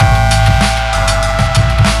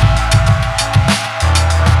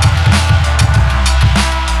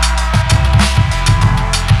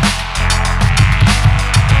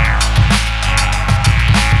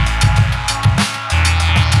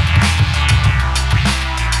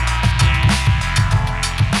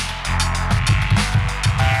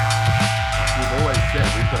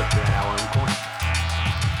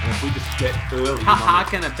will. How hard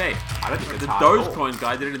can it be? I don't think it's The hard at all. Dogecoin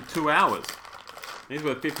guy did it in 2 hours. He's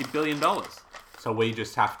worth $50 billion. So we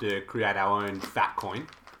just have to create our own fat coin,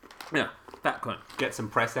 Yeah, fat coin. get some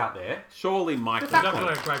press out there. Surely Michael. Fat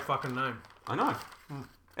Definitely a great fucking name. I know.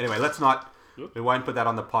 Anyway, let's not... We won't put that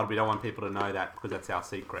on the pod. We don't want people to know that because that's our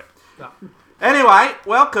secret. Yeah. Anyway,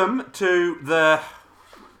 welcome to the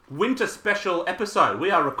winter special episode.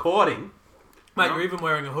 We are recording. Mate, you're even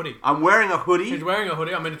wearing a hoodie. I'm wearing a hoodie. He's wearing a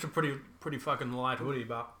hoodie. I mean, it's a pretty fucking light hoodie,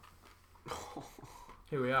 but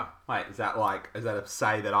here we are. Wait, is that a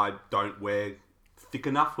say that I don't wear thick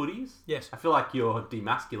enough hoodies? Yes. I feel like you're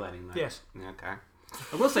demasculating that. Yes. Okay.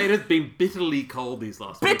 I will say it has been bitterly cold these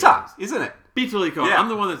last few Bitter, days. isn't it? Bitterly cold. Yeah. I'm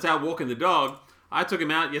the one that's out walking the dog. I took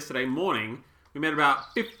him out yesterday morning. We met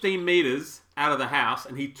about 15 meters out of the house,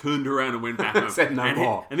 and he turned around and went back home. Said no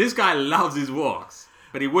more. And this guy loves his walks,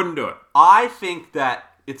 but he wouldn't do it. I think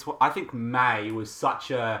May was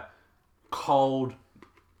such a cold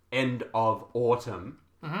end of autumn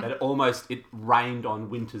that it rained on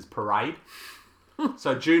winter's parade.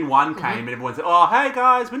 So June 1 came and everyone said, "Oh, hey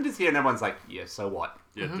guys, winter's here," and everyone's like, "Yeah, so what?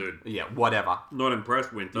 Yeah, dude. Yeah, whatever." Not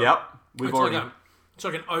impressed, Winter. Yep, we've already. It's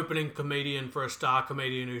like an opening comedian for a star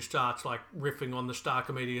comedian who starts like riffing on the star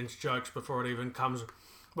comedian's jokes before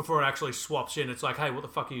it actually swaps in. It's like, hey, what the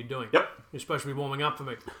fuck are you doing? Yep. You're supposed to be warming up for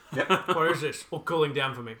me. Yep. What is this? Or cooling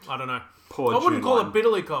down for me? I don't know. Poor I wouldn't June call 1. it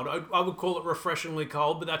bitterly cold. I would call it refreshingly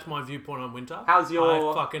cold, but that's my viewpoint on winter. How's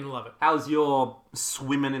your- I fucking love it. How's your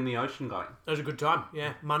swimming in the ocean going? It was a good time.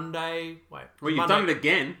 Yeah. Monday. Wait. Well, you've Monday, done it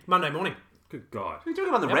again. Monday morning. Good God. You're doing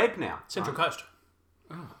it on the reg now. Central Coast.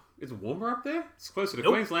 It's warmer up there? It's closer to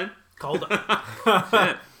Nope. Queensland. Colder.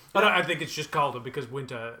 Yeah. I think it's just colder because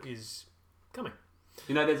winter is coming.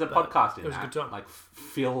 You know, there's a podcast in it was a that. good time. Like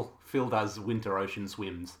Phil does winter ocean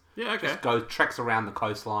swims. Yeah, okay. Just treks around the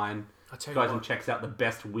coastline. I tell you Goes what, and checks out the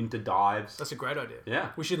best winter dives. that's a great idea. Yeah.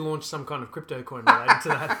 We should launch some kind of crypto coin related to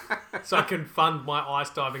that, so I can fund my ice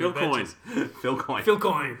diving Phil Coin. adventures. Phil coin. Phil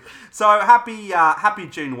coin. So happy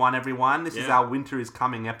June 1, everyone. This is Yeah. our winter is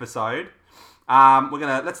coming episode.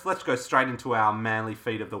 Let's go straight into our manly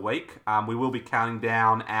feed of the week. We will be counting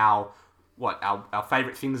down our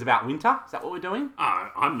favourite things about winter. Is that what we're doing?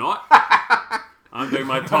 I'm not. I'm doing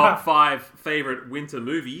my top 5 favourite winter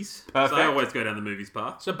movies. Perfect. So I always go down the movies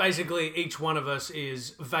path. So basically, each one of us is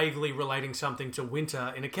vaguely relating something to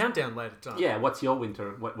winter in a countdown later time. Yeah. What's your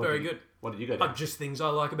winter? Very good. What did you go down? Just things I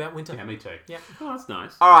like about winter. Yeah, me too. Yeah. Oh, that's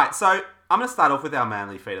nice. All right, so I'm going to start off with our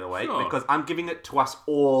manly feed of the week Sure. because I'm giving it to us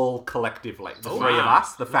all collectively, the Oh, three of wow.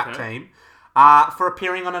 us, the fat Okay. team, for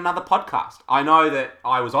appearing on another podcast. I know that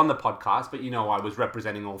I was on the podcast, but I was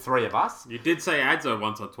representing all three of us. You did say Adzo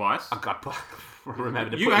once or twice. I got remember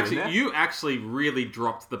to You put actually, it in there. you actually really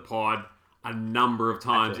dropped the pod a number of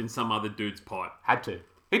times to. in some other dude's pod. Had to.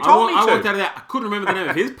 He told me I to. walked out of that. I couldn't remember the name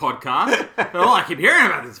of his podcast, but all I keep hearing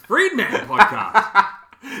about this Freedman podcast.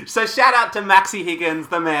 So shout out to Maxie Higgins,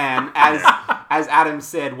 the man. As Adam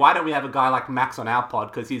said, why don't we have a guy like Max on our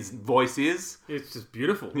pod? Because his voice is It's just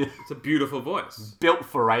beautiful. It's a beautiful voice. built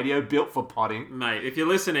for radio, built for podding. Mate, if you're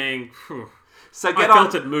listening, phew, So I get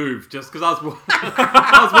felt on. it move just because I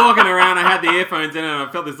was walking around. I had the earphones in and I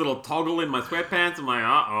felt this little toggle in my sweatpants. I'm like,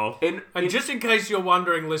 uh-oh. And just in case you're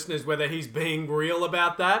wondering, listeners, whether he's being real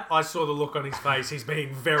about that, I saw the look on his face. He's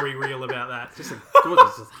being very real about that. Just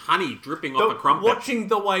gorgeous honey dripping off a crumpet. Watching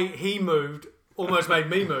the way he moved almost made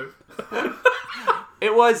me move.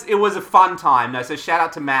 It was a fun time. No, so shout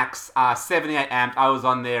out to Max, 78 Amped. I was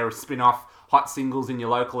on their spin-off Hot Singles in your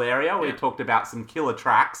local area where he talked about some killer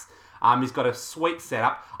tracks. He's got a sweet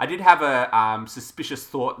setup. I did have a suspicious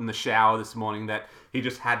thought in the shower this morning that he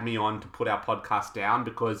just had me on to put our podcast down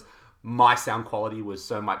because my sound quality was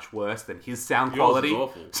so much worse than his sound Yours quality. is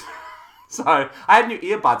awful. So I had new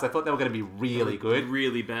earbuds. I thought they were going to be really good.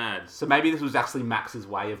 Really bad. So maybe this was actually Max's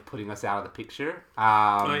way of putting us out of the picture.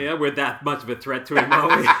 Oh yeah, we're that much of a threat to him, are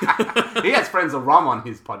we? He has Friends of Rom on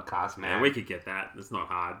his podcast, man. Yeah, we could get that. It's not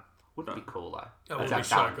hard. Would be cool, though. That That's would our be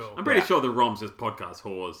so challenge. cool. I'm pretty sure the Roms just podcast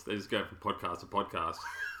whores. They just go from podcast to podcast.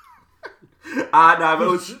 No, but it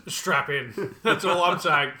was... Strap in. That's all I'm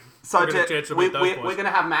saying. So We're gonna chance to we're meet those boys. going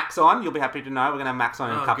to have Max on. You'll be happy to know. We're going to have Max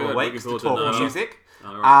on in a couple of good. weeks Looking to forward talk to that. music.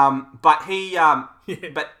 All right. But he,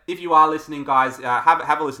 but if you are listening, guys,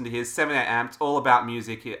 have a listen to his 78 Amped. All about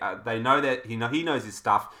music. They know that he knows his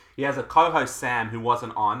stuff. He has a co-host Sam who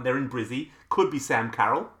wasn't on. They're in Brizzy. Could be Sam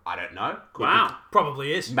Carroll. I don't know. Could Wow.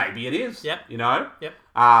 Probably is. Be. Maybe it is. Yep. You know. Yep.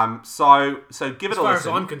 So give it As a far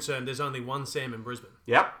listen. as I'm concerned, there's only one Sam in Brisbane.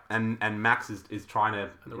 Yep. And Max is trying to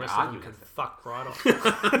The rest argue of them can with fuck right off.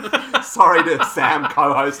 it. Sorry to Sam,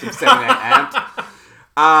 co-host of 78 Amped.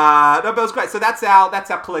 No, but it was great. So that's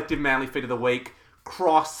our collective manly feat of the week.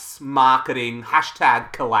 Cross-marketing,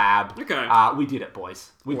 #collab. Okay. We did it,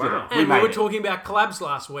 boys. We did Wow. it. And we made were it. talking about collabs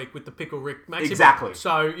last week with the Pickle Rick Maxi. Exactly.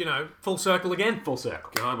 So, full circle again. Full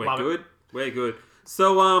circle. God, we're Love it. good. We're good.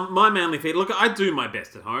 So, my manly feat. Look, I do my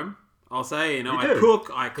best at home. I'll say, I do.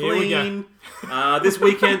 cook, I Here we go. clean. This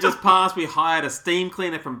weekend just passed. We hired a steam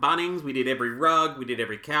cleaner from Bunnings. We did every rug. We did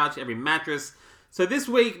every couch, every mattress. So this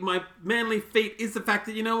week, my manly feat is the fact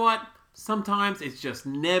that, you know what? Sometimes it's just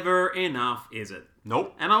never enough, is it?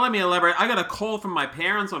 Nope. And let me elaborate. I got a call from my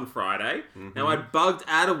parents on Friday. Now, I'd bugged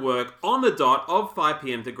out of work on the dot of 5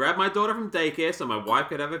 p.m. to grab my daughter from daycare so my wife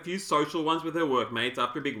could have a few social ones with her workmates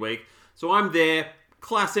after a big week. So I'm there,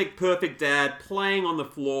 classic, perfect dad, playing on the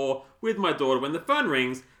floor with my daughter when the phone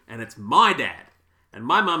rings, and it's my dad. And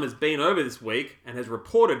my mum has been over this week and has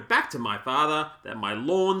reported back to my father that my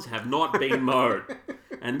lawns have not been mowed.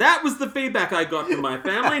 And that was the feedback I got from my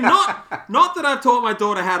family. Not that I've taught my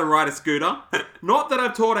daughter how to ride a scooter. Not that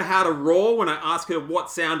I've taught her how to roar when I ask her what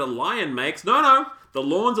sound a lion makes. No. The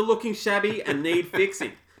lawns are looking shabby and need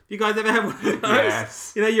fixing. You guys ever have one of those?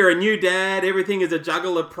 Yes. You're a new dad. Everything is a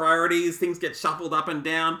juggle of priorities. Things get shuffled up and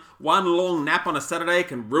down. One long nap on a Saturday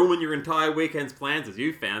can ruin your entire weekend's plans, as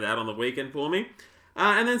you found out on the weekend for me.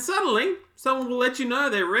 And then suddenly, someone will let you know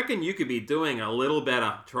they reckon you could be doing a little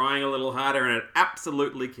better, trying a little harder, and it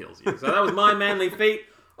absolutely kills you. So that was my manly feat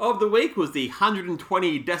of the week, was the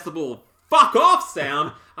 120 decibel fuck off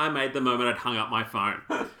sound I made the moment I'd hung up my phone.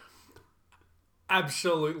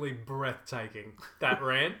 Absolutely breathtaking, that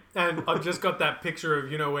rant. And I've just got that picture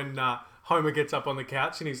of, when Homer gets up on the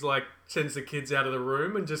couch and he's like, sends the kids out of the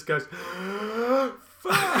room and just goes, you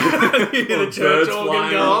hear the church birds organ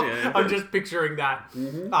flying go off, off. yeah. I'm just picturing that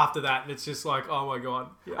after that, and it's just like, oh my god.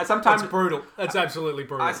 Yeah. I sometimes- That's brutal. That's absolutely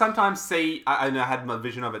brutal. I sometimes see, and I had my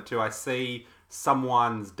vision of it too, I see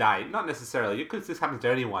someone's day, not necessarily, because this happens to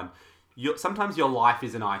anyone, sometimes your life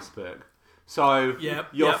is an iceberg. So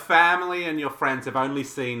your family and your friends have only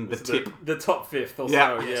seen the tip. The top fifth or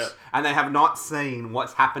Yeah. so, yeah. And they have not seen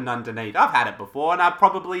what's happened underneath. I've had it before, and I've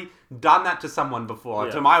probably done that to someone before.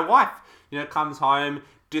 Yeah. To my wife, comes home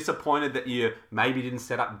disappointed that you maybe didn't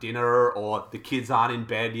set up dinner or the kids aren't in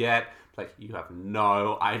bed yet. Like, you have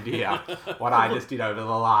no idea what I just did over the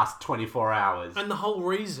last 24 hours. And the whole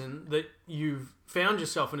reason that you've found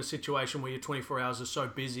yourself in a situation where your 24 hours are so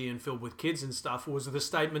busy and filled with kids and stuff was the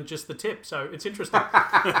statement, just the tip. So it's interesting.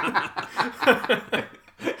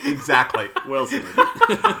 Exactly. Well said.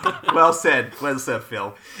 Well said. Well said,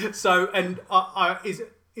 Phil. So, and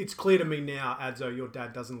it's clear to me now, Adzo, your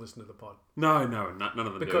dad doesn't listen to the pod. No, none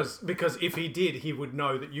of them Because if he did, he would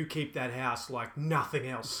know that you keep that house like nothing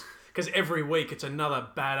else. Because every week it's another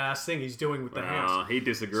badass thing he's doing with the house. He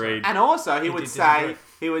disagreed. And also, he would disagree.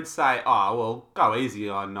 say, "Oh, well, go easy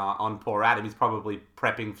on poor Adam. He's probably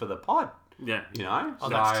prepping for the pod." Yeah. So,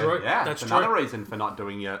 that's true. Yeah, That's another true. reason for not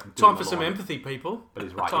doing Time for some empathy, people. But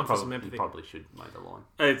he's right. Time for you some empathy. probably should mow the lawn.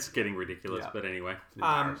 It's getting ridiculous, Yeah. but anyway.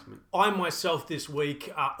 Embarrassment. I myself this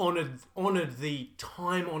week honoured the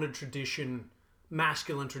time-honoured tradition,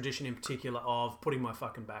 masculine tradition in particular, of putting my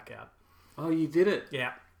fucking back out. Oh, you did it.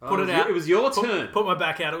 Yeah. Oh, Put it out. It was your turn. Put my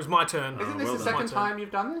back out. It was my turn. Isn't this well the done. second My turn. time you've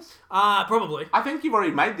done this? Probably. I think you've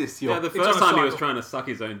already made this your... Yeah, the on first a time he was cycle. trying to suck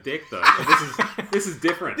his own dick, though. So this is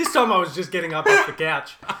different. This time I was just getting up off the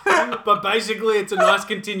couch. But basically, it's a nice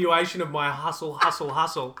continuation of my hustle.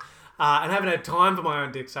 And haven't had time for my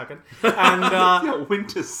own dick sucking. And Your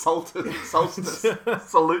winter solstice.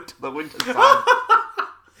 Salute to the winter sun.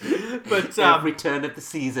 but Every turn of the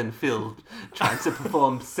season, Phil tries to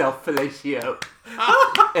perform self-fellatio.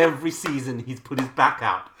 Every season, he's put his back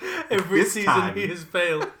out. every this season time. he has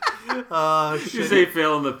failed. You Shit. see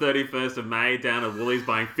Phil on the 31st of May down at Woolies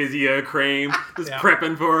buying physio cream, just Yeah.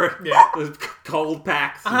 prepping for it. Yeah. There's cold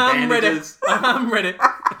packs and I'm ready. bandages. I'm ready.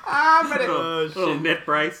 Little net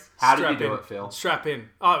brace. How did you Strap do in. it, Phil? Strap in.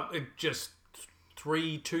 Oh, it just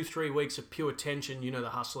 3 weeks of pure tension. You know the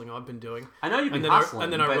hustling I've been doing. I know you've been And then hustling,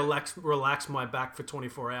 and then I but- relaxed my back for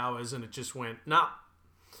 24 hours, and it just went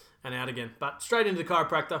and out again. But straight into the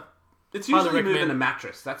chiropractor. It's Highly usually moving recommend- a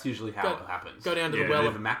mattress. That's usually how it happens. Go down to Yeah, the You well.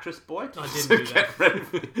 have a mattress, boy? I didn't do that. Get ready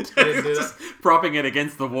for I didn't do that. Propping it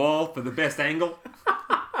against the wall for the best angle.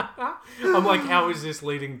 I'm like, how is this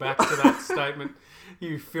leading back to that statement?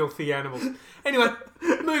 You filthy animals. Anyway,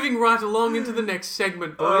 moving right along into the next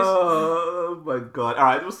segment, boys. Oh my god.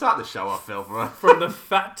 Alright, we'll start the show off, Phil. From the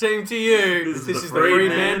fat team to you, This this is is the the Three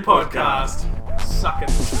Three-Man Man Podcast. Suck it.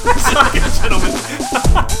 Suck it,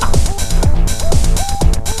 gentlemen.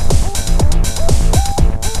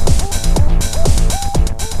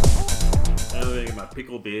 I'm going to get my pickle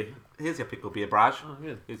pickle beer. Here's your pickle beer, Braj. Oh,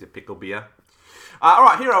 good. Here's your pickle beer. All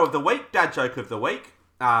right, hero of the week, dad joke of the week.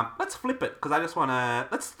 Let's flip it because I just want to.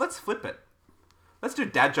 Let's flip it. Let's do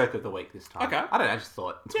dad joke of the week this time. Okay. I don't know. I just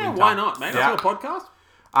thought. It's Yeah, winter. why not, mate? Yeah. That's your podcast.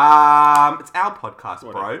 It's our podcast,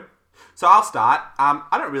 Whatever. bro. So I'll start.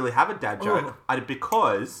 I don't really have a dad joke Oh.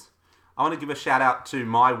 because I want to give a shout out to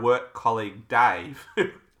my work colleague Dave.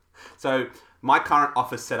 So my current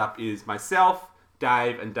office setup is myself,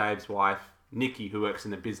 Dave, and Dave's wife, Nikki, who works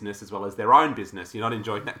in the business as well as their own business. You're not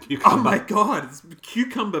enjoying that cucumber? Oh my god, it's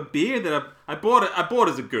cucumber beer that I bought. I bought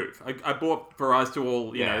as a goof. I bought for us to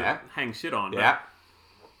all you know hang shit on. Yeah.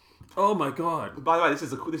 But, oh my god. By the way, this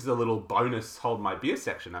is a little bonus hold my beer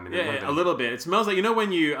section. I mean, Yeah, a little bit. It smells like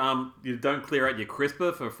when you don't clear out your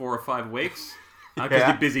crisper for 4 or 5 weeks because Yeah.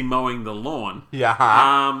 you're busy mowing the lawn. Yeah.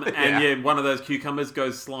 And one of those cucumbers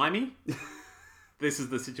goes slimy. This is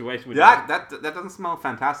the situation with that doesn't smell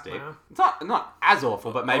fantastic. Yeah. It's not as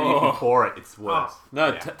awful, but maybe if you pour it, it's worse.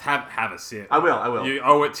 No, Yeah. have a sip. I will. You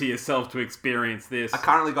owe it to yourself to experience this. I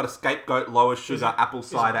currently got a Scapegoat, lower sugar, apple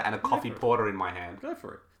cider, and a coffee porter in my hand. Go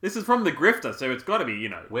for it. This is from the grifter, so it's got to be,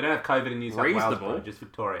 We don't have COVID in New South Wales, Reasonable. bro, just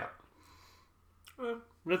Victoria.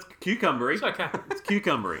 It's cucumbery. It's okay. It's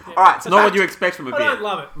cucumbery. All right, so It's not back, what you expect from a I beer. don't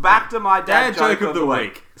love it. back to my dad joke of the week.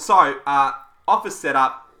 week. So, office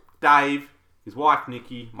setup, Dave, his wife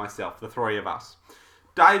Nikki, myself, the three of us.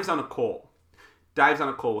 Dave's on a call. Dave's on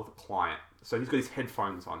a call with a client. So he's got his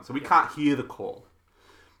headphones on, so we can't hear the call.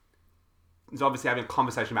 He's obviously having a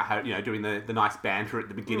conversation about how, doing the nice banter at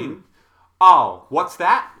the beginning. Oh, what's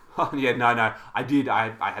that? Oh, yeah, no, I did. I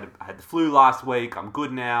had the flu last week. I'm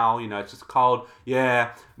good now. It's just cold.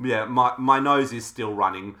 Yeah. My nose is still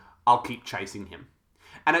running. I'll keep chasing him.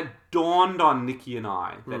 And it dawned on Nikki and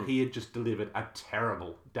I that he had just delivered a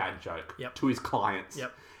terrible dad joke to his clients.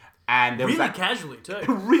 Yep. And there was Really that, casually, too.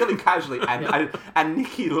 really casually. And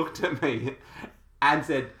Nikki looked at me and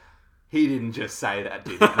said, he didn't just say that,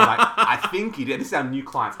 did he? And I'm like, I think he did. This is our new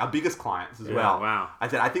clients, our biggest clients as well. Wow. I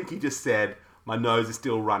said, I think he just said, my nose is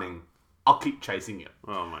still running. I'll keep chasing you.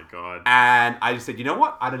 Oh my god. And I just said, you know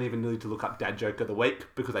what? I don't even need to look up dad joke of the week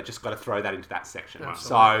because I just got to throw that into that section.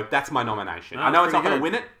 Absolutely. So that's my nomination. Oh, I know it's not pretty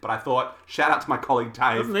going to good. win it, but I thought, shout out to my colleague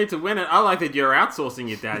Dave. Doesn't need to win it. I like that you're outsourcing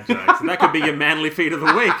your dad jokes. And that could be your manly feat of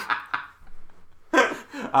the week.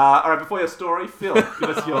 All right, before your story, Phil, give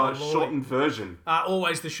us your Lordy. shortened version.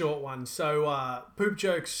 Always the short one. So, poop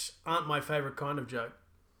jokes aren't my favourite kind of joke,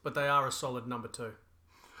 but they are a solid number 2.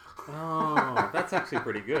 Oh, that's actually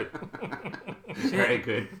pretty good. Very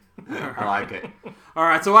good. I like it. All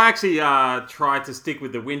right, so I actually tried to stick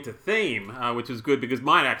with the winter theme, which was good because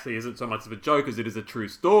mine actually isn't so much of a joke as it is a true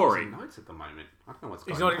story. Notes at the moment. I don't know what's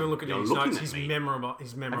going He's on. not even looking at You're his looking notes. at He's me. memorable.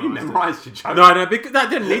 He's memorized. Have you memorized your joke? No, because I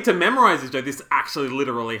didn't need to memorize this joke. This actually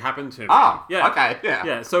literally happened to me. Oh, yeah. okay, yeah.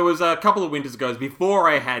 Yeah, so it was a couple of winters ago, before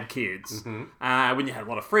I had kids, when you had a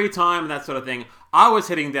lot of free time and that sort of thing. I was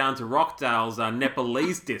heading down to Rockdale's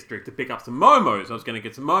Nepalese district to pick up some momos. I was going to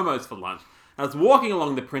get some momos for lunch. I was walking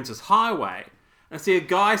along the Princess Highway, and I see a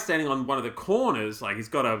guy standing on one of the corners. Like, he's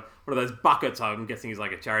got one of those buckets. I'm guessing he's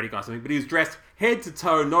like a charity guy or something. But he was dressed head to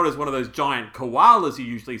toe, not as one of those giant koalas you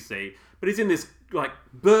usually see, but he's in this, like,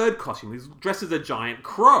 bird costume. He's dressed as a giant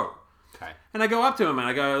crow. Okay. And I go up to him and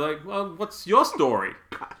I go, like, well, what's your story?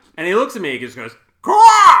 And he looks at me and just goes,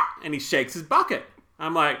 Caw! And he shakes his bucket.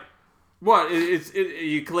 I'm like, what? Are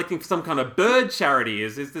you collecting for some kind of bird charity?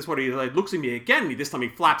 Is this what he like? Looks at me again. And this time he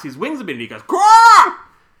flaps his wings a bit and he goes, Caw!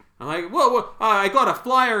 I'm like, well, I got a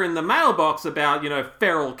flyer in the mailbox about,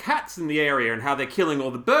 feral cats in the area and how they're killing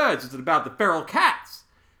all the birds. It's about the feral cats.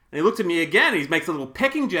 And he looks at me again and he makes a little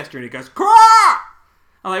pecking gesture and he goes, Caw!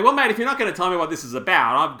 I'm like, well, mate, if you're not going to tell me what this is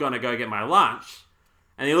about, I'm going to go get my lunch.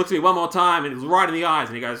 And he looks at me one more time and he's right in the eyes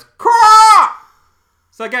and he goes, Caw!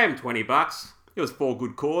 So I gave him $20. It was for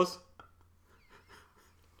good cause.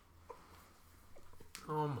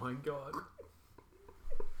 Oh my god.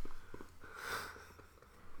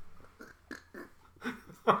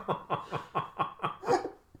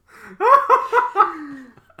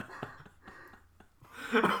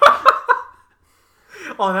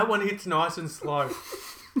 Oh, that one hits nice and slow.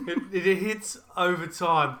 It hits over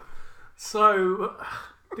time. So,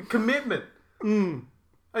 the commitment.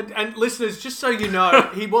 And listeners, just so you know,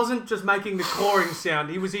 he wasn't just making the clawing sound.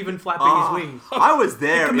 He was even flapping his wings. I was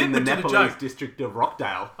there in the commitment to the Nepalese joke. district of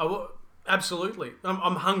Rockdale. Absolutely.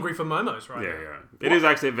 I'm hungry for momos right now. Yeah. It is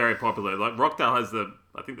actually very popular. Like, Rockdale has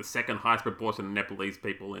I think the second highest proportion of Nepalese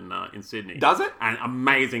people in Sydney. Does it? And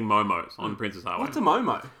amazing momos on Princess Highway. What's a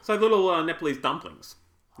momo? So little Nepalese dumplings.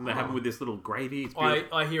 And they have them with this little gravy. It's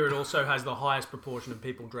I hear it also has the highest proportion of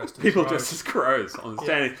people dressed as people crows. dressed as crows on the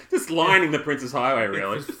standing, just lining the Princess Highway,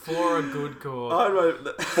 really. It's for a good cause.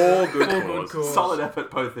 For good For cause. good cause. Solid effort,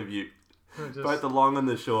 both of you. Just- Both the long and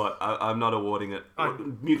the short. I'm not awarding it.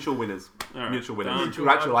 Mutual winners. All right. Mutual winners. Done.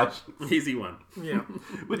 Congratulations. Easy one. Yeah.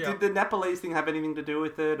 But Yeah. did the Nepalese thing have anything to do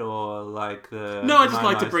with it, or like the? No, I just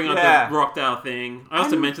like to momos? bring up Yeah. the Rockdale thing. I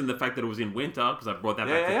also mentioned the fact that it was in winter because I brought that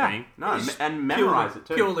back to thing. No, and memorize it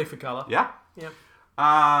too. Purely for colour. Yeah. Yep.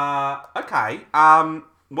 Okay.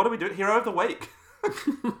 What do we do? Hero of the week.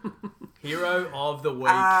 Hero of the week.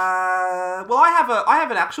 Well, I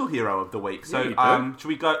have an actual hero of the week. So, Yeah, you do. should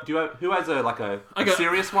we go? Who has a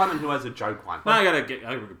serious one and who has a joke one? No, I got a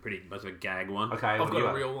pretty much of a gag one. Okay, I've what do got you a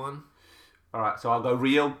have? real one. All right, so I'll go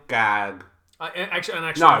real gag. Actually,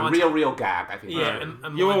 No, mine's- real gag. I think. Yeah, Right.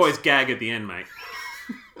 and You mine's- always gag at the end, mate.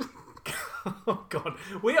 Oh God,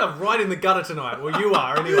 we are right in the gutter tonight. Well, you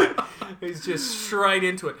are anyway. He's just straight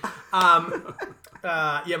into it.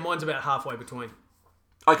 Yeah, mine's about halfway between.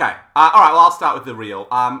 Okay. All right. Well, I'll start with the real.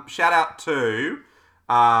 Shout out to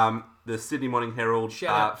the Sydney Morning Herald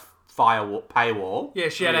paywall. Yeah,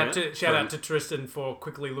 shout yeah. out to Tristan for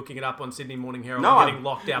quickly looking it up on Sydney Morning Herald No, and getting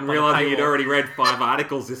locked out And by the realising you'd paywall. already read 5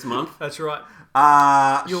 articles this month. That's right.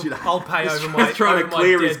 Should I'll pay over my. He's trying over to my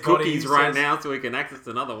clear dead his body, cookies he right says. now so he can access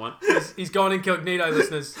another one. He's gone incognito,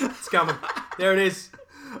 listeners. It's coming. There it is.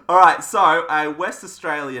 All right. So, a West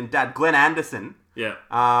Australian dad, Glenn Anderson, Yeah.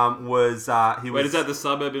 was he was. Wait, is that the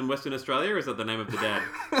suburb in Western Australia or is that the name of the dad?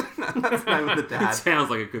 That's the name of the It dad. sounds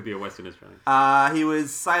like it could be a Western Australian. He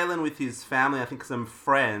was sailing with his family, I think some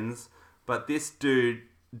friends, but this dude,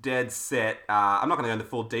 dead set, I'm not going to go into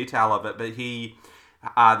full detail of it, but he,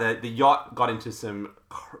 the yacht got into some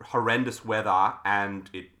horrendous weather and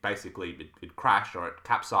it basically, it crashed or it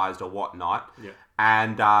capsized or whatnot. Yeah.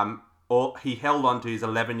 And he held on to his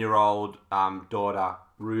 11-year-old daughter,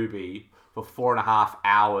 Ruby, for 4.5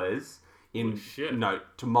 hours in shit.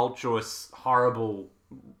 tumultuous, horrible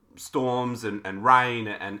storms and rain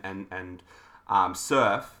and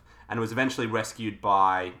surf, and was eventually rescued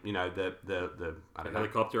by I don't know,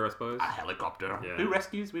 Helicopter, I suppose. a helicopter. Yeah. Who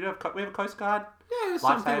rescues? We have a Coast Guard. Yeah,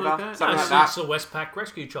 something Lifesaver, like that. something like It's that. the Westpac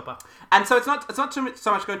rescue chopper. And so it's not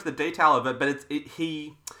so much going to the detail of it, but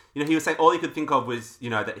he was saying all he could think of was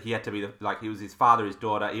that he had to be he was his father, his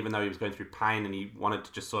daughter, even though he was going through pain and he wanted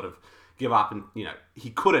to just sort of give up, and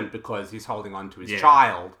he couldn't because he's holding on to his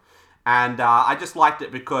child. And I just liked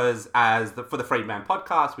it because for the Freedman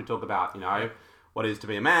podcast, we talk about what it is to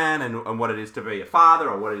be a man and what it is to be a father,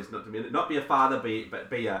 or what it is not be a father, but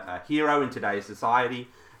be a hero in today's society.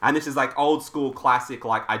 And this is like old school classic.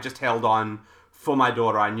 Like, I just held on for my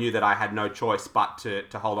daughter. I knew that I had no choice but to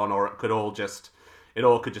hold on, or it could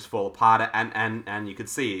just fall apart. And you could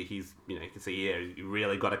see he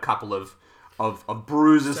really got a couple of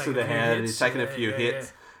bruises to the head, and he's taken a few hits.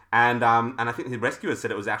 Yeah. And I think the rescuers said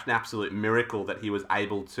it was actually an absolute miracle that he was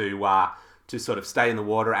able to sort of stay in the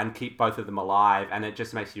water and keep both of them alive. And it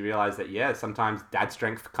just makes you realize that sometimes dad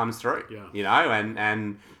strength comes through.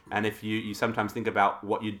 Yeah. And if you sometimes think about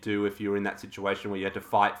what you'd do if you were in that situation where you had to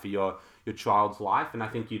fight for your child's life, and I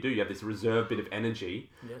think you do. You have this reserve bit of energy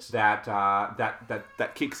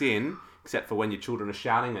that kicks in, except for when your children are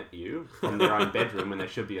shouting at you from their own bedroom when they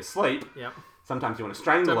should be asleep. Yep. Sometimes you want to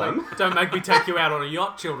strangle them. Don't make me take you out on a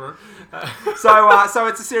yacht, children. So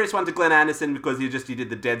it's a serious one to Glenn Anderson because he did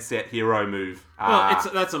the dead set hero move. Well,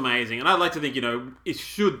 that's amazing, and I'd like to think it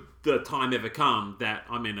should the time ever come that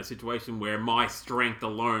I'm in a situation where my strength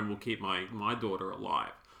alone will keep my daughter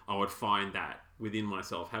alive. I would find that within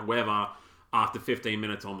myself. However, after 15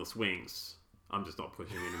 minutes on the swings, I'm just not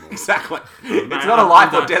pushing anymore. Exactly. It's not a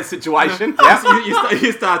life or death situation. Yeah. So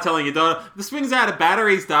you start telling your daughter, the swing's out of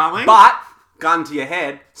batteries, darling. But gun to your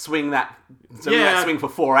head, swing that swing for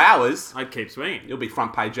 4 hours. I'd keep swinging. You'll be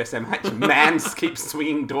front page SMH. Man keeps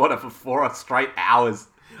swinging daughter for 4 straight hours.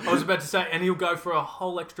 I was about to say, and he'll go for a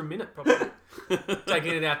whole extra minute, probably.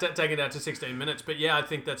 taking it out to 16 minutes. But yeah, I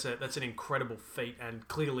think that's an incredible feat, and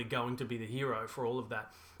clearly going to be the hero for all of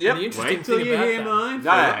that. Yep. And the interesting Wait till thing you about hear that, mine.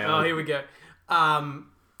 No. Oh, here we go.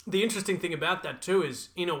 The interesting thing about that too is,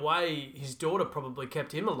 in a way, his daughter probably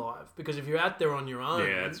kept him alive, because if you're out there on your own,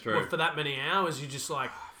 Yeah, that's true. for that many hours, you're just like,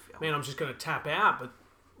 man, I'm just going to tap out. But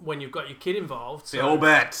when you've got your kid involved,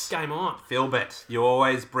 Philbert. game on. Philbert. You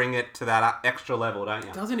always bring it to that extra level, don't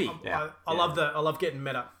you? Doesn't he? Yeah. I love getting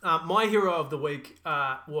meta. My hero of the week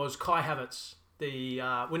was Kai Havertz, the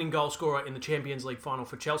winning goal scorer in the Champions League final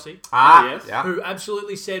for Chelsea, yes. Yeah. who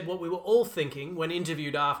absolutely said what we were all thinking when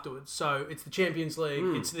interviewed afterwards. So it's the Champions League.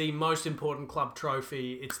 It's the most important club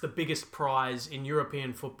trophy. It's the biggest prize in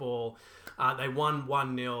European football. They won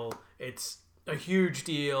 1-0. It's a huge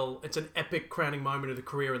deal. It's an epic crowning moment of the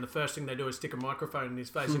career, and the first thing they do is stick a microphone in his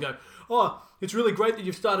face and go, "Oh, it's really great that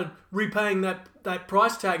you've started repaying that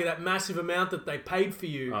price tag of that massive amount that they paid for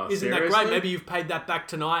you. Oh, Isn't that seriously? great? Maybe you've paid that back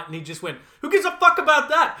tonight." And he just went, "Who gives a fuck about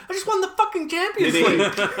that? I just won the fucking Champions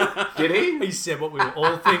League." Did he? He said what we were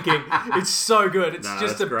all thinking. It's so good. It's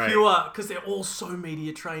just that's a great. pure, because they're all so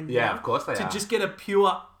media trained Yeah, now, of course they to are. just get a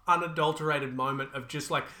pure, unadulterated moment of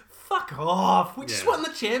just like, fuck off. We just Yeah. won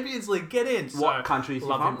the Champions League. Get in. What country is he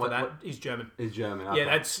love from? him for What- that. what- He's German. He's German. Yeah, Okay.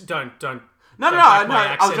 that's don't. No, don't back my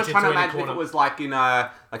I was accent just trying to into any imagine if it corner. was like in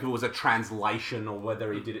a if it was a translation or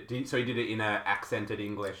whether he did it. So he did it in a accented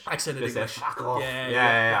English. Accented Just said, English. Fuck off.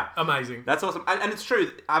 Yeah. Amazing. That's awesome, and it's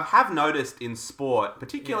true. I have noticed in sport,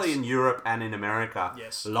 particularly Yes. in Europe and in America,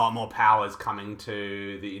 Yes. a lot more power is coming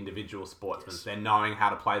to the individual sportsmen. Yes. They're knowing how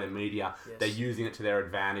to play the media. Yes. They're using it to their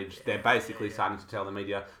advantage. They're basically starting to tell the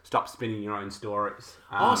media, stop spinning your own stories.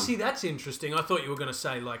 See, that's interesting. I thought you were going to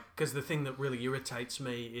say, like, because the thing that really irritates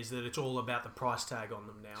me is that it's all about the price tag on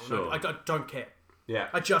them now. And Sure. I don't care. Yeah.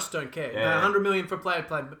 I just don't care. Yeah. 100 million for a player,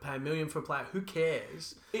 pay $1 million for a player. Who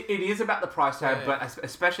cares? It is about the price tag, Yeah. but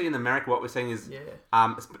especially in America, what we're seeing is Yeah.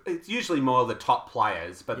 it's usually more the top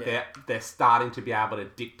players, but Yeah. they're starting to be able to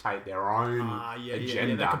dictate their own Yeah.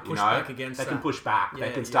 agenda. They can push back against They that. can push back. Yeah,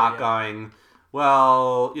 They can yeah, start yeah. going,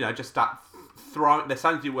 well, just start throwing. They're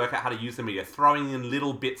starting to work out how to use the media, throwing in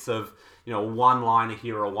little bits of one liner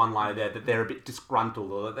here or one liner there that they're a bit disgruntled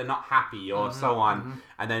or that they're not happy or so on,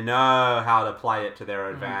 and they know how to play it to their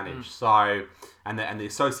advantage. So, and the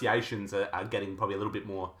associations are getting probably a little bit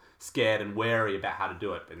more scared and wary about how to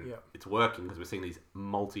do it, and it's working because we're seeing these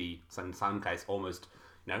in some case almost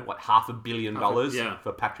 $500 million yeah.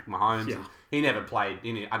 for Patrick Mahomes. Yeah. And he never played.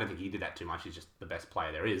 I don't think he did that too much. He's just the best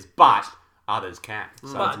player there is, but others can.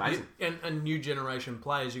 So it's amazing. And new generation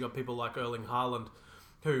players, you got people like Erling Haaland,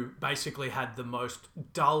 who basically had the most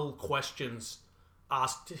dull questions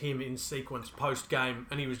asked him in sequence post game,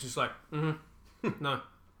 and he was just like, no.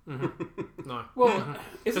 No. Well,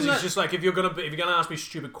 Because isn't he's that... just like, if you're gonna ask me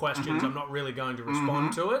stupid questions, I'm not really going to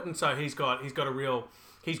respond to it. And so he's got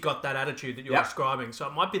that attitude that you're describing. So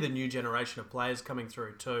it might be the new generation of players coming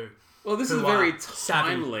through too. Well, this who is very are savvy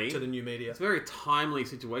timely to the new media. It's a very timely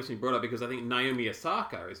situation you brought up because I think Naomi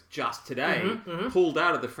Osaka is just today pulled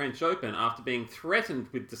out of the French Open after being threatened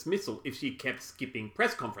with dismissal if she kept skipping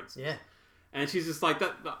press conferences. Yeah. And she's just like,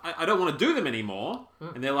 that. I don't want to do them anime.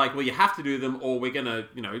 And they're like, well, you have to do them or we're gonna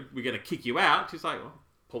kick you out. She's like, well,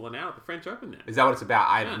 pulling out of the French Open now. Is that what it's about?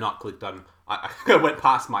 I have not clicked on. I went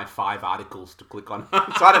past my 5 articles to click on,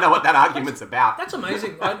 so I don't know what that argument's about. That's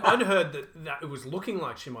amazing. I'd heard that it was looking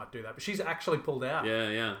like she might do that, but she's actually pulled out. Yeah,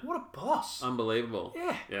 yeah. What a boss. Unbelievable.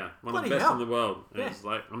 Yeah. Yeah. One Bloody of the best hell. in the world. And Yeah. it's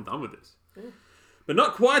like, I'm done with this. Yeah. But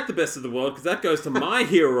not quite the best of the world, because that goes to my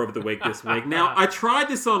hero of the week this week. Now, I tried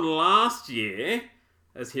this on last year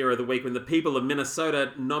as hero of the week when the people of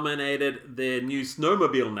Minnesota nominated their new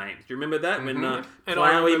snowmobile names. Do you remember that? When And I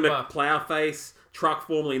Plowy remember- McPlowface, truck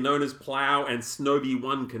formerly known as Plow, and Snowby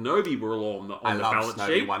One Kenobi were all on the I love ballot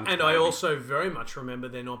Snowby sheet. One. And I also very much remember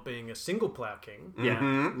there not being a single plough king. Yeah,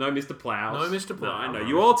 no Mr. Plows. No Mr. Plow. No,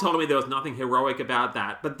 you all told me there was nothing heroic about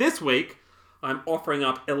that. But this week, I'm offering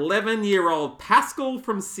up 11-year-old Pascal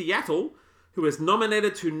from Seattle, who is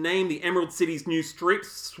nominated to name the Emerald City's new street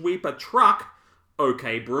sweeper truck,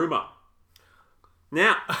 OK Broomer.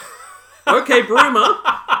 Now, OK Broomer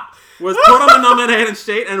was put on the nominated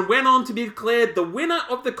sheet and went on to be declared the winner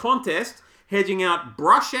of the contest, hedging out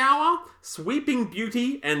Brush Hour, Sweeping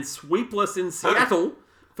Beauty, and Sweepless in Seattle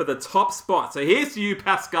for the top spot. So here's to you,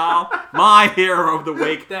 Pascal, my hero of the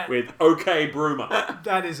week with OK Broomer.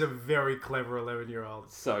 That is a very clever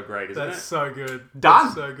 11-year-old. So great, isn't That's it? so good. Done.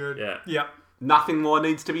 That's so good. Yeah. Yep. Nothing more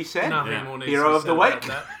needs to be said. Nothing Yeah. more needs Hero to be of the said week.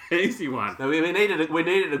 about that. Easy one. No, we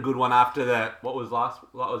needed a good one after the what was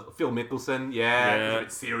Phil Mickelson. Yeah, it was a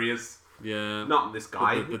bit serious. Yeah. Not this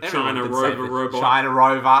guy. The Everyone China could say rover that. robot. China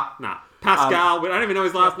rover. Nah. Pascal, I don't even know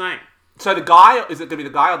his last name. So the guy, is it going to be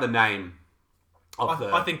the guy or the name?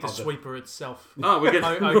 I think the sweeper itself. Oh, we're going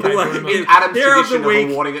OK Broomer. In Adam's hero of the tradition of week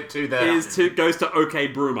awarding it to the goes to OK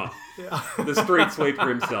Broomer, the street sweeper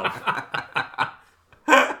himself.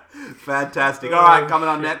 Fantastic. All right, coming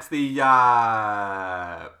on next, the TBA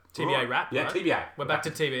wrap. Yeah, right? TBA. We're back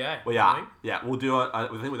to TBA. We are. Yeah, we'll do it. I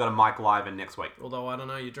think we've got a Mike live in next week. Although I don't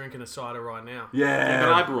know, you're drinking a cider right now. Yeah, but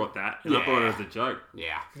Yeah. I brought that, and I brought it as a joke.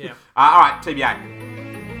 Yeah. Yeah. All right,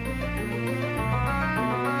 TBA.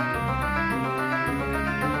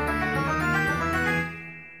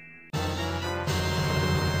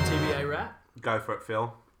 Go for it,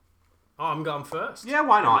 Phil. Oh, I'm going first. Yeah,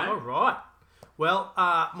 why not? All right. Well,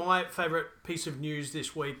 my favourite piece of news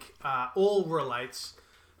this week all relates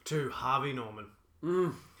to Harvey Norman.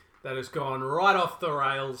 That has gone right off the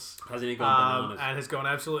rails. Hasn't he gone bananas? And has gone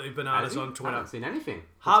absolutely bananas on I Twitter. haven't seen anything. What's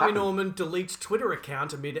Harvey happened? Norman deletes Twitter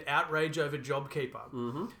account amid outrage over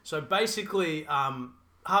JobKeeper. So basically,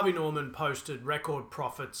 Harvey Norman posted record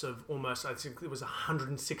profits of almost, I think it was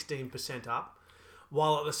 116% up,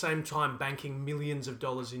 while at the same time banking millions of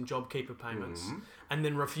dollars in JobKeeper payments, and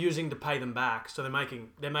then refusing to pay them back. So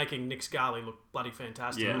they're making Nick Scali look bloody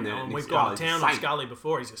fantastic. Yeah, You know, yeah, and Nick we've gone to Scali's town a on saint. Scali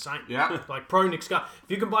before. He's a saint. Yeah. Like pro Nick Scali. If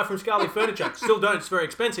you can buy from Scali furniture, still don't. It's very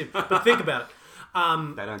expensive. But think about it.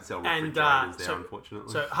 They don't sell And, refrigerators there, so-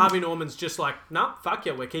 unfortunately. So Harvey Norman's just like, nah, fuck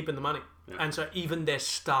yeah, we're keeping the money. And so even their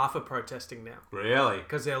staff are protesting now really?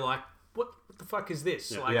 because they're like, what the fuck is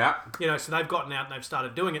this? Like, Yeah. You know, so they've gotten out and they've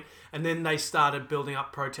started doing it. And then they started building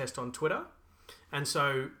up protest on Twitter. And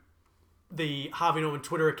so the Harvey Norman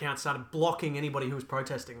Twitter account started blocking anybody who was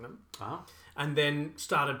protesting them. Oh. And then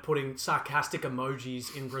started putting sarcastic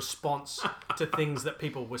emojis in response to things that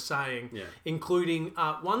people were saying, including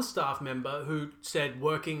one staff member who said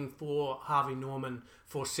working for Harvey Norman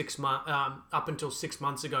for 6 months, up until 6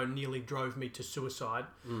 months ago, nearly drove me to suicide.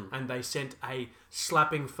 And they sent a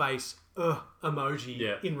slapping face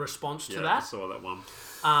emoji in response to I that. saw that one.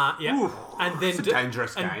 Ooh, And then it's a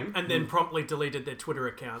dangerous game. and then promptly deleted their Twitter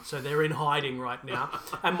account. So they're in hiding right now.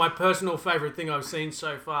 And my personal favourite thing I've seen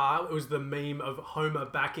so far was the meme of Homer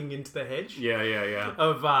backing into the hedge. Yeah.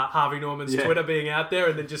 Of Harvey Norman's Twitter being out there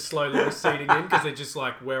and then just slowly receding in because they're just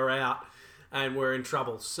like, we're out and we're in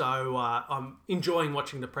trouble. So I'm enjoying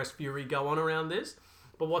watching the press fury go on around this.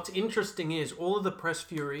 But what's interesting is all of the press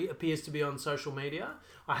fury appears to be on social media.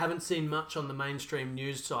 I haven't seen much on the mainstream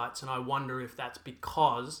news sites, and I wonder if that's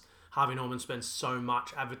because Harvey Norman spends so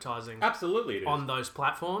much advertising Absolutely it is. on those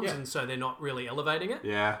platforms, and so they're not really elevating it.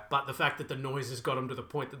 Yeah. But the fact that the noise has got them to the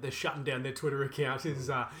point that they're shutting down their Twitter account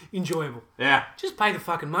is enjoyable. Yeah. Just pay the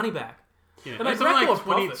fucking money back. Yeah. They make It's only like record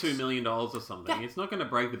profits. $22 million or something. Yeah. It's not going to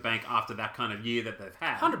break the bank after that kind of year that they've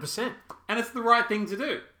had. 100%. And it's the right thing to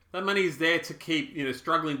do. That money is there to keep,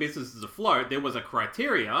 struggling businesses afloat. There was a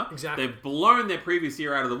criteria. Exactly. They've blown their previous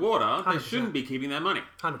year out of the water. They 100%. shouldn't be keeping that money.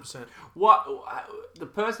 100%. What the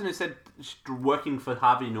person who said working for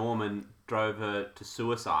Harvey Norman drove her to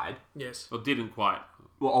suicide? Yes. Or didn't quite.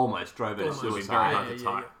 Well, almost drove her to Almost. Very suicide. hard to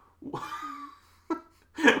type.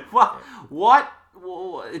 What?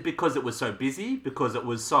 Well, because it was so busy? Because it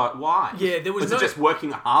was so... Why? Yeah, there was it no- just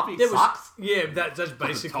working at Harvey There was, sucks? yeah, that's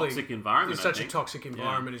basically... toxic environment, It's I such a think. toxic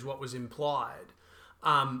environment is what was implied.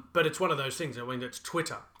 But it's one of those things, I mean, it's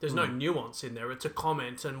Twitter. There's no nuance in there. It's a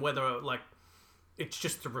comment, and whether, like... It's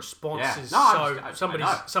just the response Yeah. is No, I somebody's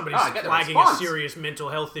know. No, I get the flagging a response. serious mental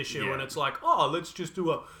health issue, Yeah. and it's like, oh, let's just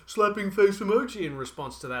do a slapping face emoji in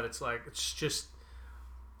response to that. It's like,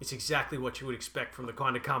 it's exactly what you would expect from the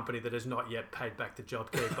kind of company that has not yet paid back the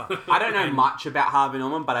JobKeeper. I don't know much about Harvey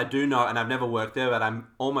Norman, but I do know, and I've never worked there, but I'm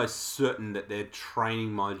almost certain that their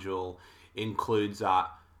training module includes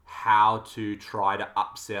how to try to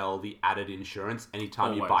upsell the added insurance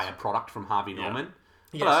anytime you Always. buy a product from Harvey Norman.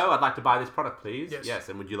 Yes. Hello, I'd like to buy this product, please. Yes.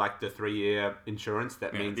 And would you like the 3-year insurance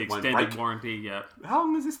that means The it won't extended break? warranty, yeah. How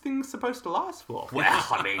long is this thing supposed to last for? Well,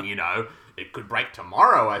 I mean, it could break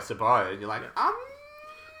tomorrow, I suppose. You're like,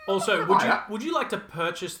 Also, Right. would you like to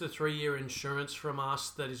purchase the 3-year insurance from us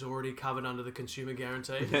that is already covered under the consumer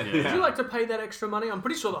guarantee? Would you like to pay that extra money? I'm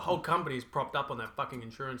pretty sure the whole company is propped up on that fucking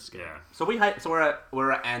insurance scheme. Yeah. So we're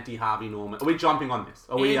a anti Harvey Norman. Are we jumping on this?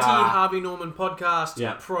 Are we Anti Harvey Norman podcast,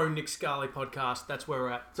 Yeah. pro Nick Scali podcast. That's where we're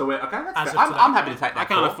at. So we're okay. That's As fair. of today. I'm happy to take that. I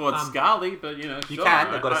can't call. afford Scarly, but, You sure,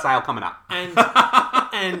 can. They've got a right. sale coming up. And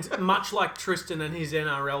and much like Tristan and his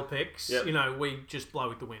NRL picks, Yep. we just blow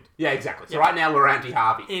with the wind. Yeah, exactly. So right now we're anti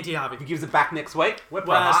Harvey. Anti Harvey. If he gives it back next week, we're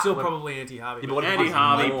pro. Well, still we're- probably anti Harvey. Yeah, but what if he Andy wants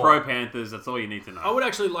Harvey, more? pro Panthers, that's all you need to know. I would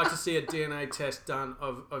actually like to see a DNA test done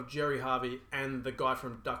of Jerry Harvey and the guy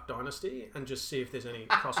from Duck Dynasty and just see if there's any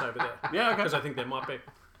crossover there. Yeah, okay. Because I think there might be.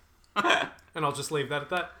 And I'll just leave that at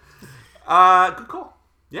that. Good call.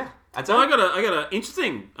 Yeah. And So I got a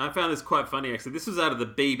interesting. I found this quite funny actually. This was out of the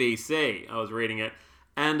BBC. I was reading it,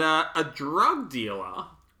 and a drug dealer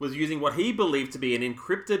was using what he believed to be an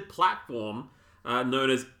encrypted platform known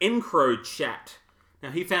as EncroChat. Now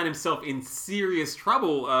he found himself in serious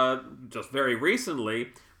trouble just very recently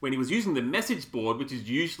when he was using the message board, which is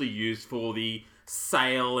usually used for the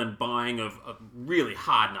sale and buying of really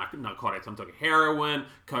hard narcotics. I'm talking heroin,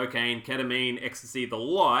 cocaine, ketamine, ecstasy, the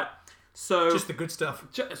lot. So Just the good stuff.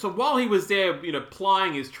 while he was there,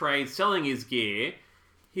 plying his trade, selling his gear,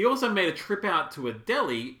 He also made a trip out to a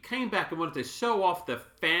deli, came back and wanted to show off the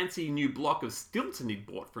fancy new block of Stilton he'd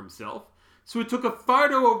bought for himself. So he took a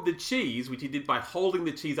photo of the cheese, which he did by holding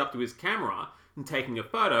the cheese up to his camera and taking a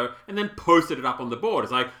photo, and then posted it up on the board.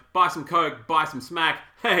 It's like, buy some Coke, buy some smack,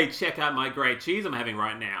 hey, check out my great cheese I'm having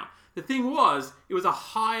right now. The thing was, it was a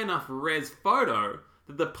high enough res photo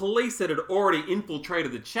that the police that had already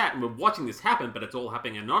infiltrated the chat and were watching this happen, but it's all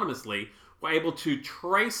happening anonymously, were able to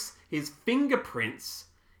trace his fingerprints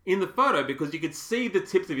in the photo because you could see the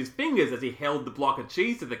tips of his fingers as he held the block of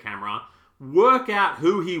cheese to the camera, work out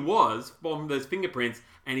who he was from those fingerprints,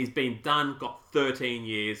 and he's been done, got 13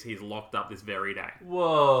 years, he's locked up this very day.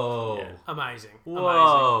 Whoa. Yeah. Amazing.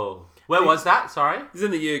 Whoa. Where was that? Sorry? He's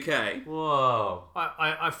in the UK. Whoa.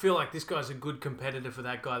 I feel like this guy's a good competitor for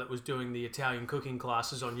that guy that was doing the Italian cooking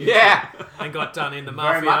classes on YouTube. Yeah. And got done in the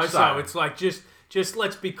Very much mafioso. so. It's like, just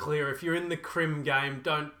let's be clear. If you're in the crim game,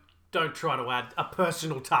 don't try to add a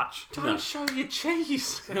personal touch. Don't show your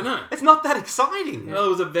cheese. I know. It's not that exciting. Well, it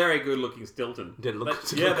was a very good-looking Stilton. Did it look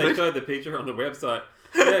Yeah, they good? showed the picture on the website.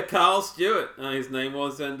 Yeah, Carl Stewart, his name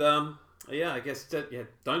was, and yeah, I guess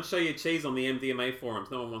don't show your cheese on the MDMA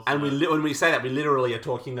forums. No one wants to And know. when we say that, we literally are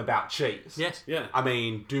talking about cheese. Yes. Yeah. I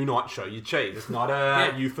mean, do not show your cheese. It's not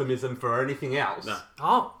a euphemism for anything else. No.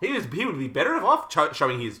 Oh. He would be better off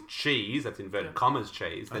showing his cheese, that's inverted commas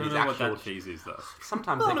cheese, I than don't his know actual what that cheese is, though.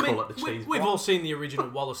 Sometimes Well, they I mean, call it the cheese. we've block. all seen the original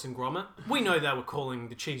Wallace and Gromit. We know they were calling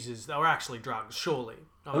the cheeses, they were actually drugs, surely.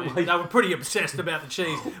 I mean, they were pretty obsessed about the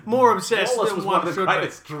cheese. More obsessed Wallace than was one one of the should be.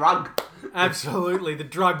 greatest drug. Absolutely, the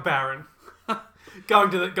drug baron.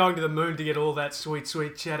 going to the moon to get all that sweet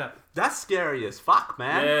cheddar. That's scary as fuck,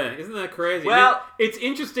 man. Yeah, isn't that crazy? Well- I mean, it's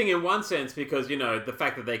interesting in one sense because, you know, the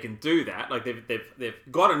fact that they can do that, like they've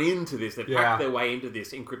gotten into this, they've hacked their way into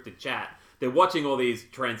this encrypted chat. They're watching all these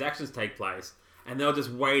transactions take place, and they're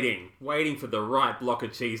just waiting for the right block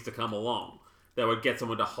of cheese to come along that would get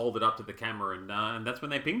someone to hold it up to the camera, and that's when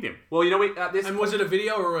they pinged him. Well, you know, And was it a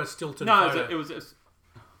video or a Stilton No, photo? it was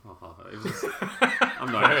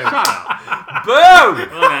I'm not. Shut up. boom!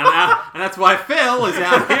 Well, and that's why Phil is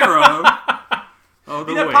our hero of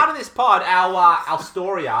the You know, week. part of this pod, our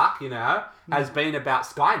story arc, you know, has been about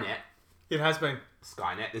Skynet. It has been.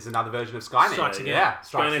 Skynet, there's another version of Skynet. Strikes again. Yeah,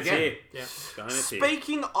 strikes Skynet's again. here. Yeah. Skynet's here.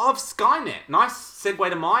 Speaking of Skynet, nice segue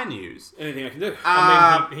to my news. Anything I can do.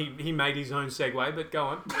 I mean, he made his own segue, but go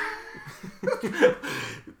on.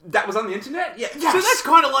 That was on the internet? Yeah. Yes. So that's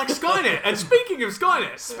kind of like Skynet. And speaking of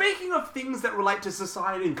Skynet, Speaking of things that relate to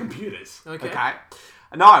society and computers. Okay.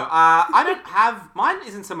 No, I don't have... Mine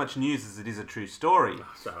isn't so much news as it is a true story.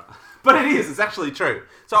 Shut up. But it is. It's actually true.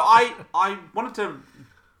 So I wanted to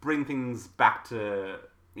bring things back to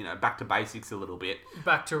basics a little bit.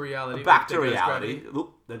 back to reality. Back to There goes reality. gravity.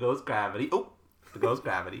 Oop, there goes gravity. Oh, there goes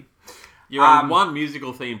gravity. You're on one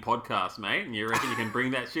musical themed podcast, mate, and you reckon you can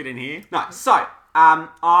bring that shit in here? No, so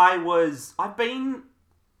I've been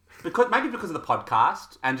because of the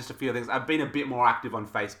podcast and just a few things. I've been a bit more active on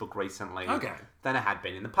Facebook recently, Okay. than I had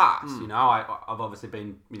been in the past. You know, I've obviously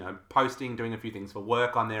been posting, doing a few things for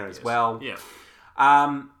work on there as well. Yeah.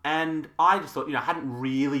 And I just thought, I hadn't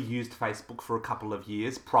really used Facebook for a couple of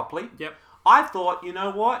years properly. Yep. I thought, you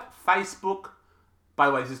know what, Facebook. By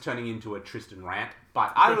the way, this is turning into a Tristan rant,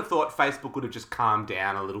 but I would have thought Facebook would have just calmed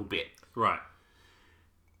down a little bit. Right.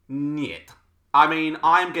 Niet. I mean,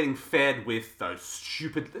 I'm getting fed with those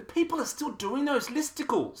stupid... People are still doing those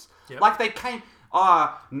listicles. Yep. Like they came...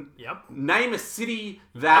 Yep. Name a city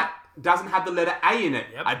that doesn't have the letter A in it.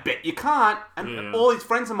 Yep. I bet you can't. And Yeah. all these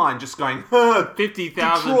friends of mine just going,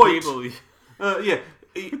 50,000 Detroit. people. yeah,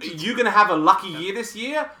 you're going to have a lucky year this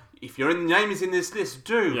year? If your name is in this list,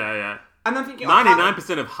 do. Yeah. And I'm thinking...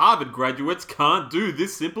 99% of Harvard graduates can't do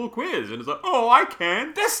this simple quiz. And it's like, oh, I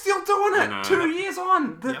can. They're still doing it. I know. 2 years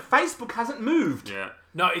on. The Yep. Facebook hasn't moved. Yeah.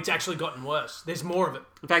 No, it's actually gotten worse. There's more of it.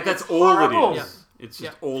 In fact, that's It's all horrible. it is. Yeah. It's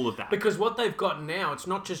just Yeah. all of that. Because what they've got now, it's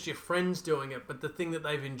not just your friends doing it, but the thing that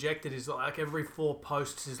they've injected is like every 4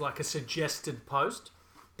 posts is like a suggested post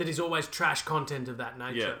that is always trash content of that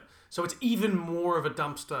nature. Yeah. So it's even more of a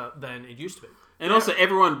dumpster than it used to be. And also,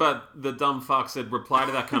 everyone but the dumb fucks that reply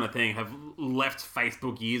to that kind of thing have left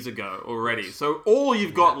Facebook years ago already. So all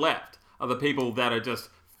you've got left are the people that are just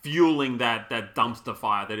fueling that dumpster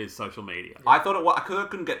fire that is social media. I thought it was, I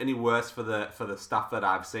couldn't get any worse for the stuff that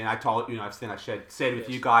I've seen. I shared with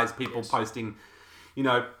you guys people posting,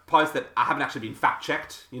 posts that I haven't actually been fact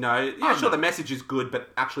checked. Sure, the message is good, but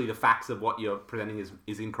actually the facts of what you're presenting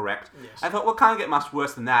is incorrect. Yes. I thought, well, can't get much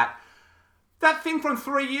worse than that. That thing from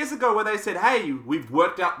 3 years ago where they said, hey, we've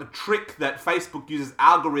worked out the trick that Facebook uses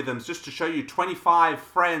algorithms just to show you 25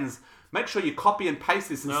 friends make sure you copy and paste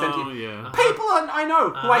this and send it. Yeah. People I know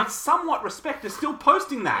who I somewhat respect are still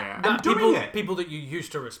posting that and doing it. People that you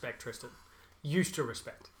used to respect, Tristan. Used to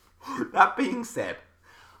respect. That being said,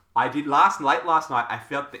 I did late last night, I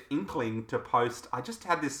felt the inkling to post. I just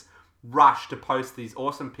had this rush to post these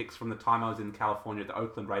awesome pics from the time I was in California at the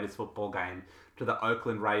Oakland Raiders football game to the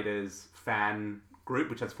Oakland Raiders fan group,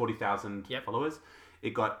 which has 40,000 followers.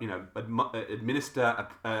 It got,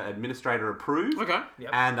 administrator approved. Okay. Yep.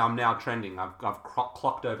 And I'm now trending. I've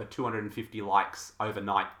clocked over 250 likes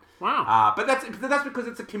overnight. Wow. But that's because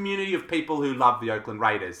it's a community of people who love the Oakland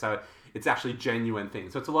Raiders. So it's actually a genuine thing.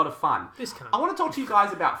 So it's a lot of fun. I want to talk to you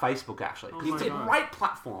guys about Facebook, actually. Because it's a great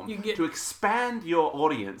platform to expand your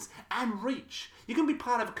audience and reach. You can be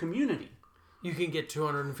part of a community. You can get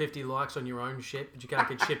 250 likes on your own shit, but you can't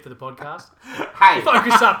get shit for the podcast. Hey,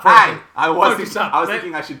 focus up, Frank. Hey, I was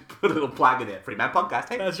thinking I should put a little plug in there. Free Man Podcast.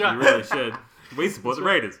 Hey. That's right. You really should. We support the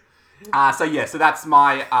Raiders. So that's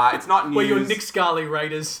my. It's not news. Well, you're Nick Scully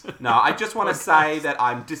Raiders. No, I just want to say that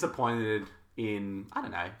I'm disappointed in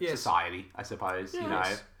society. I suppose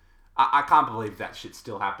I can't believe that shit's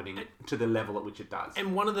still happening to the level at which it does.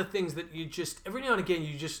 And one of the things that you just every now and again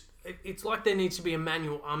it's like there needs to be a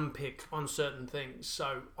manual unpick on certain things.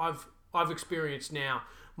 So I've experienced now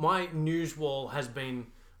my news wall has been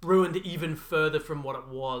ruined even further from what it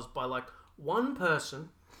was by like one person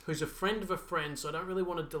who's a friend of a friend. So I don't really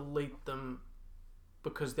want to delete them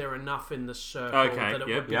because they're enough in the circle that it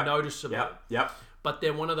would be noticeable. Yep. But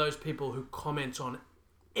they're one of those people who comments on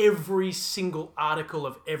every single article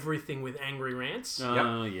of everything with angry rants.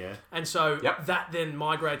 Oh, yeah. And so that then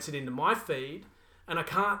migrates it into my feed. And I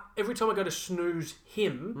can't, every time I go to snooze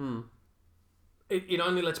him, it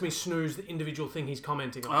only lets me snooze the individual thing he's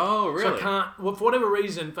commenting on. Oh, really? So I can't, for whatever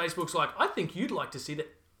reason, Facebook's like, I think you'd like to see that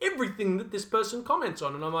everything that this person comments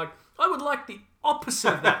on. And I'm like, I would like the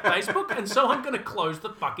opposite of that, Facebook. And so I'm going to close the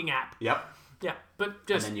fucking app. Yep. Yeah, but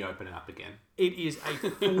just... And then you open it up again. It is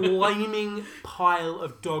a flaming pile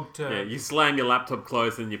of dog turd. Yeah, you slam your laptop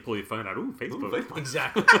closed and you pull your phone out. Ooh, Facebook.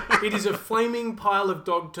 Exactly. It is a flaming pile of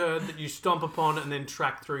dog turd that you stomp upon and then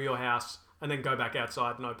track through your house and then go back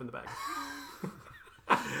outside and open the bag.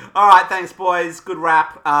 All right, thanks, boys. Good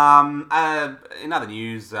wrap. In other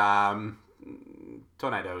news,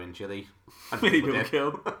 tornado in Chile. Many people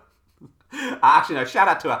killed. Actually, no, shout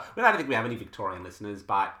out to I don't think we have any Victorian listeners,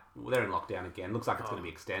 but they're in lockdown again. Looks like it's going to be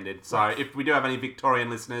extended. So if we do have any Victorian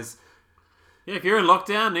listeners... Yeah, if you're in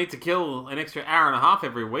lockdown, need to kill an extra hour and a half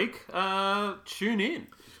every week, tune in.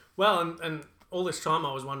 Well, and all this time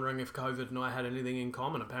I was wondering if COVID and I had anything in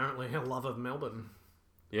common. Apparently, a love of Melbourne.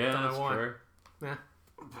 Yeah, that's true. Yeah,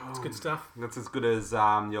 it's good stuff. That's as good as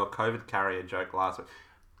your COVID carrier joke last week.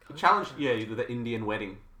 Challenged, the Indian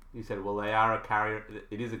wedding. You said, well, they are a carrier.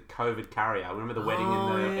 It is a COVID carrier. Remember the wedding in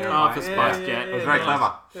the airplane? Oh, for SpiceJet. It was very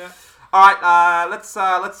clever. Yeah. All right, let's.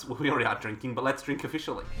 Well, we already are drinking, but let's drink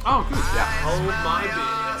officially. Oh, good. Yeah. Hold my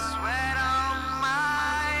beer.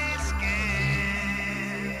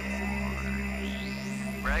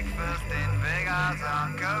 Breakfast in Vegas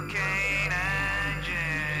on cocaine and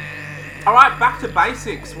gin. All right, back to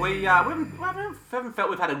basics. We haven't felt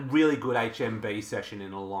we've had a really good HMB session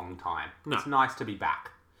in a long time. No. It's nice to be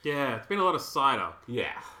back. Yeah, it's been a lot of cider.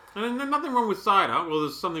 Yeah. And there's nothing wrong with cider. Well,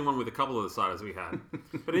 there's something wrong with a couple of the ciders we had.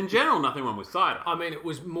 But in general, nothing wrong with cider. I mean, it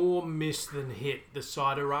was more miss than hit, the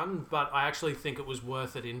cider run, but I actually think it was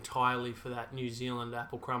worth it entirely for that New Zealand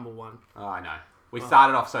apple crumble one. Oh, I know. We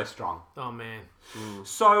started off so strong. Oh, man.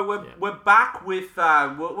 So we're back with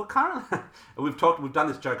we're currently we've done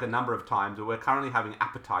this joke a number of times, but we're currently having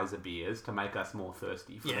appetizer beers to make us more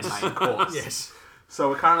thirsty for the main course. Yes. So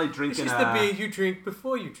we're currently drinking. This is the beer you drink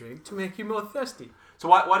before you drink to make you more thirsty. So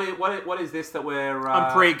what is this that we're?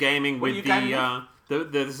 I'm pre-gaming with gaming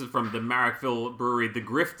this is from the Marrickville Brewery, the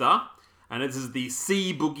Grifter, and this is the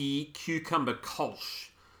Sea Boogie Cucumber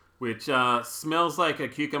Kolsch, which smells like a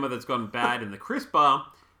cucumber that's gone bad in the crisper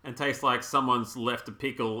and tastes like someone's left a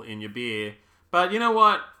pickle in your beer. But you know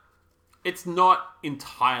what? It's not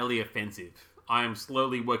entirely offensive. I am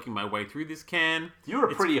slowly working my way through this can. You were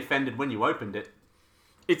pretty offended when you opened it.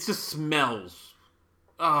 It just smells.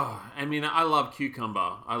 Oh, I mean, I love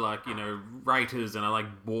cucumber. I like, Raters, and I like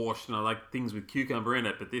borscht, and I like things with cucumber in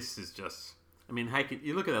it. But this is just... I mean, hey,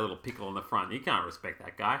 you look at that little pickle on the front. You can't respect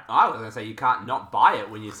that guy. I was going to say, you can't not buy it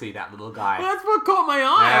when you see that little guy. Well, that's what caught my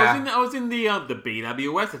eye. Yeah. I was in the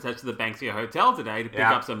BWS attached to the Banksia Hotel today to pick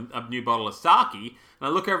up a new bottle of sake. And I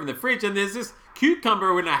look over in the fridge, and there's this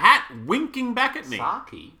cucumber in a hat winking back at me.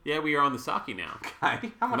 Sake? Yeah, we are on the sake now.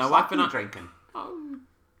 Okay. How much My sake wife are and you I- drinking?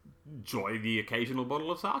 enjoy the occasional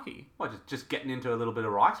bottle of sake. What, just getting into a little bit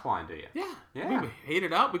of rice wine, do you? Yeah. Yeah. We heat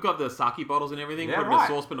it up. We've got the sake bottles and everything. Yeah, put in right. a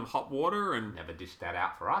saucepan of hot water and... Never dished that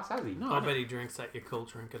out for us, has he? No, I bet he drinks that your cool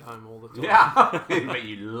drink at home all the time. Yeah, but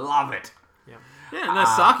you love it. Yeah. Yeah, and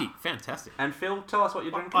that's sake. Fantastic. And Phil, tell us what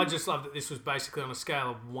you're drinking. I just love that this was basically on a scale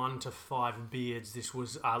of 1 to 5 beards. This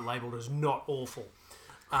was labelled as not awful.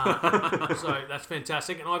 So that's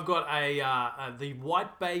fantastic. And I've got the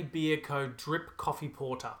White Bay Beer Co. Drip Coffee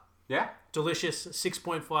Porter. Yeah? Delicious,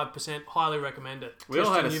 6.5%. Highly recommend it. We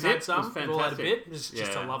all had a You've sip. had some. It was We've all had a fantastic. bit. It's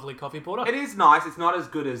just Yeah. a lovely coffee porter. It is nice. It's not as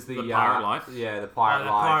good as the Pirate Life. Yeah, the Oh, Pirate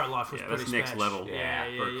that Life. Pirate Life was Yeah, pretty that's next smash. level. Yeah,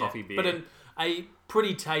 for a coffee beer. But a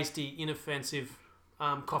pretty tasty, inoffensive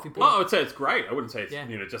coffee porter. I would say it's great. I wouldn't say it's Yeah.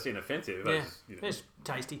 just inoffensive. yeah, It's, it's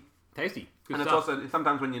tasty. tasty. Good And it's stuff. also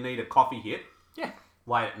sometimes when you need a coffee hit, Yeah.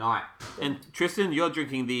 late at night. And Tristan, you're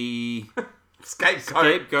drinking the Scapegoat.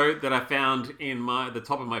 scapegoat that I found in the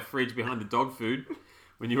top of my fridge behind the dog food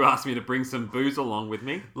when you asked me to bring some booze along with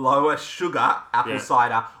me. Lower sugar apple Yeah.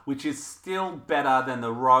 cider, which is still better than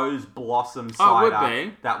the rose blossom Oh, it would cider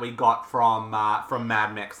be. that we got from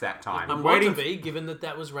Mad Mex that time. I'm Waiting waiting. to be, given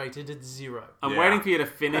that was rated at 0. I'm Yeah. waiting for you to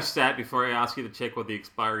finish that before I ask you to check what the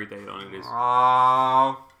expiry date on it is,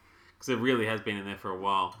 Oh because it really has been in there for a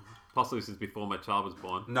while, possibly since before my child was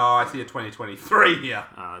born. no, I see a 2023 here.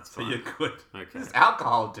 That's So fine. you're good. Okay. This is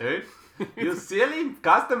alcohol, dude. You silly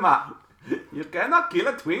customer. You cannot kill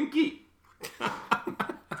a Twinkie.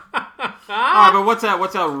 Alright, but what's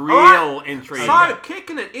our real Alright, entry? So,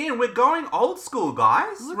 kicking it in, we're going old school,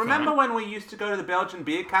 guys. Remember when we used to go to the Belgian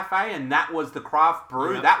Beer Cafe and that was the craft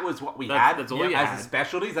brew? Yep. That was what we had That's all you as had. the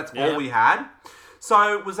specialties. That's Yeah. all we had.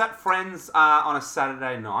 So, was at Friends on a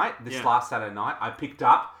Saturday night, this Yeah. last Saturday night. I picked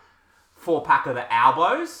up 4-pack of the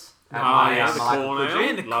Albos. at Oh, my, yeah, the my local corn ale. Coogee.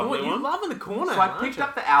 Man, the Lovely corner, you're one. loving the corner. So I aren't picked you?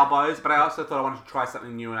 up the Albos, but I also thought I wanted to try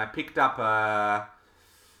something new, and I picked up I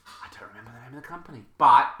don't remember the name of the company,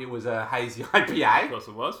 but it was a hazy Of IPA, course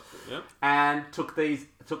it was. Yeah. and took the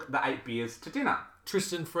 8 beers to dinner.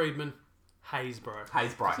 Tristan Friedman, Haysbro.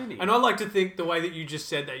 Haysbro. And I like to think the way that you just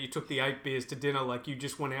said that you took the 8 beers to dinner, like you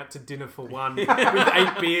just went out to dinner for one with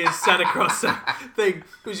 8 beers sat across the thing.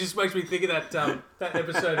 It just makes me think of that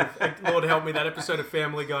episode of Lord help me, that episode of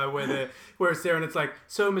Family Guy where it's there and it's like,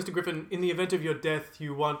 so Mr. Griffin, in the event of your death,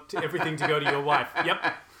 you want everything to go to your wife. Yep.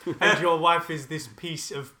 And your wife is this piece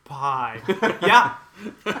of pie. Yeah.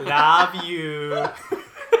 Love you.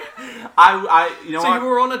 You know So what? you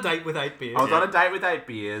were on a date with 8 beers. I was on a date with 8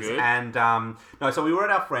 beers, Good. and so we were at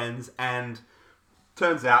our friends, and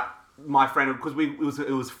turns out my friend, because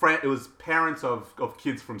it was parents of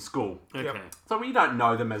kids from school, Okay. so we don't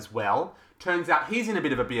know them as well. Turns out he's in a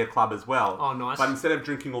bit of a beer club as well. Oh, nice. But instead of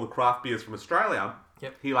drinking all the craft beers from Australia,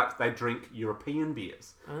 Yep. they drink European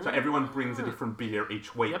beers. So everyone brings a different beer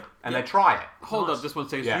each week, Yep. and they try it. Hold Nice. up just one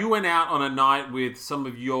second. Yeah. So you went out on a night with some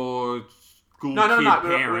of your school No, kid we were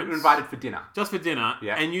parents. invited for dinner. Just for dinner.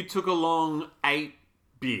 Yeah. And you took along 8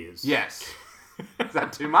 beers. Yes. Is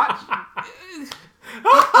that too much?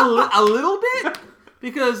 a little bit?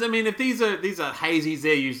 Because, I mean, if these are hazies,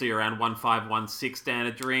 they're usually around 1.5, 1.6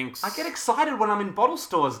 standard drinks. I get excited when I'm in bottle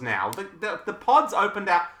stores now. The pods opened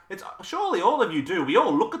out. It's surely all of you do. We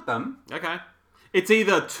all look at them. Okay. It's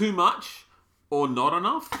either too much or not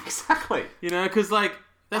enough. Exactly. You know, because, like,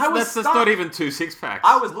 I was that's stuck. not even 2 6-packs.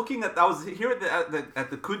 I was here at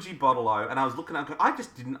the Coogee bottle-o, and I was looking at it, I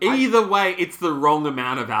just didn't... Either way, it's the wrong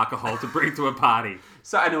amount of alcohol to bring to a party.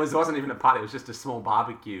 And it wasn't even a party, it was just a small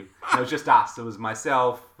barbecue. It was just us. It was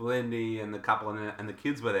myself, Lindy, and the couple, and the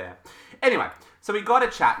kids were there. Anyway, so we got a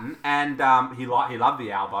chatting, and he loved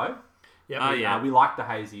the Albo. Yep. Oh, yeah. We liked the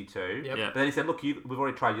hazy too. Yep. Yeah. But then he said, look, we've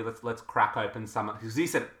already tried you. Let's crack open some. Because he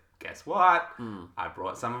said, guess what? I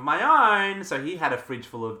brought some of my own. So he had a fridge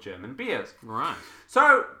full of German beers. Right.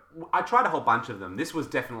 So I tried a whole bunch of them. This was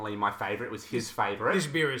definitely my favourite. It was his favourite. This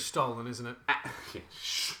beer is stolen, isn't it? Yeah,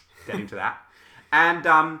 shh, get into that. And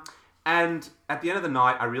at the end of the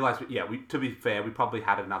night, I realised, to be fair, we probably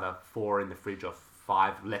had another 4 in the fridge or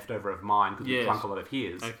 5 left over of mine because we Yes. drunk a lot of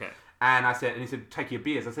his. Okay. And he said, take your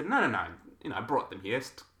beers. I said, no. I brought them here.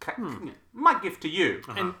 My gift to you.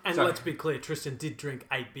 And So- let's be clear, Tristan did drink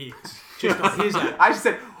 8 beers. Just not his 8. I just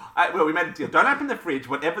said, we made a deal. Don't open the fridge.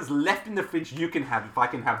 Whatever's left in the fridge, you can have if I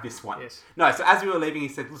can have this one. Yes. No, so as we were leaving, he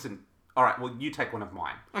said, listen, all right, well, you take one of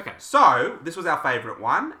mine. Okay. So, this was our favourite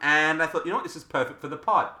one, and I thought, you know what, this is perfect for the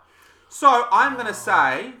pod. So, I'm going to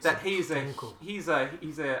say that he's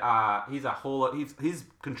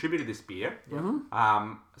contributed this beer.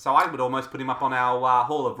 So I would almost put him up on our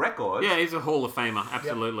Hall of Records. Yeah, he's a Hall of Famer.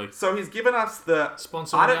 Absolutely. So he's given us the...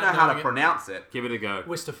 Sponsor I don't know without how to knowing it. pronounce it. Give it a go.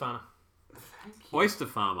 Wistafana. Thank Oyster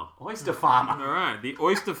Farmer. Oyster Farmer. All right, the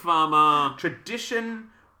Oyster Farmer. Tradition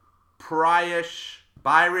Praisch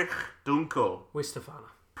Bayerich Dunkel. Wistefana.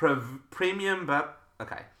 Premium, but...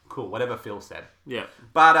 Okay, cool. Whatever Phil said. Yeah.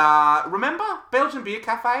 But remember Belgian Beer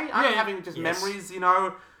Cafe? I'm Yeah. having just Yes. memories, you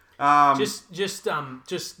know.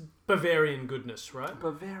 Just Bavarian goodness, right?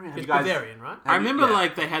 Bavarian. It's You guys- Bavarian, right? I remember Yeah.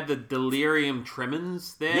 like they had the Delirium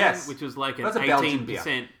Tremens there, Yes. which was like an That's a Belgian 18%.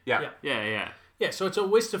 beer. Yeah. Yeah. Yeah. Yeah, so it's a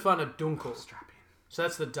Wistefana Dunkel. Strap in. So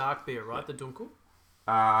that's the dark beer, right? The Dunkel.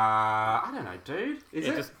 I don't know, dude. Is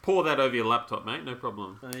Yeah, it? just pour that over your laptop, mate. No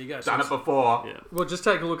problem. There you go. Done it before. Yeah. Well, just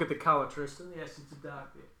take a look at the colour, Tristan. Yes, it's a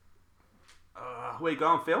dark beer. Where you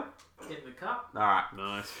going, Phil? Get in the cup. All right.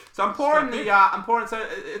 Nice. So I'm pouring Strap the. I'm pouring. So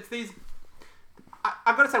it's these.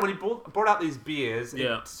 I've got to say, when he brought out these beers,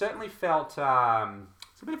 Yeah. it certainly felt it's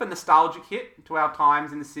a bit of a nostalgic hit to our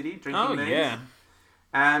times in the city drinking Oh these. yeah.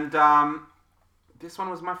 And this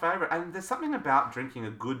one was my favourite. And there's something about drinking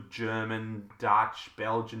a good German, Dutch,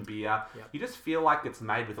 Belgian beer. Yep. You just feel like it's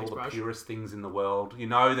made with all the Bryce. purest things in the world. You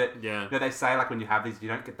know that. Yeah. You know, they say like when you have these, you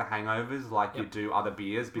don't get the hangovers like you Yep. do other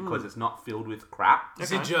beers because it's not filled with crap.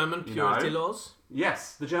 Is Okay. it German You purity know. laws?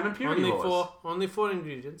 Yes, the German purity laws. Only four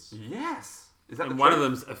ingredients. Yes. Is that And the one of truth?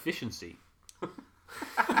 them's efficiency.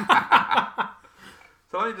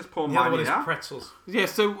 So let me just pour The other mine one is here. pretzels. Yeah.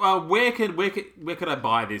 So where could I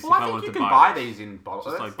buy this Well, if I I think wanted you to can buy buy it? these in bottles.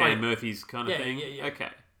 Just like Dan Murphy's kind of Yeah, thing. yeah. Okay.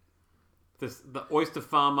 The Oyster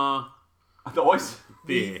Farmer The oyster.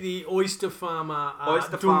 beer. The Oyster Farmer.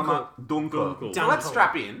 Oyster Dunkel. Farmer Dunkel. Dunkel. So let's Dunkel.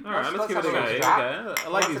 strap in. All right, let's give it a have go. little Okay. strap. I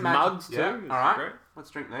like Let's these imagine- mugs too. Yeah. This is All right. great. Let's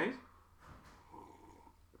drink these.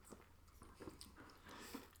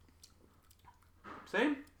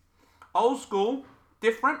 See? Old school,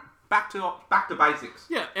 different, back to basics.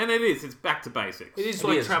 Yeah, and it is. It's back to basics. It is It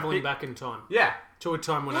like is. travelling back in time Yeah. to a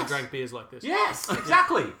time when I Yes. drank beers like this. Yes,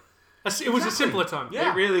 exactly. It was a simpler time.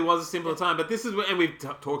 Yeah. It really was a simpler time, but this is where, and we've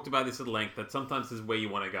talked about this at length, that sometimes this is where you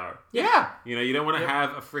want to go. Yeah. You know, you don't want to Yep.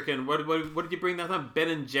 have a freaking what did you bring that time? Ben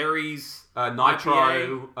and Jerry's Nitro,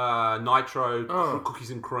 IPA? nitro, Oh. cookies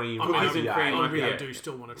and cream. Cookies and IPA. cream, I really IPA. do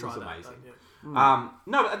still want to try was that. amazing. Yeah.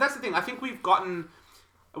 No, but that's the thing. I think we've gotten,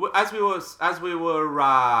 as we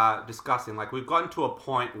were discussing, like we've gotten to a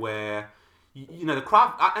point where, you know, the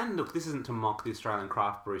craft. And look, this isn't to mock the Australian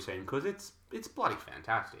craft brew scene because it's bloody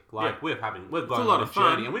fantastic. Like Yeah. we've gone a lot on a of fun.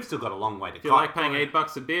 journey and we've still got a long way to If you go. like paying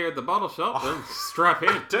 $8 a beer at the bottle shop, then strap in.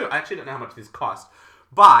 I actually don't know how much this cost,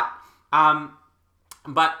 but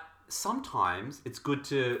sometimes it's good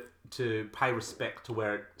to pay respect to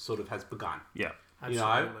where it sort of has begun. Yeah. You know,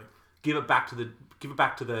 Absolutely. give it back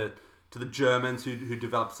to the Germans who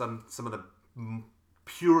developed some of the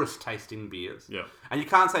purest tasting beers. Yeah. And you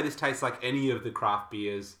can't say this tastes like any of the craft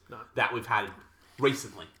beers No. that we've had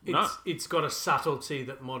recently. No. It's got a subtlety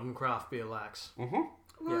that modern craft beer lacks.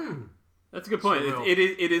 Yeah. That's a good point. It's real.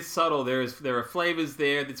 It is subtle. There are flavors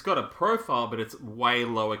there. It's got a profile, but it's way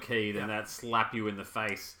lower key than that slap you in the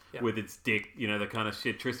face Yeah. with its dick. You know, the kind of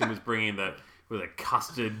shit Tristan was bringing with the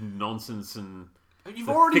custard nonsense and. You've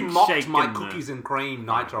The already thick mocked shake my and the- cookies and cream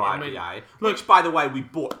nitro I mean, IPA, which, by the way, we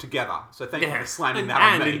bought together. So thank you for slamming that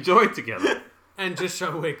on and me. enjoy it together. And just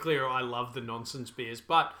so we're clear, I love the nonsense beers,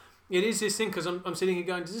 but it is this thing because I'm sitting here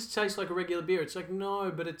going, does this taste like a regular beer? It's like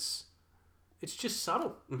no, but it's just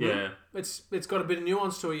subtle. Yeah. It's got a bit of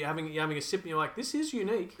nuance to it. You're having a sip and you're like, this is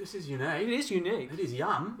unique. This is It unique. is unique. It is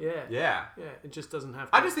yum. Yeah. Yeah. Yeah. It just doesn't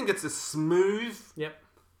have. To. I just think it's a smooth, Yep.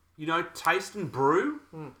 you know, taste and brew.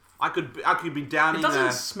 I could be down It in doesn't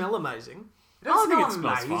the. smell amazing. It doesn't I think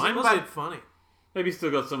smell it smells amazing, fine. Was but it funny? Maybe you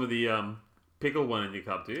still got some of the pickle one in your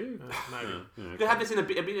cup, do you? Maybe. you could have this in a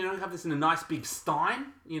bit. You know, have this in a nice big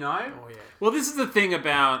stein. You know. Oh yeah. Well, this is the thing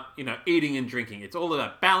about, you know, eating and drinking. It's all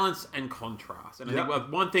about balance and contrast. And I Yep.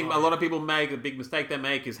 think one thing a lot of people make, the big mistake they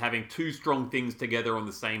make, is having two strong things together on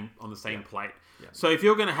the same plate. So if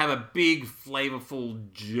you're going to have a big,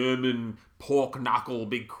 flavorful German pork knuckle,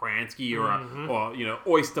 big Kransky, or you know,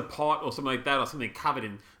 oyster pot or something like that, or something covered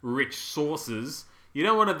in rich sauces. You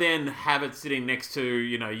don't want to then have it sitting next to,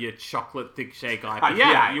 you know, your chocolate thick shake IPA.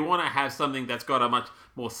 IPA. You want to have something that's got a much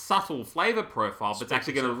more subtle flavor profile, but it's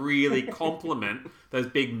actually going to really complement those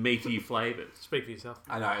big meaty flavors. Speak for yourself.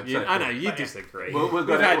 I know. It's Yeah, so I cool. know you disagree. Well, we've we've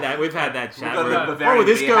got had it. that. We've had that chat. got where, the Bavarian what would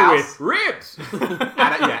this beer go house. with? Ribs.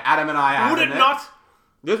 Adam and I are. Would it not?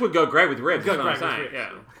 This would go great with ribs. Go That's what I'm great with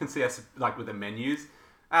saying. ribs. Yeah. I can see us like with the menus.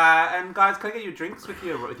 And guys, can I get you drinks with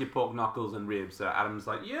your pork knuckles and ribs? Adam's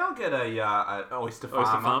like, yeah, I'll get a oyster farmer.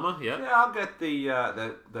 Oyster farmer. Yeah. Yeah, I'll get the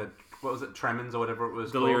what was it, Tremens or whatever it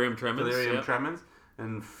was. Delirium called. Tremens, Delirium yeah. Tremens.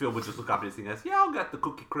 And Phil would just look up at his thing and goes, yeah, I'll get the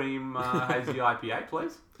cookie cream hazy IPA,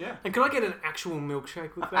 please. Yeah. And can I get an actual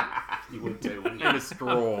milkshake with that? You would too, wouldn't you? And a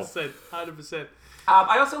straw. 100%.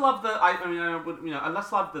 I also love I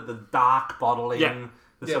just love the dark bottling, Yeah.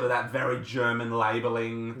 sort of that very German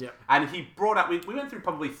labelling. Yeah. And he brought up, we went through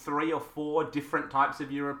probably 3 or 4 different types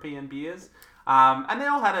of European beers. And they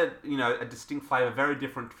all had a distinct flavour, very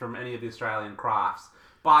different from any of the Australian crafts.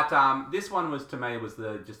 But this one was, to me, was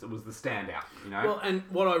the standout, you know? Well, and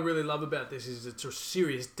what I really love about this is it's a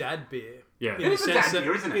serious dad beer. Yeah. It is a dad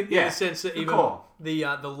beer, isn't it? In the sense that Good even call. the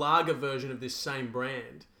lager version of this same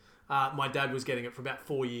brand, my dad was getting it for about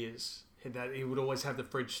 4 years. He would always have the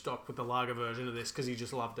fridge stocked with the lager version of this because he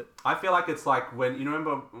just loved it. I feel like it's like when, you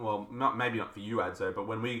remember, well, maybe not for you, Adzo, but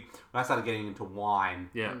when I started getting into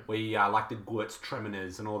wine, Yeah. we like the Gewurz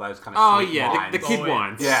Treminers and all those kind Oh, of sweet yeah, wines. the kid Oh, yeah.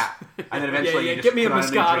 wines. Yeah. And then eventually Yeah, you just get me a can only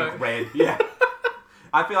Moscato. drink red. Yeah.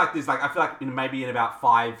 I feel like maybe in about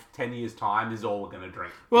 5-10 years' time, this is all we're going to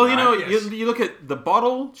drink. Well, Yes. you look at the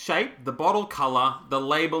bottle shape, the bottle colour, the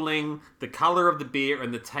labelling, the colour of the beer,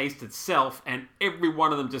 and the taste itself, and every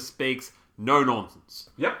one of them just speaks no nonsense.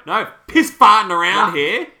 Yep. No piss farting around Nah.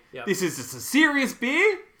 here. Yep. This is just a serious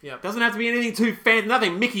beer. Yep. Doesn't have to be anything too fancy.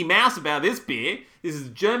 Nothing Mickey Mouse about this beer. This is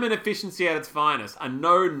German efficiency at its finest. A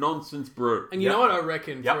no-nonsense brew. And you know what I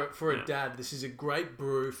reckon? Yep. For a dad, this is a great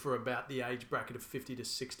brew for about the age bracket of 50 to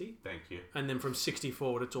 60. Thank you. And then from 60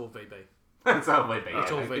 forward, it's all VB. It's all VB.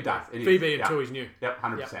 It's Yeah, all VB. It does. It is. VB Yeah. until he's new. Yep,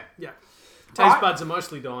 100%. Yeah. Taste Alright. buds are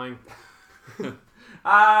mostly dying.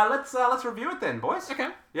 Let's review it then, boys. Okay.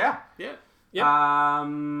 Yeah. Yeah. Yep.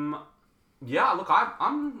 Yeah. Look,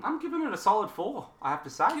 I'm giving it a solid 4. I have to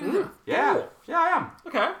say. Yeah. 4? Yeah, I am.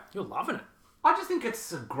 Okay. You're loving it. I just think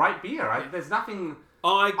it's a great beer. There's nothing.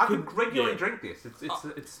 I I could regularly yeah. drink this.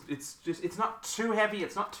 It's not too heavy.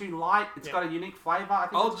 It's not too light. It's got a unique flavour. I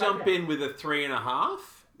think I'll it's great jump beer. in with a 3.5,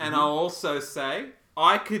 and I'll also say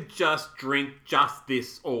I could just drink just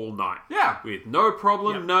this all night. Yeah. With no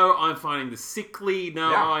problem. Yep. No, I'm finding the sickly.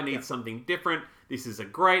 No, Yeah. I need something different. This is a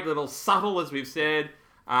great little subtle, as we've said.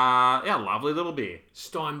 Lovely little beer.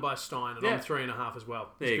 Stein by Stein, and Yeah. I'm 3.5 as well.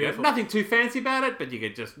 There It's you beautiful. go. Nothing too fancy about it, but you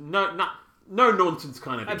could just no nonsense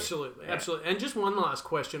kind of beer. Absolutely, Yeah. absolutely. And just one last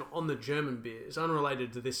question on the German beers,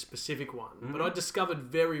 unrelated to this specific one, but I discovered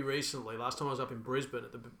very recently, last time I was up in Brisbane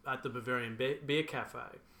at the Bavarian Beer Cafe,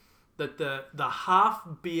 that the half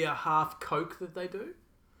beer, half Coke that they do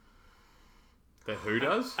The who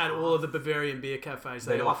does? at all of the Bavarian beer cafes,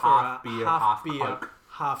 They they do a offer half beer, half Coke.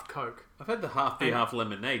 half Coke. I've had the half beer, half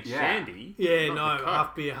lemonade Yeah. shandy. Yeah, not no, the Coke.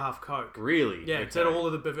 half beer, half Coke. Really? Yeah, it's Okay. at all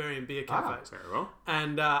of the Bavarian beer cafes. Very well.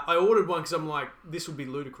 And I ordered one because I'm like, this would be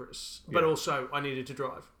ludicrous. But Yeah. also, I needed to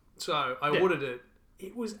drive. So I Yeah. ordered it.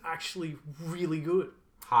 It was actually really good.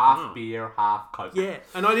 Half beer, half Coke. Yeah.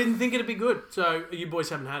 And I didn't think it'd be good. So you boys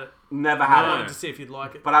haven't had it. Never I had wanted it. to see if you'd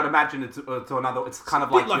like it. But I'd imagine it's another. It's kind of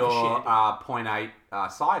bit like, like a your shandy. 0.8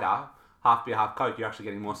 cider, half beer, half Coke. You're actually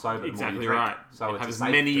getting more sober. Exactly the more you drink. right. So And it's have a as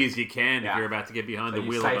safe many drink. as you can Yeah. if you're about to get behind So the you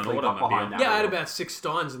wheel of an safely got automobile. behind that. Yeah, I had about 6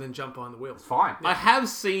 steins and then jumped behind the wheel. It's fine. I have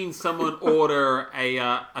seen someone order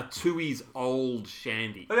a Tui's old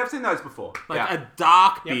shandy. But I've seen those before. Like yeah. a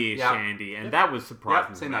dark beer Yep. shandy, and that was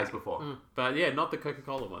surprising. Yep, seen to me. those before. But yeah, not the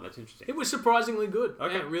Coca-Cola one. That's interesting. It was surprisingly good.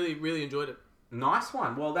 Okay. Yeah, really, really enjoyed it. Nice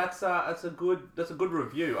one. Well, that's a good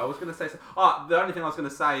review. I was going to say. The only thing I was going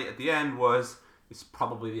to say at the end was it's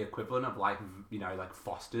probably the equivalent of like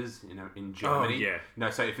Foster's, in Germany. yeah.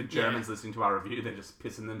 So if a German's listening to our review, they're just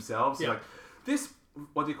pissing themselves. Yeah. Like this.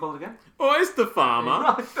 What do you call it again? Oyster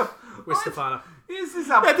Farmer. With Stefano. Is this a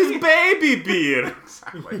That is baby beer.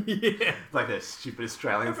 Exactly. Yeah. Like those stupid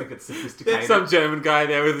Australians think it's sophisticated. Some German guy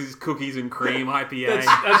there with his cookies and cream IPA. That's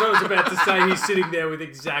what I was about to say. He's sitting there with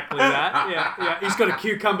exactly that. Yeah. He's got a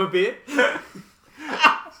cucumber beer. Who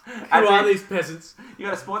are these peasants? You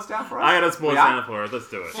got a sports down for us? I got a sports We are? down for it. Let's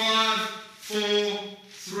do it. 5, 4,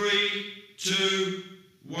 3, 2,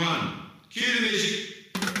 1. Cue the music.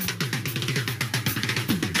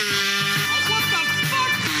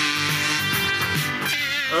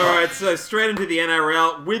 Alright, so straight into the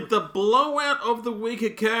NRL with the blowout of the week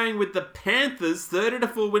occurring with the Panthers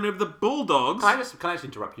 30-4 win over the Bulldogs. Can I just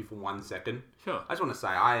interrupt you for 1 second? Sure. I just want to say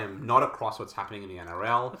I am not across what's happening in the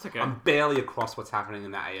NRL. That's okay. I'm barely across what's happening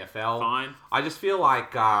in the AFL. Fine. I just feel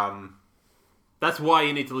like That's why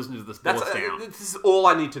you need to listen to the that's sports down. this is all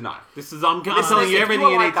I need to know. This is I'm Listen, telling you if everything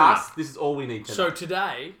are you like need to us, know. this is all we need to So know.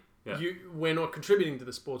 today, Yeah. We're not contributing to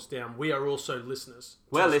the Sports Down. We are also listeners.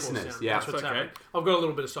 to We're the Sports listeners, Down. yeah. That's what's Okay. happening. I've got a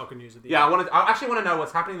little bit of soccer news at the Yeah, end. I actually want to know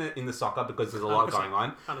what's happening in the soccer because there's a lot 100%. going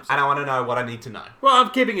on, 100%. and I want to know what I need to know. Well,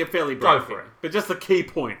 I'm keeping it fairly brief Go for here, it. but just the key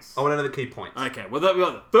points. I want to know the key points. Okay,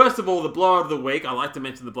 well, first of all, the blowout of the week. I like to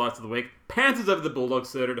mention the blowouts of the week. Panthers over the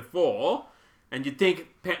Bulldogs 30-4, and you'd think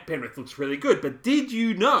Penrith looks really good, but did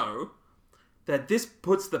you know that this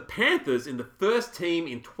puts the Panthers in the first team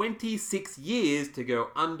in 26 years to go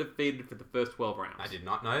undefeated for the first 12 rounds? I did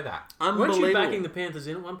not know that. Weren't Unbelievable. you backing the Panthers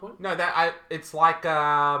in at one point? No, it's like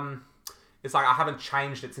I haven't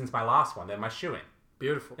changed it since my last one. They're my shoe in.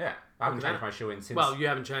 Beautiful. Yeah, I haven't Look at changed that. my shoe in since. Well, you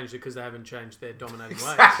haven't changed it because they haven't changed their dominating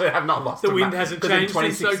ways. exactly, I have not lost. The a wind ma- hasn't 'cause changed in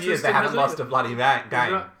 26 since years. They Tristan haven't hasn't lost either. a bloody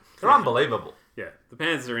game. Right. They're unbelievable. Yeah, the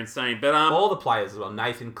Panthers are insane, but All the players as well.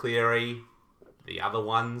 Nathan Cleary, the other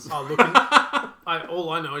ones. Oh, look. All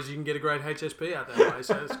I know is you can get a great HSP out that way,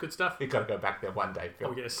 so it's good stuff. You've got to go back there one day, Phil.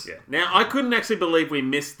 Oh, yes. yeah. Now, I couldn't actually believe we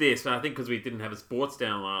missed this, I think because we didn't have a Sports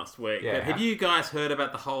Down last week. Yeah. But have you guys heard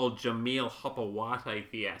about the whole Jamil Hopewate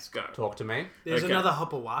fiasco? Talk to me. There's Okay. another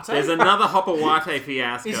Hopewate. There's another Hopewate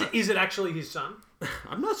fiasco. Is it actually his son?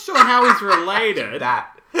 I'm not sure how he's related,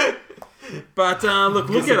 That. but look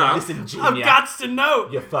it up. Listen, I've Junior. got to know.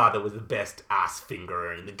 Your father was the best ass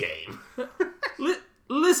fingerer in the game.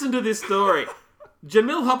 Listen to this story.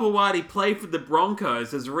 Jamil Hopewate played for the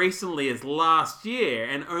Broncos as recently as last year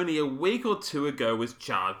and only a week or two ago was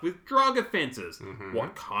charged with drug offences.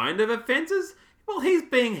 What kind of offences? Well, he's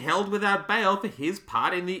being held without bail for his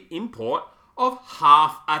part in the import of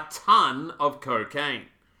half a ton of cocaine.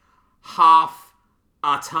 Half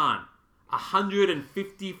a ton.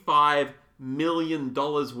 $155 million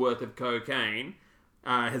worth of cocaine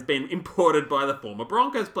has been imported by the former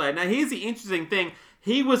Broncos player. Now, here's the interesting thing.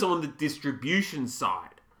 He was on the distribution side.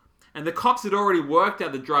 And the cops had already worked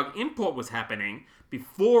out the drug import was happening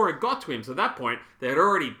before it got to him. So at that point, they had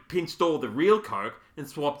already pinched all the real coke and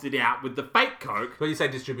swapped it out with the fake coke. When you say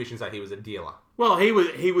distribution, say he was a dealer. Well, he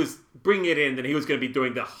was bringing it in, and he was going to be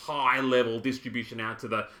doing the high-level distribution out to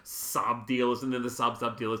the sub-dealers, and then the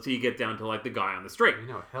sub-dealers, till you get down to, like, the guy on the street. You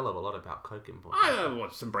know a hell of a lot about coke import. I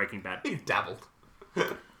watched some Breaking Bad. He dabbled.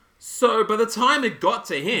 So, by the time it got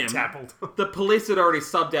to him, Dabbled. the police had already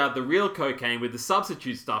subbed out the real cocaine with the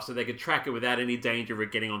substitute stuff so they could track it without any danger of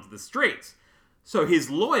it getting onto the streets. So his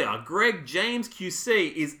lawyer, Greg James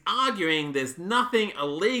QC, is arguing there's nothing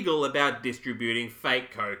illegal about distributing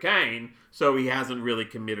fake cocaine, so he hasn't really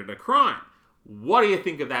committed a crime. What do you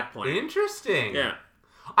think of that plan? Interesting. Yeah.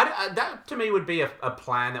 That to me would be a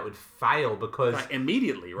plan that would fail because Like,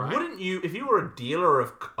 immediately, right? wouldn't you, if you were a dealer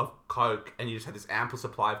of coke and you just had this ample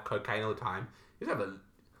supply of cocaine all the time, you'd have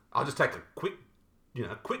I'll just take a quick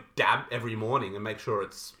dab every morning and make sure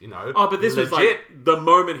it's, Oh, but this was legit. like the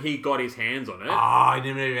moment he got his hands on it. Oh, he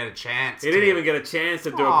didn't even get a chance. He didn't even get a chance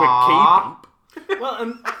to do a quick key bump.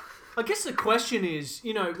 Well, I guess the question is,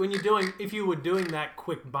 if you were doing that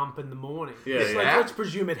quick bump in the morning, it's like, Yeah. let's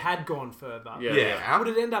presume it had gone further. Yeah. Would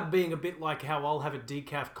it end up being a bit like how I'll have a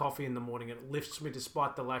decaf coffee in the morning and it lifts me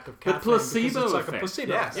despite the lack of caffeine? placebo because it's like effect. a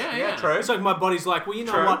placebo Yes. effect. Yeah. True. It's like my body's like, well, you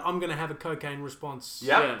know True. what? I'm going to have a cocaine response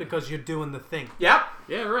Yep. because you're doing the thing. Yep.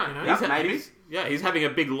 Yeah, right. You know? He's Yeah, maybe. he's having a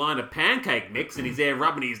big line of pancake mix and he's there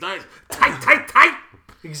rubbing his nose. Tight.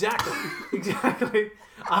 Exactly.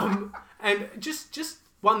 And just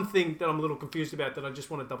one thing that I'm a little confused about that I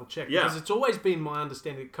just want to double check. Yeah. Because it's always been my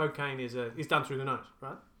understanding that cocaine is done through the nose,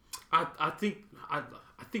 right? I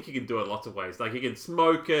think you can do it lots of ways. Like you can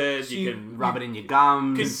smoke it, So you you can Rub it in your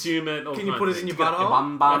gums. consume it. all Can you kinds put of it in your things. Your butthole?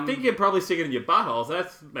 bum bum. I think you'd probably stick it in your butthole. So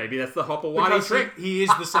that's the Hopper Whitey Because trick. he is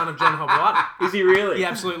the son of John Hopewadi. Is he really? He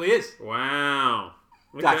absolutely is. Wow.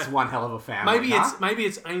 Okay. That's one hell of a family. Maybe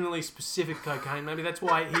it's anally specific cocaine. Maybe that's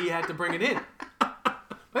why he had to bring it in.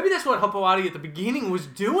 Maybe that's what Hopewadi at the beginning was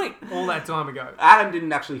doing all that time ago. Adam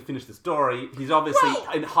didn't actually finish the story. He's obviously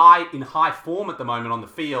in high form at the moment on the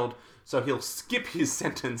field, so he'll skip his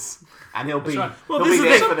sentence and he'll be right. Well, he'll this be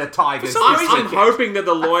is there the- for the Tigers. some this reason- I'm weekend. hoping that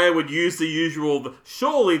the lawyer would use the usual,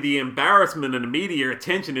 surely the embarrassment and media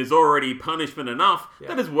attention is already punishment enough.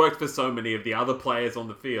 That has worked for so many of the other players on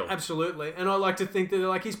the field. Absolutely. And I like to think that they're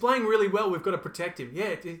like, he's playing really well, we've got to protect him.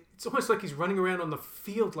 Yeah, it's almost like he's running around on the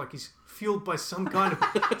field like he's fueled by some kind of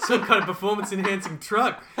performance enhancing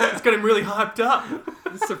drug. It's got him really hyped up.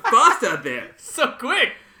 It's so fast out there. So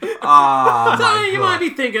quick. Oh, So my you God. might be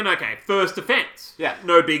thinking, okay, first offence. Yeah.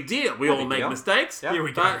 No big deal. We all big make deal. mistakes. Yeah. Here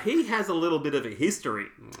we go. But he has a little bit of a history.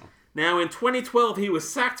 Now, in 2012, he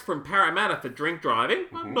was sacked from Parramatta for drink driving.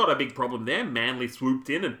 Well, not a big problem there. Manly swooped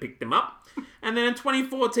in and picked him up. And then in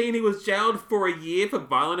 2014, he was jailed for a year for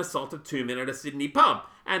violent assault of two men at a Sydney pub.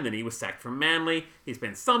 and then he was sacked from Manly. He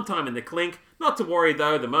spent some time in the clink. Not to worry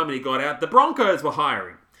though, the moment he got out, the Broncos were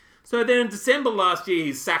hiring. So then in December last year,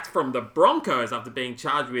 he's sacked from the Broncos after being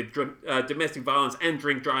charged with domestic violence and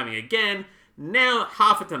drink driving again. Now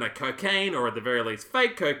half a ton of cocaine, or at the very least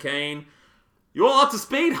fake cocaine. You all up to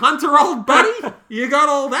speed, Hunter, old buddy? You got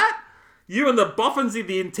all that? You and the boffins in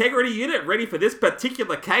the integrity unit ready for this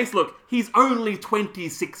particular case? Look, he's only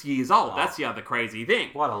 26 years old. That's the other crazy thing.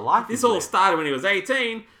 What a life This he's all lived. started when he was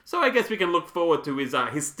 18, so I guess we can look forward to his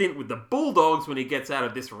stint with the Bulldogs when he gets out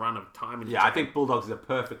of this run of time. Yeah, I think Bulldogs is a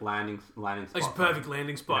perfect landing spot. It's a perfect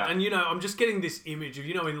landing spot. Yeah. And, I'm just getting this image of,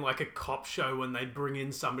 in like a cop show when they bring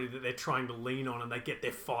in somebody that they're trying to lean on and they get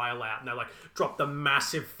their file out and they drop the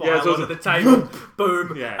massive file so onto the table,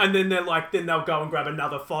 boom, Yeah. and then then they'll go and grab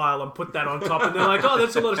another file and put that on top and they're like, oh,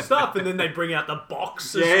 that's a lot of stuff. And then they bring out the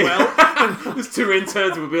box as well. There's two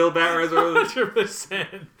interns with wheelbarrows.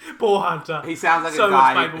 100%. Poor Hunter. He sounds like So a much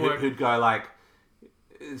guy paperwork. who'd go like,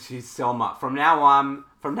 "She's Selma. From now on,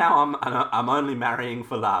 I'm only marrying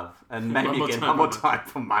for love, and maybe one more time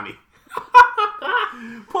for money."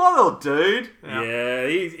 Poor little dude. Yeah,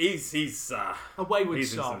 he's A wayward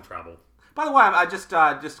he's in soul. some trouble. By the way, I just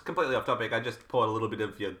completely off topic. I just poured a little bit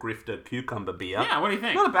of your grifter cucumber beer. Yeah, what do you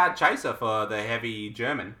think? Not a bad chaser for the heavy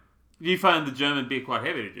German. You find the German beer quite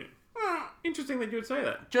heavy, did you? Interesting that you would say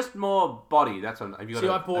that. Just more body. That's what. Have you got, See,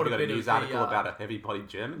 a, I poured have you a got a bit news of article the, about a heavy bodied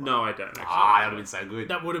German? No, I don't actually. Ah, that would have been so good.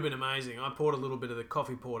 That would have been amazing. I poured a little bit of the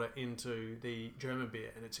coffee porter into the German beer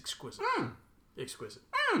and it's exquisite. Exquisite.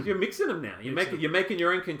 You're mixing them now. You're making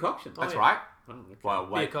your own concoction. That's yeah. right. Oh, okay. Well,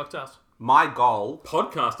 Beer wait. cocktails. My goal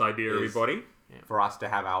Podcast idea, Yes. everybody. for us to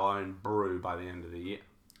have our own brew by the end of the year.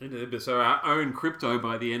 So our own crypto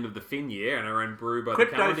by the end of the fin year and our own brew by the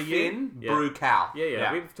Crypto calendar year. Fin, Yeah. brew cow.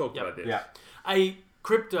 Yeah, we've talked Yep. about this. Yeah. A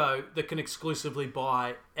crypto that can exclusively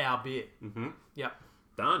buy our beer. Mm-hmm. Yep.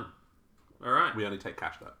 Done. All right. We only take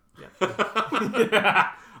cash though. Yep.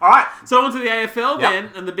 All right. So on to the AFL Yep. then,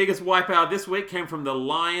 and the biggest wipeout this week came from the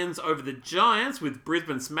Lions over the Giants, with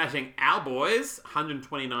Brisbane smashing our boys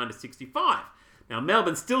 129-65. Now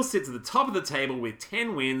Melbourne still sits at the top of the table with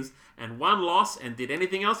 10 wins and 1 loss, and did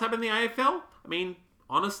anything else happen in the AFL? I mean,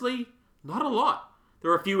 honestly, not a lot. There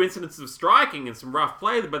were a few incidences of striking and some rough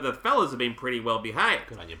play, but the fellas have been pretty well behaved.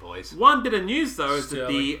 Good on you, boys. One bit of news, though, is that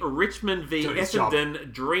the Richmond v Doing his job.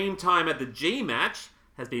 Essendon Dream Time at the G match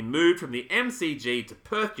has been moved from the MCG to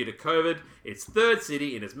Perth due to COVID, its third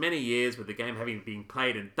city in as many years, with the game having been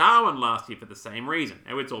played in Darwin last year for the same reason.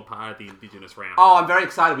 Now it's all part of the Indigenous round. Oh, I'm very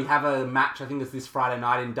excited. We have a match, I think it's this Friday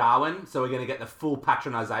night in Darwin, so we're going to get the full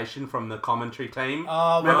patronisation from the commentary team.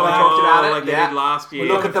 Oh, remember wow. we talked about it? Like they did last year.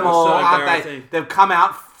 Look at them It was all, so aren't they? embarrassing. They've come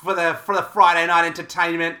out for the Friday night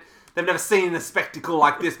entertainment. They've never seen a spectacle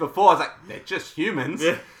like this before. It's like, they're just humans.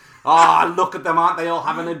 Yeah. Oh, look at them, aren't they all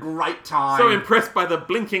having a great time? So impressed by the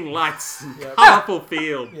blinking lights, Yep. colourful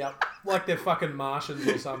field. Yep. Like they're fucking Martians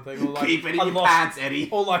or something. Or like Keep it in a your lost- pants, Eddie.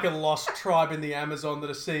 Or like a lost tribe in the Amazon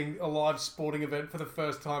that are seeing a live sporting event for the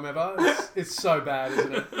first time ever. It's so bad,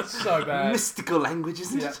 isn't it? It's so bad. Mystical language,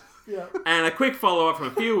 isn't Yeah. it? Yeah. And a quick follow-up from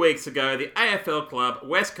a few weeks ago, the AFL club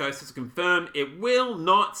West Coast has confirmed it will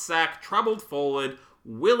not sack troubled forward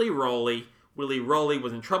Willie Rowley. Willie Rowley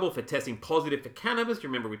was in trouble for testing positive for cannabis.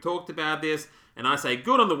 Remember, we talked about this. And I say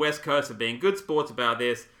good on the West Coast for being good sports about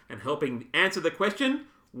this and helping answer the question.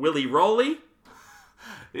 Willie Rowley?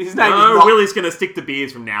 His name is No, not, Willie's going to stick to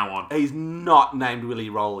beers from now on. He's not named Willie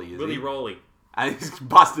Rowley, is Willie he? Rowley. And he's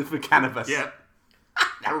busted for cannabis. Yeah.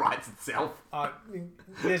 That writes itself.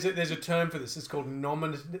 There's a term for this. It's called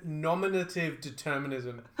nominative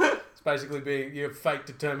determinism. It's basically being you're fate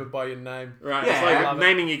determined by your name. Right, Yeah. it's like Love it.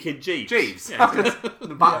 naming your kid Jeeves. Jeeves. Yeah.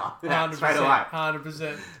 The butler. Yeah, 100%. straight away.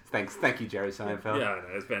 100%. Thank you, Jerry Seinfeld. Yeah, no,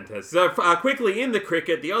 it's fantastic. So, quickly in the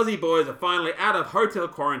cricket, the Aussie boys are finally out of hotel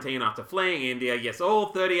quarantine after fleeing India. Yes, all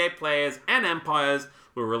 38 players and umpires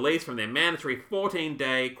were released from their mandatory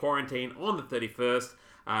 14-day quarantine on the 31st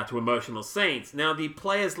to emotional scenes. Now, the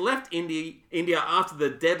players left India after the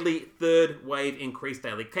deadly third wave increased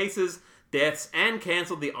daily cases, deaths, and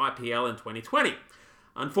cancelled the IPL in 2020.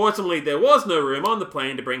 Unfortunately, there was no room on the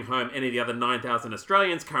plane to bring home any of the other 9,000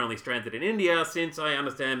 Australians currently stranded in India, since I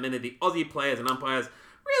understand many of the Aussie players and umpires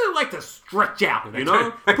really like to stretch out, you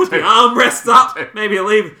know? They Put the do. armrests up, They do. maybe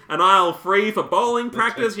leave an aisle free for bowling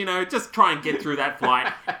practice, you know, just try and get through that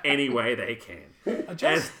flight any way they can.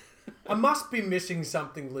 I must be missing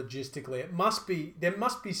something logistically. There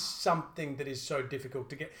must be something that is so difficult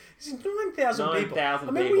to get. It's 9,000 people. 9,000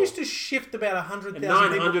 I mean, people. we used to shift about 100,000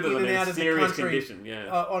 900 people of in them and in out of the serious country condition, yeah.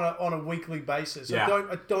 on a weekly basis. Yeah.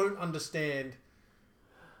 I don't understand.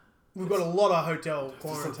 We've got a lot of hotel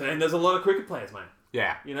quarantine. And there's a lot of cricket players, mate.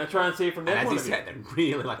 Yeah. You know, try and see it from their And as point he of view. said, they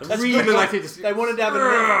really like to That's Really because like to just- they wanted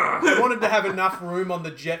to have enough room on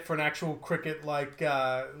the jet for an actual cricket like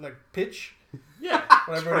pitch, Yeah.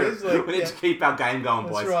 whatever it is. Like, we need to keep our game going,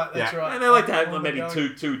 boys. That's right. That's Yeah. right. And they like to have Everyone maybe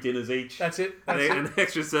going. two dinners each. That's it. And That's it. an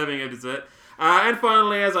extra serving of dessert. And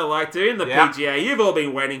finally, as I like to, in the Yeah. PGA, you've all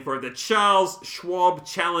been waiting for it. The Charles Schwab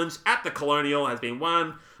Challenge at the Colonial has been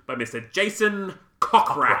won by Mr. Jason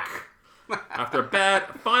Cockrack. After a bad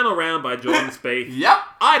final round by Jordan Spieth. Yep.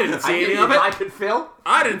 I didn't see any of it. Like it, Phil.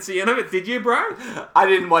 I didn't see any of it. Did you, bro? I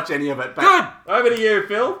didn't watch any of it, but Good. Over to you,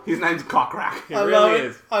 Phil. his name's Cockrack. It I really love it.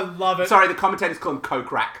 is. I love it. Sorry, the commentators call him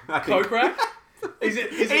Cockrack. I think. Cockrack? Is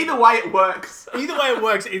it? Either way, it works. Either way it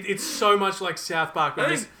works, it's so much like South Park. I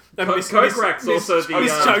Where think Cockrack's also the...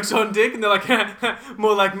 Miss chokes on dick, and they're like,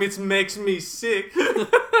 more like Miss makes me sick.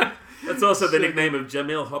 That's also the nickname of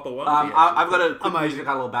Jamil Hopawati. I've got a quick Amazing. music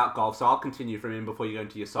all about golf, so I'll continue from him before you go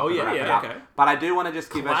into your soccer. Oh, yeah, wrap yeah, it up. okay. But I do want to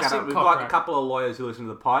just give a shout Classic out. We've got a Cockrack. couple of lawyers who listen to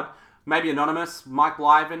the pod. Maybe anonymous, Mike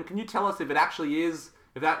Liven. Can you tell us if it actually is,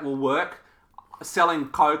 if that will work? Selling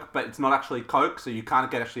coke, but it's not actually coke, so you can't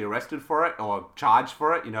get actually arrested for it or charged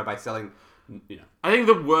for it. By selling, I think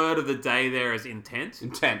the word of the day there is intent.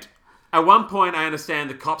 intent. At one point, I understand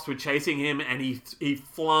the cops were chasing him, and he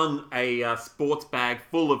flung a sports bag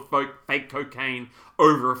full of fake cocaine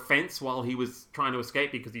over a fence while he was trying to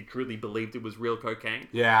escape because he truly believed it was real cocaine.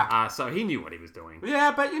 Yeah. So he knew what he was doing.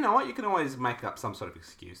 Yeah, but you know what? You can always make up some sort of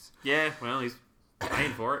excuse. Yeah, well, he's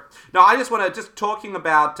paying for it. No, I just want to talking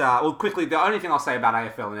about quickly. The only thing I'll say about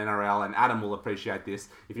AFL and NRL, and Adam will appreciate this.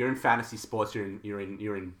 If you're in fantasy sports, you're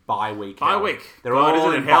in bye week. Bye hell. week. They're God, all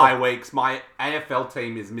isn't in it hell? bye weeks. My AFL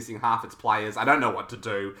team is missing half its players. I don't know what to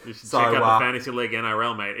do. You should so check out the Fantasy League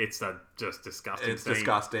NRL, mate. It's a just disgusting it's scene.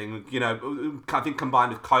 disgusting. I think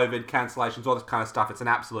combined with COVID cancellations, all this kind of stuff, it's an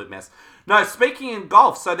absolute mess. No, speaking in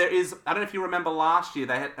golf, so there is. I don't know if you remember last year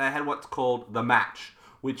they had what's called the match,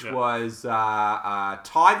 which was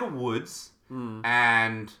Tiger Woods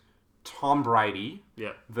and Tom Brady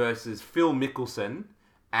Yeah. versus Phil Mickelson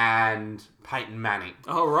and Peyton Manning.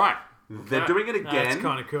 Oh, right. They're doing it again. That's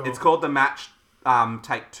kinda cool. It's called the match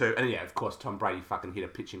take two. And yeah, of course, Tom Brady fucking hit a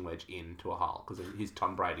pitching wedge into a hole because he's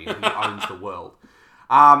Tom Brady and he owns the world.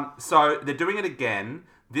 So they're doing it again.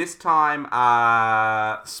 This time,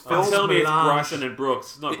 Phil... Tell me it's Melange. Bryson and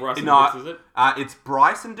Brooks. Not Bryson No, and Brooks, is it? it's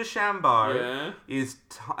Bryson DeChambeau is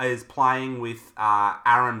playing with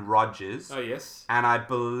Aaron Rodgers. Oh, yes. And I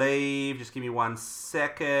believe, just give me 1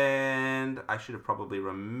 second, I should have probably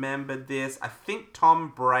remembered this. I think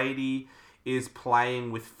Tom Brady is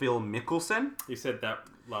playing with Phil Mickelson. You said that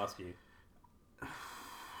last year.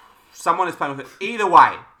 Someone is playing with it. Either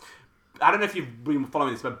way, I don't know if you've been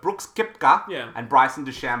following this, but Brooks Koepka and Bryson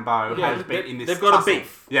DeChambeau has been in this They've got tussle. a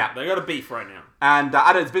beef. Yeah. They got a beef right now. And I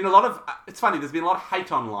don't know, there's been a lot of... It's funny, there's been a lot of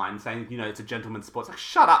hate online saying, it's a gentleman's sport. It's like,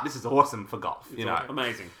 shut up, this is awesome for golf, you know.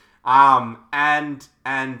 Amazing. And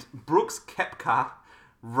Brooks Koepka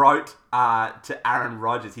wrote to Aaron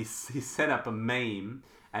Rodgers. He set up a meme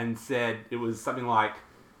and said it was something like,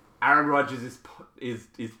 Aaron Rodgers is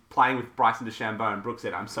playing with Bryson DeChambeau, and Brooks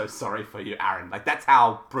said, "I'm so sorry for you, Aaron." Like, that's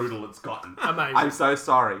how brutal it's gotten. Amazing. I'm so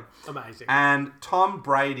sorry. Amazing. And Tom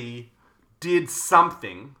Brady did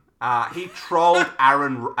something. He trolled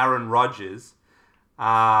Aaron Rodgers.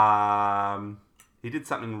 He did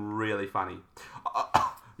something really funny.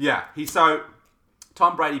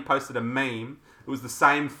 Tom Brady posted a meme. It was the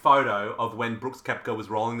same photo of when Brooks Koepka was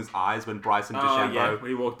rolling his eyes when Bryson DeChambeau when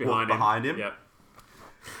he walked behind him. Yep.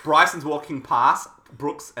 Bryson's walking past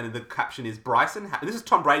Brooks, and the caption is Bryson. This is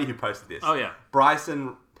Tom Brady who posted this. Oh, yeah.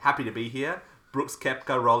 Bryson, happy to be here. Brooks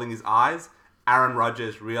Koepka rolling his eyes. Aaron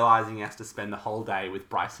Rodgers realizing he has to spend the whole day with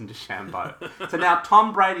Bryson DeChambeau. So now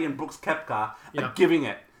Tom Brady and Brooks Koepka are giving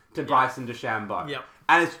it to Bryson DeChambeau. Yep.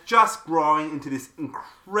 And it's just growing into this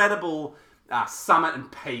incredible summit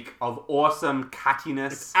and peak of awesome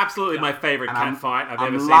cattiness. Absolutely my favorite And cat fight I've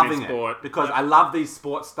I'm ever loving seen in sport. it because I love these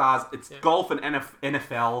sports stars. It's golf and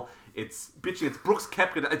NFL. It's bitching. It's Brooks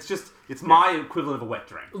Koepka. It's my equivalent of a wet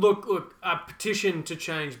dream. Look, a petition to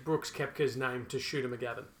change Brooks Koepka's name to Shooter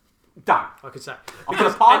McGavin. Done. I could say. On the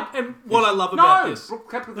pod? And what I love about this...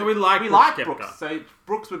 Brooks Koepka. No, we like Brooks Koepka. Brooks. So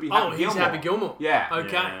Brooks would be Happy Oh, Gilmore. he's Happy Gilmore. Yeah.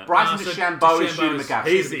 Okay. Yeah. Bryson So DeChambeau is Shooter DeChambeau's- McGavin.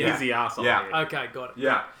 He's the arsehole. Yeah. Okay, got it.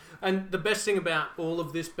 Yeah. And the best thing about all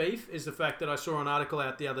of this beef is the fact that I saw an article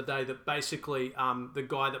out the other day that basically the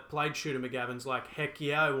guy that played Shooter McGavin's like, heck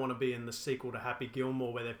yeah, I want to be in the sequel to Happy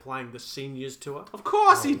Gilmore where they're playing the seniors tour. Of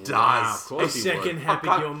course he does. Wow, of A course he second would. Happy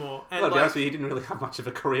God. Gilmore. And Well, to be like, honest with you, he didn't really have much of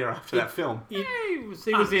a career after that film. He was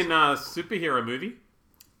in a superhero movie.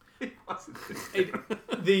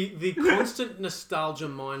 The constant nostalgia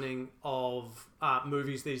mining of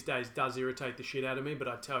movies these days does irritate the shit out of me, but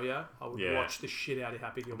I tell you, I would watch the shit out of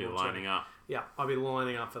Happy Gilmore. Be lining up. Yeah, I'll be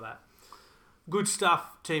lining up for that. Good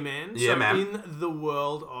stuff, T-Man. Yeah, so man. in the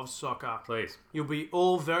world of soccer, Please. you'll be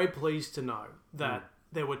all very pleased to know that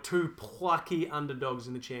there were two plucky underdogs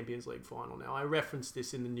in the Champions League final. Now, I referenced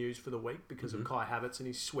this in the news for the week because of Kai Havertz and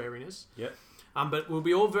his sweariness. Yep. But we'll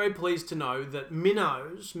be all very pleased to know that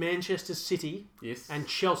Minnows, Manchester City, Yes. and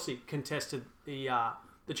Chelsea contested the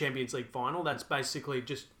Champions League final. That's basically,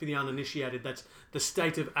 just for the uninitiated, that's the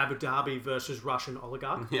state of Abu Dhabi versus Russian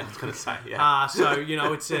oligarch. Yeah, I was going to say, yeah. So you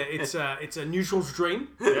know, it's a neutral's dream.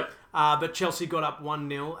 Yep. But Chelsea got up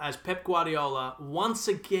 1-0 as Pep Guardiola once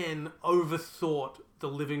again overthought the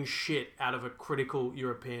living shit out of a critical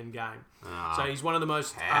European game. So he's one of the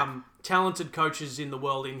most talented coaches in the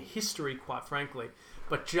world in history, quite frankly,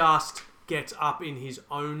 but just gets up in his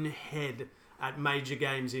own head at major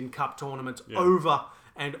games in cup tournaments over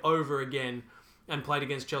and over again, and played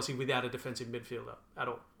against Chelsea without a defensive midfielder at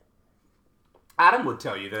all. Adam would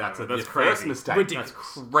tell you that's your that's first crazy. mistake. Ridiculous.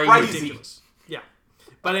 Crazy. Ridiculous. Yeah.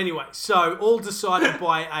 But anyway, so all decided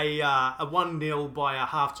by a 1-0 by a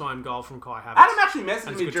halftime goal from Kai Havertz. Adam actually messaged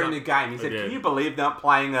That's me good during time. the game. He said, did. "Can you believe not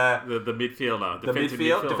playing The midfielder. the Defensive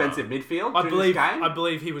defensive midfield I during believe this game?" I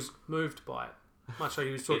believe he was moved by it. Much like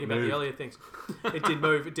he was talking about moved. the earlier things. It did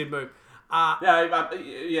move. It did move.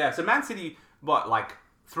 Yeah. So Man City, like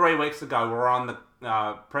 3 weeks ago, were on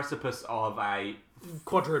the precipice of a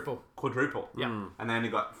Quadruple. quadruple. Yeah. And they only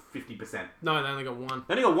got 50%. No, they only got one.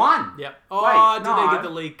 They only got one. Yep. Oh, did no. they get the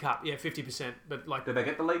League Cup? Yeah, 50%. But like, Did they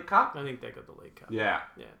get the League Cup? I think they got the League Cup. Yeah.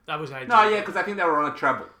 Yeah, that was ages No, ago. yeah, because I think they were on a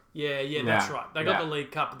treble. Yeah, that's Yeah. right. They got Yeah. the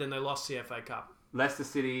League Cup, but then they lost the FA Cup. Leicester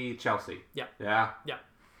City, Chelsea. Yeah. Yeah. Yeah.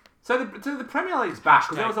 So the Premier League's back,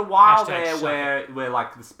 because there was a while there where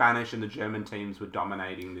like the Spanish and the German teams were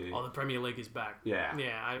dominating the... Oh, the Premier League is back. Yeah.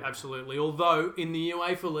 Yeah, absolutely. Although in the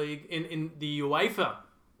UEFA League, in the UEFA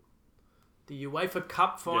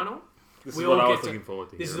Cup final, This we is what all I get was to. looking forward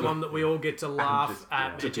to. This is the hearing. one that we all get to laugh just-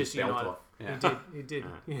 at took his Manchester belt United. off. Yeah. He did.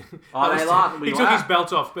 Yeah. Oh, That they was laughed. he We took laughed. his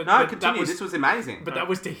belt off, but No, but continue. that was This was amazing. but that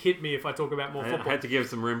was to hit me if I talk about more I football. had to give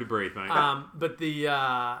some room to breathe, mate. But the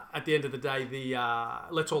at the end of the day,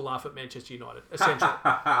 let's all laugh at Manchester United. Essentially,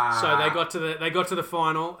 so they got to the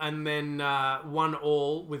final and then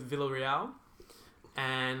 1-1 with Villarreal,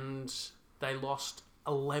 and they lost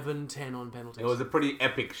 11-10 on penalties. It was a pretty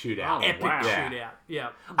epic shootout. Oh, epic wow. shootout. Yeah,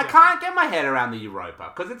 I can't get my head around the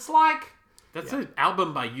Europa, because it's like... That's an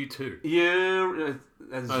album by U2. Europa.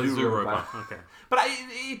 Okay. But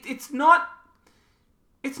it's not...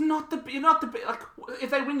 It's not the... You're not the... Like,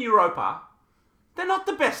 if they win Europa... They're not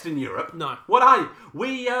the best in Europe. No. What are you?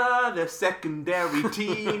 We are the secondary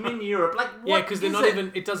team in Europe. Like, what Yeah, because they're is not it?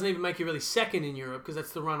 even. It doesn't even make you really second in Europe because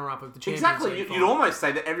that's the runner-up of the Champions Exactly. League. You'd final. almost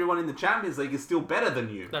say that everyone in the Champions League is still better than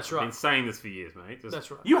you. That's I've been right. saying this for years, mate. Just,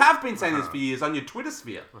 That's right. You have been saying this for years on your Twitter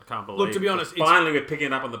sphere. I can't believe. Look, to be honest, it's- finally we're picking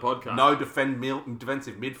it up on the podcast. No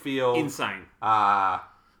defensive midfield. Insane. Uh,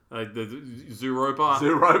 The Zooropa.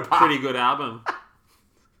 Zooropa. Pretty good album.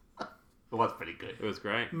 It was pretty good. It was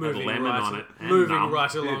great. Moving Had lemon right, on it. And moving numb. right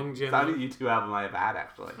Dude, along, it's only gentlemen. U2 album I ever had,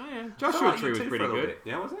 actually. Oh, yeah. I Joshua like Tree was U2 pretty for a little good. bit.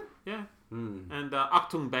 Yeah, was it? Yeah. And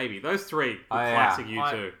Achtung Baby. Those three were Oh, yeah. classic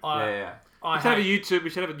U2. Yeah. I We should have a hate- YouTube. We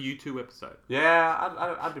should have a U2 episode.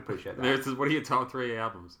 Yeah, I'd appreciate that. There's, what are your top 3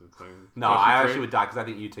 albums? So, No, Joshua I Tree. actually would die because I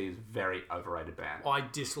think U2 is a very overrated band. I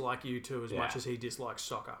dislike U2 as Yeah. much as he dislikes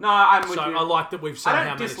soccer. No, I'm with So you. I like that we've I somehow don't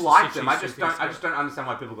managed to dislike stitch them. these I just two don't. things I just don't understand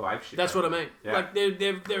why people go ape shit. That's what I mean. Yeah. Like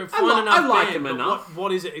they're a I fine li- enough I like band, them but enough.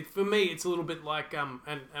 what is it? For me, it's a little bit like and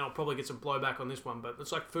I'll probably get some blowback on this one, but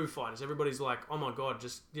it's like Foo Fighters. Everybody's like, oh my god,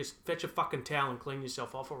 just fetch a fucking towel and clean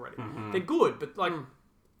yourself off already. Mm-hmm. They're good, but like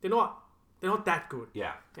they're not that good.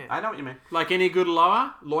 Yeah. Yeah. I know what you mean. Like any good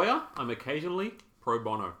lawyer, I'm occasionally pro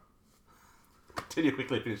bono. Continue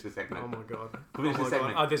quickly. Finish the segment. Oh my god. Finish the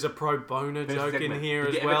segment. Oh, there's a pro boner Finish the joke in segment. here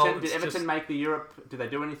Did as well. Everton, did It's Everton just- make the Europe? Did they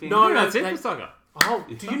do anything? No, Yeah, that's it they- for soccer. Oh,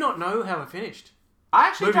 do you not know how it finished? I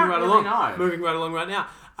actually Moving don't right really along. know. Moving right along right now.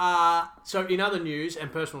 So in other news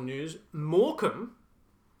and personal news, Morecambe,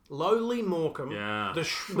 lowly Morecambe, Yeah.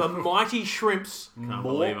 the mighty Shrimps Can't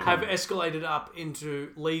believe it. have escalated up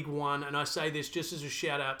into League One, and I say this just as a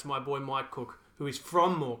shout out to my boy Mike Cook, who is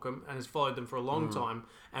from Morecambe and has followed them for a long time,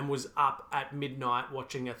 and was up at midnight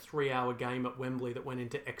watching a 3-hour game at Wembley that went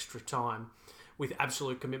into extra time with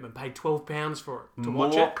absolute commitment. Paid £12 for it to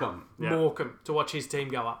watch it. Morecambe. Yeah. Morecambe, to watch his team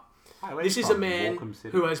go up. Hey, where's This he is a from? man Morecambe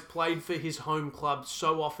City. who has played for his home club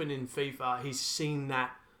so often in FIFA. He's seen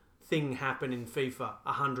that thing happen in FIFA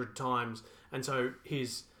 100 times, and so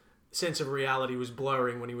his sense of reality was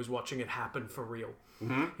blurring when he was watching it happen for real.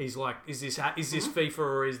 Mm-hmm. He's like, is this FIFA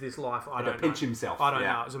or is this life? I don't know. Pinch himself. I don't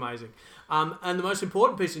know. It was amazing. And the most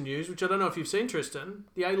important piece of news, which I don't know if you've seen, Tristan,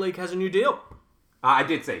 the A-League has a new deal. I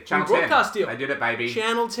did see. Channel 10. Broadcast deal. They did it, baby.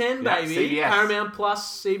 Channel 10, baby. CBS. Paramount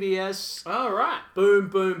Plus, CBS. Oh, right. Boom,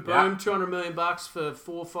 boom, boom. Yeah. $200 million for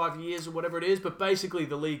 4 or 5 years or whatever it is. But basically,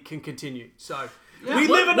 the league can continue. So Yeah, we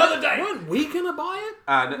live another day. Weren't we going to buy it?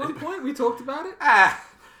 At one point, we talked about it.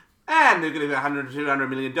 And they're going to get $200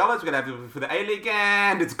 million. We're going to have it for the A-League,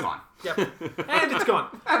 and it's gone. Yep. And it's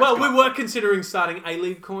gone. Well, we were considering starting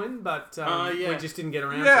A-League coin, but we just didn't get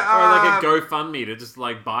around to it. Or like a GoFundMe to just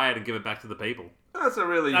like buy it and give it back to the people. That's a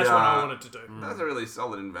really... That's what I wanted to do. That's a really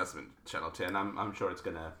solid investment, Channel 10. I'm sure it's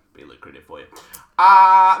going to be lucrative for you.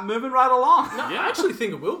 Moving right along. No, I actually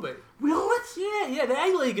think it will be. Will it? Yeah. The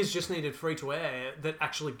A-League has just needed free-to-air that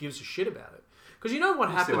actually gives a shit about it. Because you know what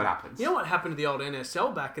happened? See what happens. You know what happened to the old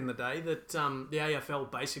NSL back in the day? That the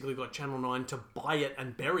AFL basically got Channel 9 to buy it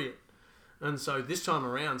and bury it. And so this time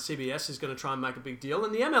around, CBS is going to try and make a big deal.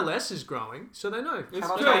 And the MLS is growing, so they know. You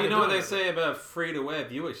know what they say about free-to-air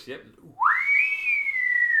viewership?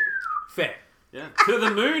 Fair. Yeah. To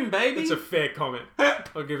the moon, baby. It's a fair comment.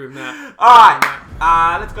 I'll give him that. All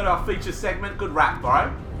right. Let's go to our feature segment. Good rap,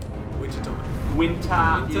 bro. Winter time.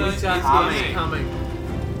 Winter is coming.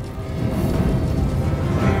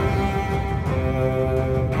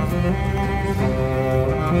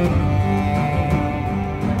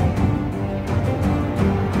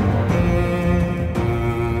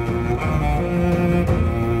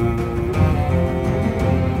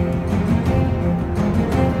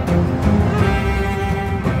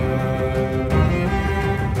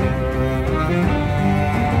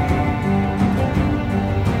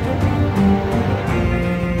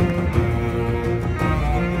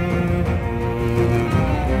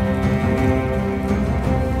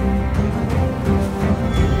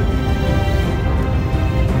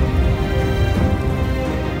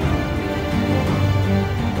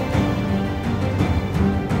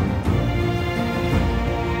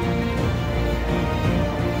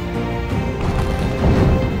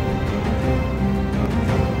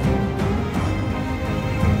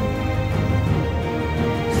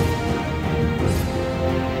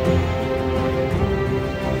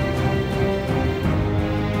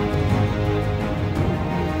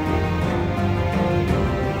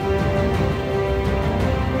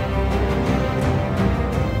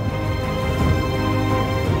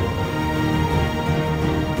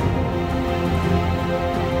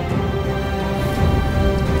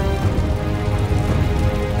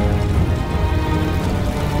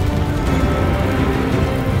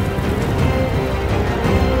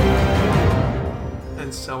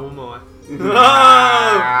 So am I.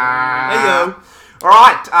 Heyo. All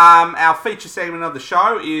right. Our feature segment of the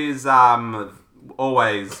show is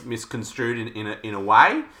always misconstrued in a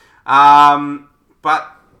way,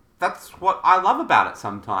 but that's what I love about it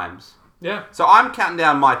sometimes. Yeah. So I'm counting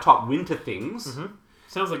down my top winter things. Mm-hmm.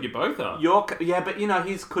 Sounds like you both are. But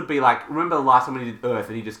his could be like, remember the last time we did Earth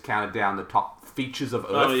and he just counted down the top features of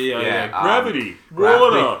Earth? Oh, yeah. Gravity.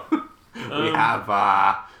 Water. Gravity. We have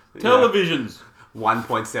televisions.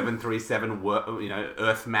 1.737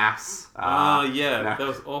 Earth mass. That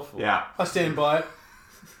was awful. Yeah. I stand by it.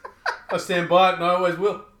 And I always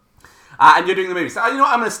will. And you're doing the movie. So you know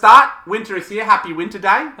what? I'm going to start. Winter is here. Happy Winter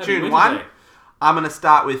Day. June 1. Day. I'm going to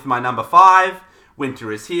start with my number 5.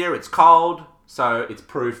 Winter is here. It's cold. So it's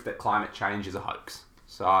proof that climate change is a hoax.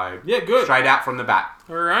 So yeah, good. Straight out from the bat.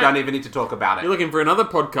 All right. Don't even need to talk about it. You're looking for another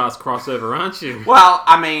podcast crossover, aren't you? Well,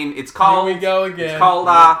 I mean, it's cold. Here we go again. It's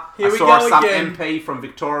colder. Here we saw go some again. MP from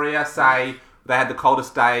Victoria say they had the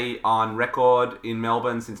coldest day on record in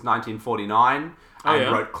Melbourne since 1949.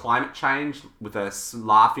 And wrote climate change with a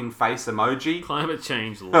laughing face emoji. Climate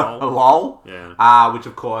change, lol. Lol. Yeah. Which,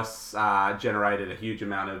 of course, generated a huge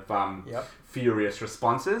amount of furious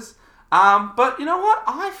responses. But you know what?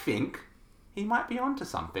 I think he might be onto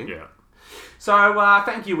something. Yeah. So,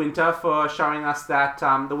 thank you, Winter, for showing us that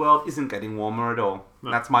the world isn't getting warmer at all.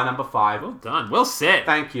 No. That's my number 5. Well done. Well said.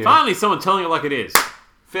 Thank you. Finally, someone telling it like it is.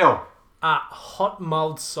 Phil. Hot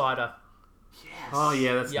mulled cider. Oh,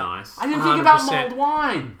 yeah, that's nice. I didn't think about mulled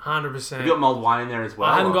wine. 100%. Have you got mulled wine in there as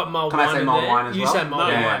well? I haven't got mulled wine. Can I say mulled wine as well? You say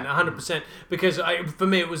mulled wine, 100%. Because for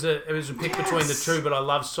me, it was a pick between the two, but I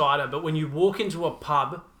love cider. But when you walk into a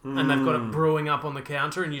pub and they've got it brewing up on the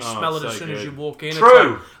counter and you smell it as soon as you walk in,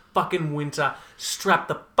 True. It's like fucking winter. Strap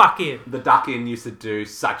the fuck in. The Duck Inn used to do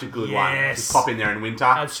such a good one. Just pop in there in winter.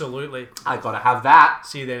 Absolutely. I gotta have that.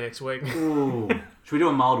 See you there next week. Ooh. Should we do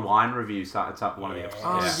a mulled wine review? So it's up one of the episodes.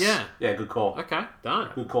 Oh, yeah. Yeah, good call. Okay,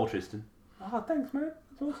 done. Good call, Tristan. Oh, thanks, mate.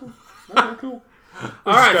 That's awesome. Okay, cool.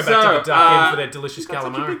 All right, go back to the duck in for their delicious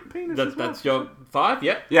calamari. That's your 5,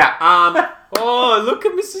 yeah? Yeah. Oh, look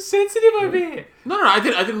at Mr. Sensitive over here. No, I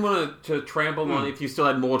didn't want to trample on if you still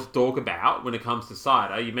had more to talk about when it comes to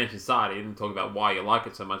cider. You mentioned cider. You didn't talk about why you like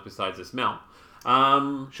it so much besides the smell.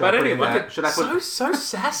 But anyway, So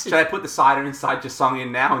sassy. Should I put the cider inside your song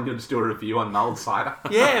in now and you'll just do a review on mulled cider?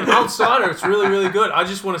 Yeah, mulled cider. It's really, really good. I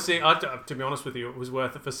just want to see. To be honest with you, it was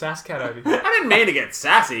worth it for Sasscat over here. I didn't mean to get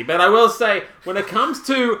sassy, but I will say, when it comes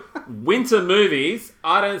to winter movies,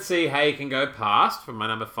 I don't see how you can go past, for my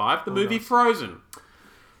number 5, the movie Frozen.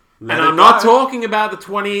 And I'm not talking about the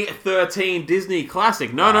 2013 Disney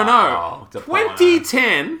classic. No. Oh,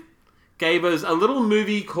 2010 gave us a little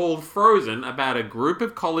movie called Frozen about a group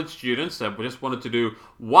of college students that just wanted to do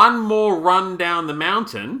one more run down the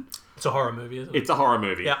mountain. It's a horror movie, isn't it? It's a horror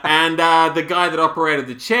movie. Yeah. And the guy that operated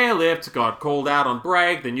the chairlift got called out on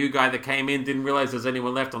break. The new guy that came in didn't realize there's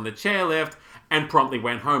anyone left on the chairlift and promptly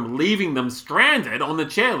went home, leaving them stranded on the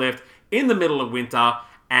chairlift in the middle of winter.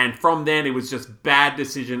 And from then, it was just bad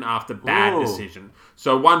decision after bad decision.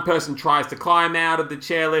 So one person tries to climb out of the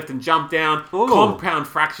chairlift and jump down, compound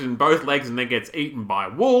fracture in both legs, and then gets eaten by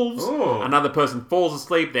wolves. Ooh. Another person falls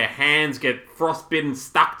asleep, their hands get frostbitten,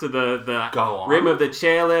 stuck to the Go on. rim of the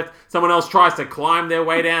chairlift. Someone else tries to climb their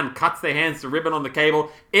way down, cuts their hands to ribbon on the cable.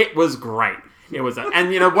 It was great. It was,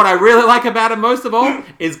 and you know what I really like about it most of all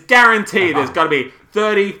is guaranteed there's got to be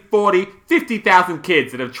 30, 40, 50,000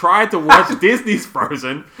 kids that have tried to watch Disney's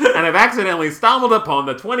Frozen and have accidentally stumbled upon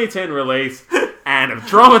the 2010 release and have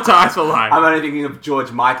traumatized for life. I'm only thinking of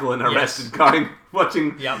George Michael and Arrested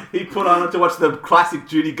watching. Yep. He put on to watch the classic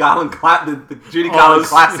Judy Garland, the Judy Garland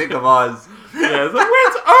classic of Oz. Yeah, it's like,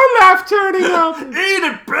 when's Olaf turning up? Eat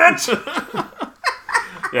it, bitch!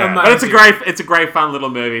 Yeah, but it's a great fun little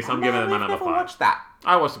movie, so I'm giving it my number 5. Watched that.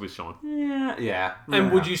 I watched it with Sean. Yeah. And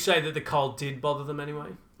would you say that the cold did bother them anyway?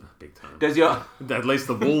 Big time. Does your At least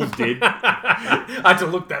the wolves did. I had to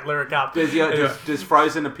look that lyric up. does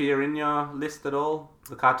Frozen appear in your list at all?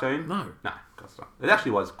 The cartoon? No. No, of course not. It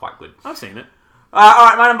actually was quite good. I've seen it. All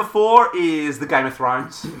right, my number 4 is the Game of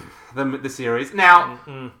Thrones, the series. Now,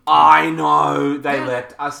 I know they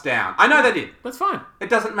let us down. I know they did. That's fine. It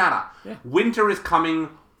doesn't matter. Yeah. Winter is coming.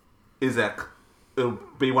 It'll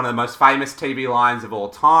be one of the most famous TV lines of all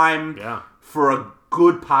time. Yeah. For a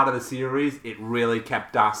good part of the series, it really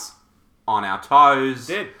kept us on our toes.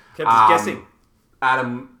 It did. Kept us guessing.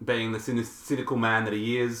 Adam, being the cynical man that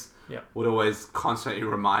he is, would always constantly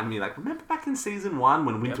remind me, like, remember back in season 1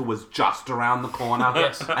 when winter was just around the corner?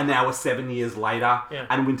 Yes. And now we're 7 years later,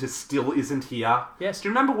 and winter still isn't here? Yes. Do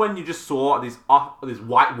you remember when you just saw these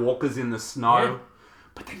white walkers in the snow? Yeah.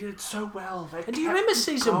 But they did it so well. And do you remember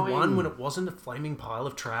season 1 when it wasn't a flaming pile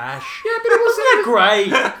of trash? Yeah, but it wasn't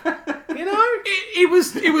great. You know?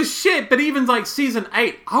 It was shit, but even like season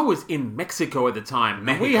 8, I was in Mexico at the time.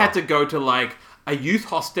 And we had to go to like a youth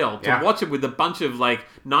hostel to watch it with a bunch of like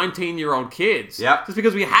 19-year-old kids. Yep. Just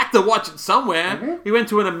because we had to watch it somewhere. Mm-hmm. We went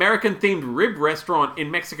to an American-themed rib restaurant in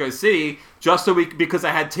Mexico City just because they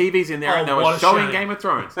had TVs in there and they were showing Game of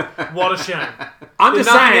Thrones. What a shame. I'm just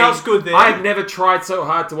nothing saying, else good there. I've never tried so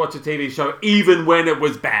hard to watch a TV show even when it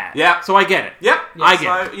was bad. Yeah. So I get it. Yep. I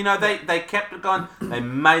get it. You know, they kept it going. They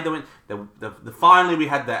made the finally we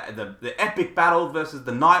had the epic battle versus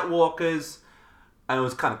the Night Walkers, and it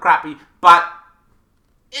was kind of crappy, but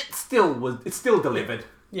it still delivered.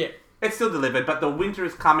 Yeah. It still delivered, but The Winter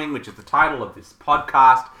is Coming, which is the title of this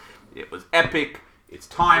podcast, it was epic. It's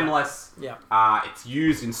timeless. Yeah. It's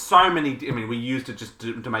used in so many... I mean, we used it just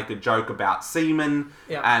to make a joke about semen.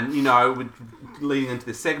 Yeah. And, you know, leading into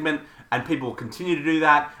this segment. And people will continue to do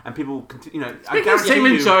that. And people will continue... You know, Speaking of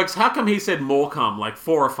semen jokes, how come he said more cum like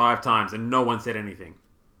 4 or 5 times and no one said anything?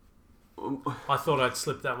 I thought I'd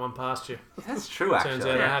slip that one past you. That's true, actually. Turns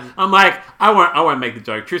out I hadn't. I'm like, I won't make the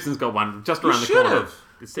joke. Tristan's got one just around the corner. Should've.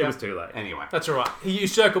 It was too late. Anyway. That's all right. You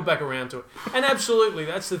circled back around to it. And absolutely,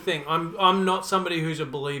 that's the thing. I'm not somebody who's a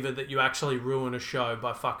believer that you actually ruin a show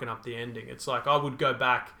by fucking up the ending. It's like I would go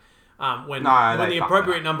back when the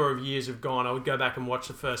appropriate number of years have gone. I would go back and watch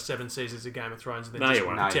the first 7 seasons of Game of Thrones and then just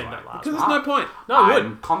pretend that last. Because there's no point. No, I I'm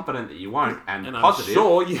would. confident that you won't, and positive. I'm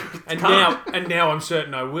sure you And now I'm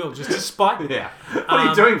certain I will, just to spite you. Yeah. What are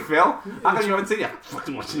you doing, Phil? How come you haven't seen it?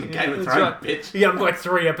 Fucking watching Game of Thrones, bitch. Yeah, I'm like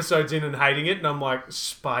 3 episodes in and hating it, and I'm like,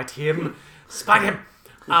 spite him. Spite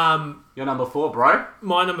him. Your number 4, bro?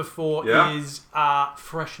 My number 4 is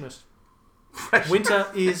freshness. Winter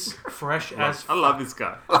is fresh as I love this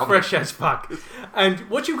guy. fresh as fuck. And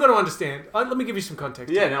what you've got to understand, let me give you some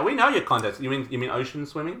context. Yeah, no, we know your context. You mean ocean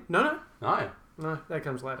swimming? No. No, that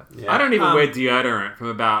comes later. Yeah. I don't even wear deodorant from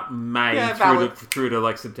about May through to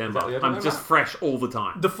like September. Is that what you're I'm talking just about? fresh all the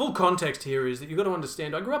time. The full context here is that you've got to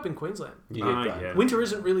understand, I grew up in Queensland. You get that. Yeah. Winter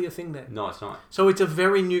isn't really a thing there. No, it's not. So it's a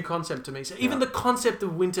very new concept to me. So even the concept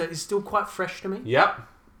of winter is still quite fresh to me. Yep.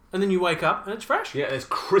 And then you wake up and it's fresh. Yeah, there's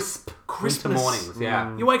crisp Crispness. winter mornings.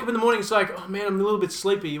 Yeah. You wake up in the morning, it's like, oh man, I'm a little bit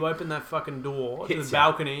sleepy. You open that fucking door to Hits the you.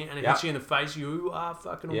 balcony and it Yep. hits you in the face. You are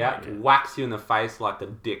fucking awake. Yeah. Whacks you in the face like a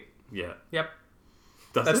dick. Yeah. Yep.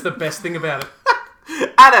 Does That's it? the best thing about it.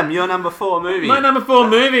 Adam, your number 4 movie. My number 4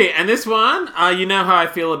 movie, and this one, you know how I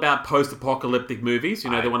feel about post-apocalyptic movies.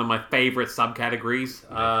 You know, they're one of my favourite subcategories.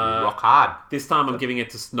 Rock hard. This time I'm giving it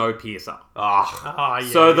to Snowpiercer. Oh, Oh, yeah.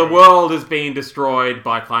 So the world is being destroyed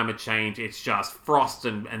by climate change. It's just frost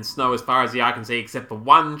and snow as far as the eye can see, except for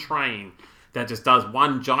one train that just does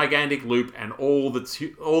one gigantic loop, and all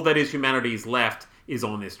that is humanity is left is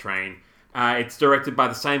on this train. It's directed by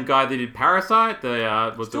the same guy that did Parasite.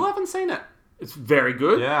 still haven't seen it. It's very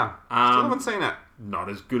good. Yeah. Still haven't seen it. Not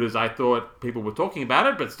as good as I thought people were talking about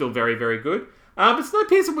it, but still very, very good. But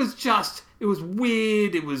Snowpiercer was it was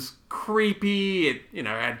weird, it was creepy, it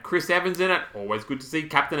had Chris Evans in it. Always good to see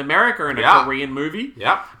Captain America in a Korean movie.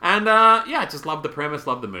 Yep. And I just loved the premise,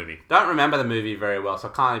 loved the movie. Don't remember the movie very well, so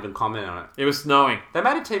I can't even comment on it. It was snowing. They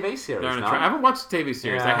made a TV series, They're on a no? I haven't watched the TV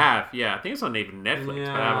series. Yeah. I have, yeah. I think it's on even Netflix,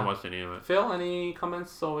 but I haven't watched any of it. Phil, any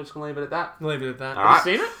comments, or we're just going to leave it at that? Leave it at that. All right. Have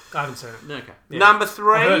you seen it? I haven't seen it. Okay. Number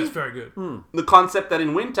I heard 3, it's very good. the concept that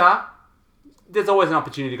in winter, there's always an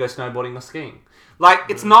opportunity to go snowboarding or skiing. Like,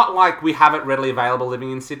 it's not like we have it readily available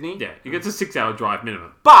living in Sydney. Yeah, you get a 6-hour drive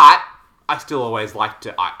minimum. But I still always like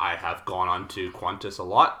to. I have gone on to Qantas a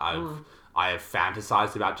lot. I have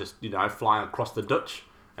fantasized about just flying across the Dutch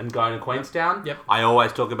and going to Queenstown. Yep. I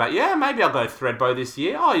always talk about maybe I'll go Thredbo this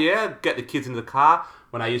year. Oh yeah, get the kids into the car.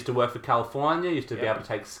 When I used to work for California, used to be able to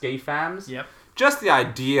take ski fams. Yep. Just the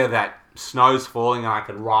idea that snow's falling and I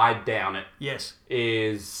could ride down it Yes.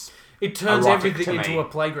 is It turns erotic everything to into me. a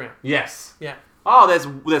playground. Yes. Yeah. Oh,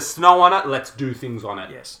 there's snow on it. Let's do things on it.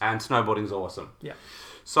 Yes. And snowboarding's awesome. Yeah.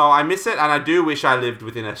 So I miss it, and I do wish I lived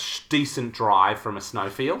within a decent drive from a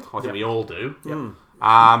snowfield. I think we all do. Yep.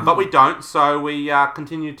 But we don't, so we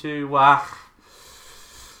continue to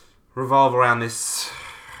revolve around this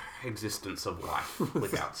existence of life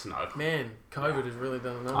without snow. Man, COVID has really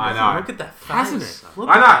done a number. I know. Look at that face. Hasn't it? Look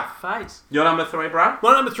I at know. that face. Your number 3, bro?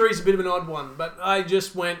 My number 3 is a bit of an odd one, but I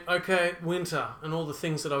just went, okay, winter, and all the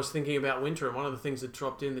things that I was thinking about winter, and one of the things that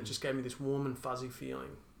dropped in that just gave me this warm and fuzzy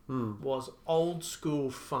feeling was old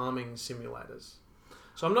school farming simulators.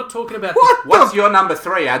 So I'm not talking about... What's your number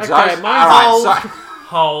 3, Adzo? Okay, mine's All right, so...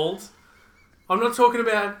 Hold. I'm not talking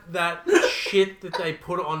about that shit that they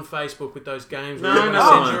put on Facebook with those games where you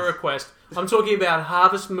send your request. I'm talking about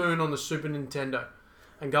Harvest Moon on the Super Nintendo.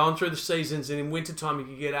 And going through the seasons, and in wintertime you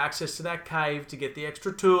could get access to that cave to get the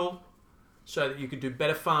extra tool so that you could do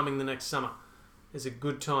better farming the next summer. It's a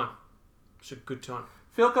good time. It's a good time.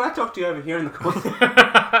 Phil, can I talk to you over here in the corner?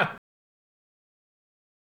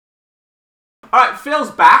 Alright,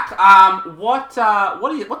 Phil's back. What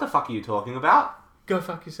the fuck are you talking about? Go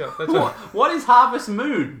fuck yourself. That's all. What is Harvest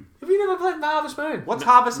Moon? Have you never played Harvest Moon? What's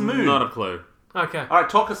Harvest Moon? Not a clue. Okay. Alright,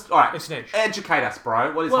 talk us... Alright, It's niche. educate us,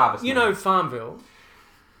 bro. What is Well, Harvest you Moon? know Farmville.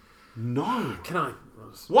 No. Can I?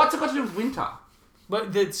 What's it got to do with winter?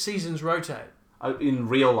 But the seasons rotate. In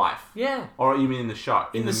real life? Yeah. Or you mean in the show?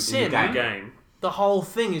 In the sim. game? Game. The whole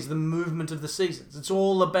thing is the movement of the seasons. It's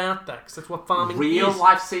all about that, because that's what farming Real is.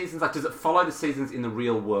 life seasons? Like, does it follow the seasons in the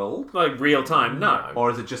real world? Like real time? No. Or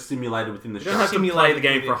is it just simulated within the You show? don't have to play Simulated the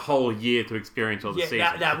game within- for a whole year to experience all the Yeah,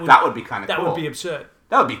 seasons. that Would be kind of cool. That would be absurd.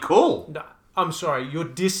 That would be cool. No, I'm sorry, you're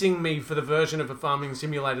dissing me for the version of a farming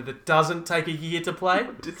simulator that doesn't take a year to play?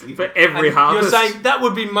 For every And harvest. you're saying that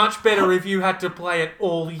would be much better if you had to play it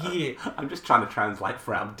all year. I'm just trying to translate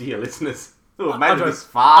for our dear listeners who have I made it don't, this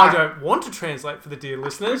far. I don't want to translate for the dear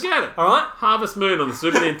listeners. Forget it. Alright? Harvest Moon on the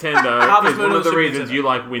Super Nintendo Harvest is Moon one on of the Super reasons Nintendo. you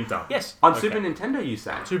like winter. Yes. On Okay. Super Nintendo, you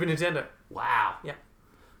say? Super Nintendo. Wow. Yeah.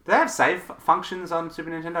 Do they have save functions on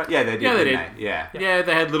Super Nintendo? Yeah, they did. Yeah, they didn't did. Yeah. Yeah,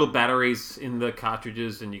 they had little batteries in the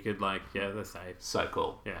cartridges and you could they're safe. So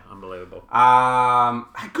cool. Yeah, unbelievable. A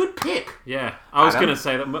good pick. Yeah, I was Adam? going to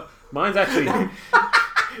say that mine's actually...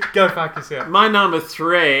 Go fuck yourself. My number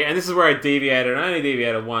 3, and this is where I deviated, and I only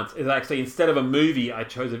deviated once, is actually instead of a movie, I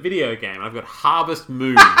chose a video game. I've got Harvest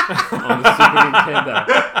Moon on the Super Nintendo.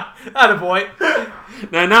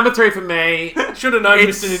 Attaboy. Now, number 3 for me, Should have known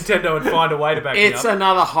It's- Mr. Nintendo would find a way to back me it's up.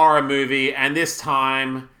 another horror movie, and this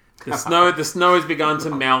time the snow has begun to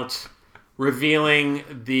melt, revealing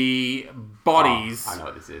the bodies I know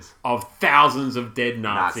what this is. of thousands of dead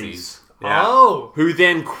Nazis. Nazis. Yeah. Oh. Who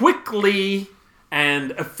then quickly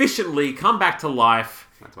and efficiently come back to life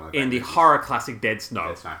That's one of in the favorites. horror classic Dead Snow.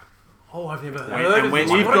 Dead Snow. Oh, I've never And, heard of when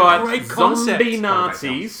this. you've What a got great concept. zombie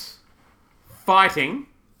Nazis fighting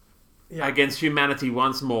Yeah. against humanity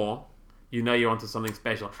once more, you know you're onto something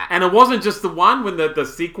special. And it wasn't just the one when the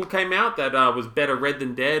sequel came out that was Better Red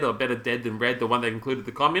Than Dead or Better Dead Than Red, the one that included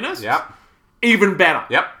the communists. Yep. Even better.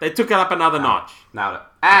 Yep. They took it up another notch. Nailed it.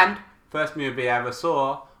 And first movie I ever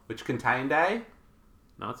saw, which contained a...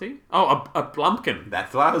 Nazi? Oh, a Blumpkin.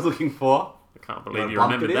 That's what I was looking for. I can't believe What you a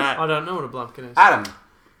remembered Blumpkin is? that. I don't know what a Blumpkin is. Adam.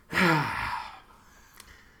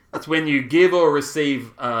 It's when you give or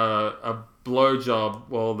receive a blowjob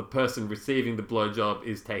while the person receiving the blowjob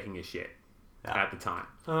is taking a shit Yeah. at the time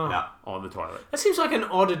Oh. No. on the toilet. That seems like an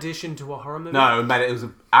odd addition to a horror movie. No, mate, it was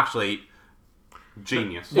actually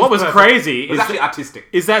genius. What was perfect. crazy It was is actually artistic.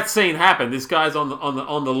 is that scene happened. This guy's on the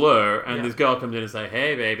lure, and Yeah. this girl comes in and say,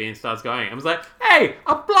 "Hey, baby," and starts going. I was like, "Hey,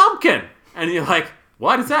 a Blumpkin," and you're like,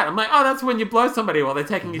 "What is that?" I'm like, "Oh, that's when you blow somebody while they're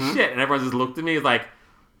taking a shit," and everyone just looked at me like,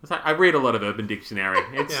 I read a lot of Urban Dictionary.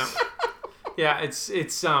 It's, Yeah. Yeah,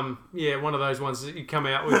 it's one of those ones that you come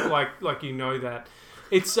out with like you know that.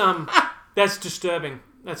 It's that's disturbing.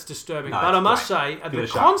 That's disturbing. No, but it's I must great. say, Give the it a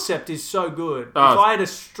shot. concept is so good. Oh, If I had a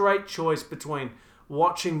straight choice between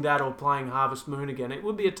watching that or playing Harvest Moon again, it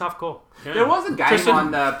would be a tough call. Yeah. There was a game Tristan?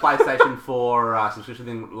 on the PlayStation 4 subscription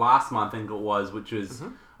thing last month, I think it was, which was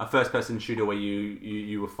a first-person shooter where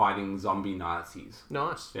you were fighting zombie Nazis.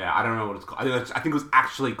 Nice. Yeah, I don't know what it's called. I think it was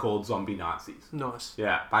actually called Zombie Nazis. Nice.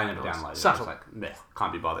 Yeah, but I never Nice. downloaded it. Subtle. I was like, meh,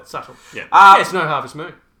 can't be bothered. Subtle. yeah. Yes, no Harvest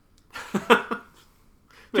Moon.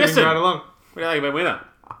 Moving Justin. right along. What do you think about winner?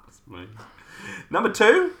 Number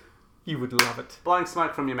 2, You would love it. blowing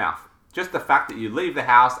smoke from your mouth. Just the fact that you leave the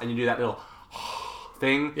house and you do that little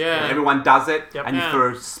thing. Yeah. And everyone does it, Yep. and Yeah. for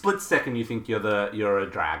a split second you think you're a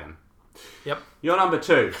dragon. Yep. You're number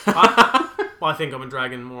 2. I think I'm a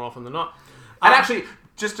dragon more often than not. And actually,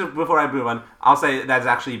 before I move on, I'll say that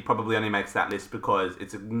actually probably only makes that list because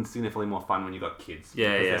it's significantly more fun when you got kids. Yeah,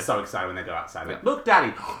 Because yeah. They're so excited when they go outside. Like, look,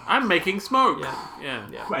 Daddy. I'm making smoke. Yeah.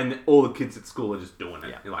 Yeah. And all the kids at school are just doing it.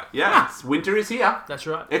 Yeah. You're like, yeah, winter is here. That's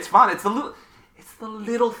right. It's fun. It's the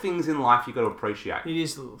little things in life you got to appreciate. It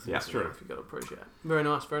is the little things. Yeah, true. If you've got to appreciate it. Very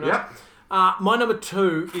nice, very nice. Yeah. My number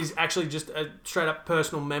 2 is actually just a straight up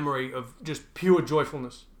personal memory of just pure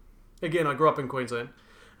joyfulness. Again, I grew up in Queensland,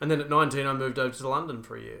 and then at 19 I moved over to London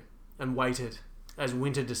for a year and waited as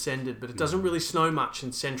winter descended. But it doesn't really snow much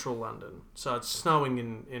in central London, so it's snowing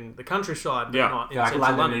in the countryside, but Yeah. not in Like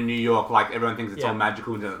central London and New York, like everyone thinks it's Yeah. all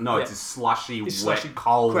magical. No, it's Yeah. a slushy, It's wet, slushy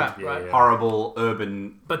cold, crap, right? yeah. horrible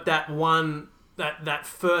urban. But that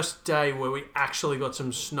first day where we actually got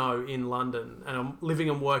some snow in London, and I'm living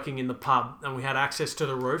and working in the pub, and we had access to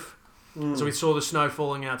the roof, so we saw the snow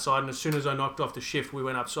falling outside. And as soon as I knocked off the shift, we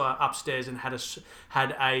went upstairs and had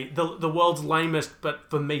the world's lamest, but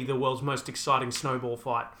for me the world's most exciting snowball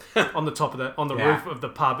fight on the top of the Yeah. roof of the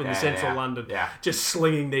pub in Yeah, central yeah, London. yeah. Just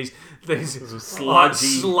slinging these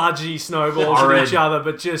sludgy- snowballs horrid. at each other,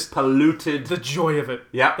 but just Polluted. the joy of it.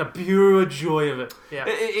 Yeah. The pure joy of it. Yeah.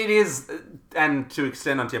 It is, and to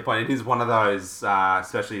extend onto your point, it is one of those,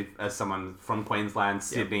 especially as someone from Queensland,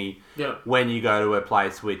 Sydney, Yeah. when you go to a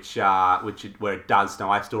place where it does snow.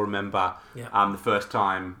 I still remember Yeah. the first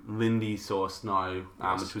time Lindy saw snow,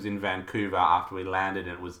 which was in Vancouver after we landed,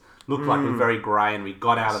 and it looked like it was very grey, and we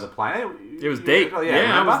got out of the plane. It was deep. Yeah, I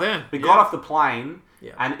remember? was there. We Yeah. got off the plane,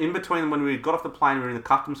 Yeah. and in between when we got off the plane, we were in the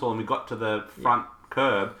customs hall, and we got to the front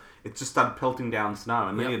curb. It just started pelting down snow,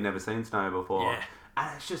 and Lindy had never seen snow before. Yeah. And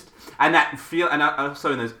it's just, and that feel, and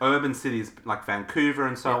also in those urban cities like Vancouver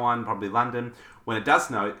and so on, probably London, when it does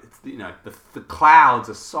snow, it's the clouds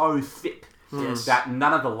are so thick Yes. that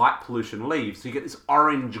none of the light pollution leaves, so you get this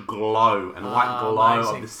orange glow and white glow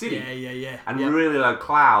Amazing. of the city, Yeah. and Yep. really low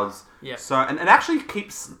clouds. Yep. So and it actually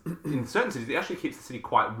keeps in certain cities, it actually keeps the city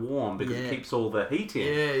quite warm because Yeah. it keeps all the heat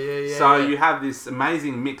in. Yeah. So you have this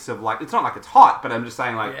amazing mix of like, it's not like it's hot, but I'm just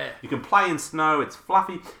saying like, Yeah. you can play in snow, it's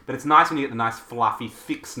fluffy, but it's nice when you get the nice fluffy,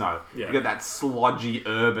 thick snow. Yeah. You get that slodgy,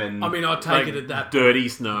 urban, I mean, I'll take Like it at that. dirty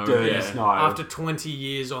snow. dirty yeah. snow. After 20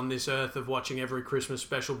 years on this earth of watching every Christmas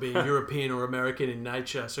special being European or American in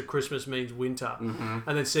nature, so Christmas means winter, and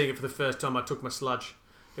then seeing it for the first time, I took my sludge.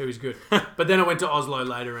 It was good. But then I went to Oslo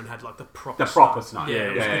later and had like the proper snow. Yeah,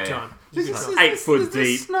 it was a good time. It was a good time. 8 foot Is this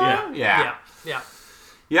deep. snow? Yeah. Yeah. Yeah.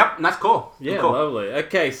 Yep, and that's cool. Yeah, cool. lovely.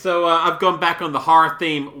 Okay, so I've gone back on the horror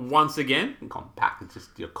theme once again. Compact, it's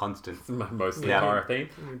just your constant. Mostly Yeah. horror theme.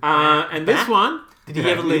 And this one, Did he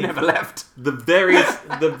ever You leave? never left. the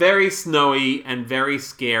very snowy and very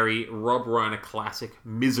scary Rob Reiner classic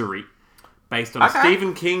Misery. based on a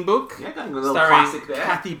Stephen King book. Yeah, going a little starring classic there.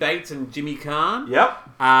 Kathy Bates and Jimmy Caan.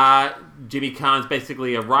 Yep. Jimmy Caan's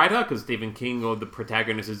basically a writer, because Stephen King, or the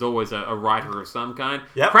protagonist, is always a writer of some kind.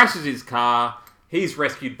 Yep. Crashes his car. He's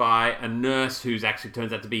rescued by a nurse who's actually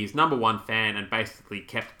turns out to be his number one fan and basically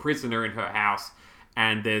kept prisoner in her house.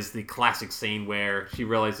 And there's the classic scene where she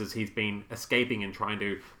realizes he's been escaping and trying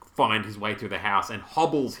to find his way through the house and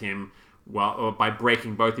hobbles him by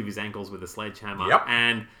breaking both of his ankles with a sledgehammer. Yep.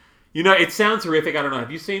 And it sounds horrific. I don't know. Have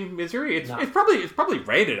you seen Misery? It's probably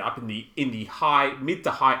rated up in the mid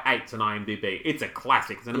to high 8s on IMDb. It's a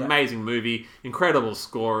classic. It's an amazing movie. Incredible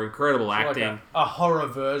score. Incredible acting. Like a horror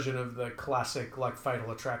version of the classic Fatal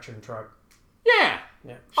Attraction trope. Yeah.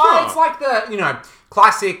 Yeah. Oh, it's like the,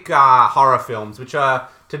 classic horror films, which are,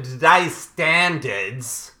 to today's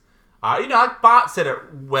standards, like Bart said it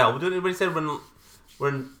well. When he said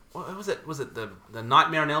when what was it? Was it the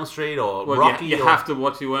Nightmare on Elm Street or Rocky? You have to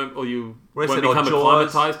watch, you won't become Jaws,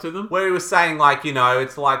 acclimatized to them. Where he was saying,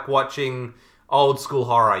 it's like watching old school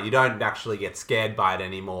horror. You don't actually get scared by it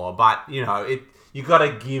anymore, but, you got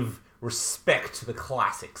to give respect to the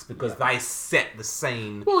classics because they set the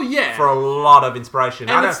scene for a lot of inspiration.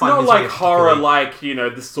 And it's not like horror like,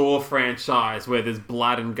 the Saw franchise where there's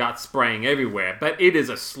blood and guts spraying everywhere, but it is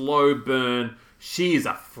a slow burn. She is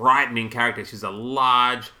a frightening character. She's a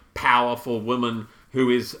large, powerful woman who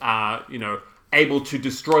is, able to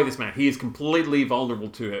destroy this man. He is completely vulnerable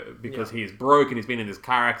to her because he is broke and he's been in this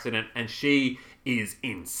car accident, and she is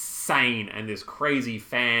insane and this crazy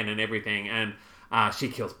fan and everything, and she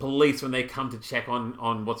kills police when they come to check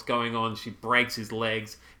on what's going on. She breaks his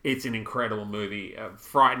legs. It's an incredible movie,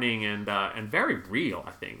 frightening and very real.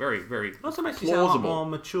 I think very very also makes you sound a lot more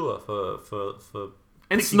mature for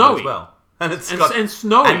and snowy as well, and it's and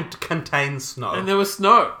snowy and contains snow, and there was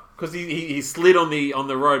snow because he slid on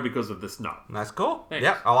the road because of the snow. That's cool. Thanks.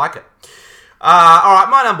 Yep, I like it. All right,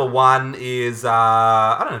 my number one is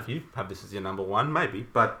I don't know if you have this as your number one, maybe,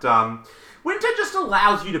 but winter just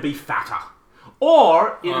allows you to be fatter.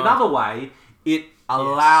 Or, in another way, it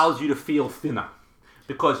allows you to feel thinner.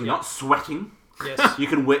 Because you're not sweating. Yes.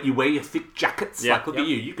 You wear your thick jackets. Yeah. Like, look at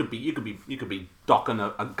you. You could be docking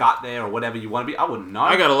a gut there or whatever you want to be. I wouldn't know.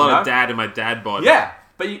 I got a lot of dad in my dad bod. Yeah.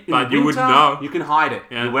 But in you winter, wouldn't know. You can hide it.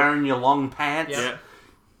 Yeah. You're wearing your long pants. Yeah.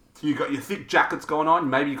 You got your thick jackets going on.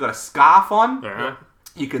 Maybe you've got a scarf on. Yeah.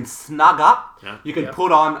 You can snug up. Yeah. You can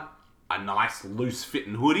put on a nice loose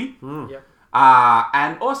fitting hoodie. Yep.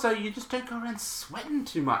 And also, you just don't go around sweating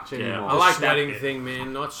too much anymore. I like that sweating bit. thing,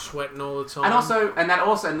 man. Not sweating all the time.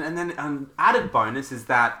 And then an added bonus is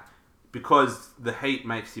that because the heat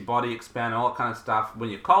makes your body expand and all that kind of stuff, when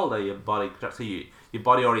you're colder, your body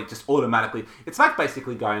already just automatically, it's like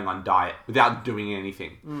basically going on diet without doing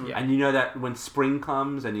anything. And you know that when spring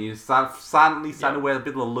comes and you suddenly start to wear a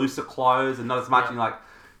bit of looser clothes and not as much, and you're like,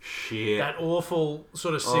 shit. That awful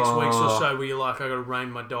sort of 6 weeks or so where you're like, I got to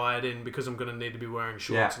rein my diet in because I'm going to need to be wearing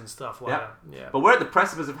shorts and stuff later. Yeah. But we're at the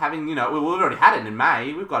precipice of having, we've already had it in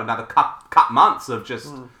May. We've got another couple months of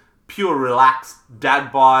just pure relaxed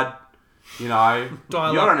dad bod. You're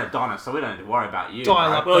an Adonis, so we don't need to worry about you.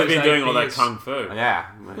 Dial up. Well, you've been Those doing all that beers. kung fu. Yeah.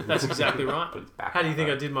 That's exactly right. How do you think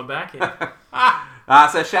I did my back? Yeah.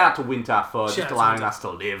 So shout out to Winter for Shout just out to allowing Winter. us to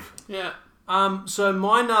live. Yeah. So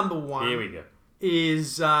my number one Here we go.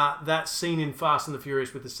 is that scene in Fast and the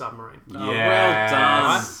Furious with the submarine. Well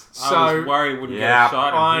done. So- I was worried we wouldn't get Yeah. a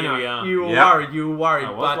shot. I And know. here we are. You were worried.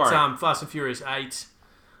 I was But worried. Fast and Furious 8,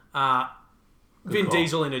 Vin call.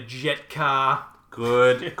 Diesel in a jet car.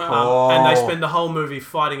 Good call. And they spend the whole movie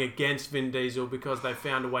fighting against Vin Diesel because they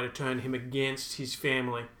found a way to turn him against his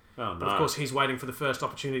family. Oh, no. But of course, he's waiting for the first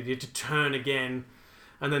opportunity to turn again.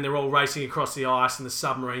 And then they're all racing across the ice and the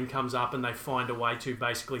submarine comes up and they find a way to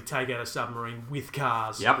basically take out a submarine with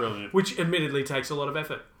cars. Yep. Brilliant. Which admittedly takes a lot of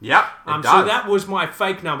effort. Yep. It does. So that was my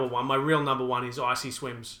fake number one. My real number one is Icy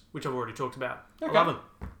Swims, which I've already talked about. Okay. I love them.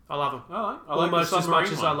 I love them. I like Almost the as much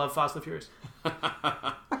submarine as one. I love Fast and the Furious.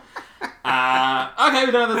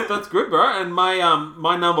 Okay, no, that's good, bro. And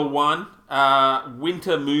my number one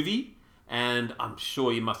winter movie, and I'm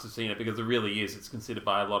sure you must have seen it because it really is. It's considered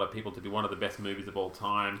by a lot of people to be one of the best movies of all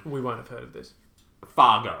time. We won't have heard of this.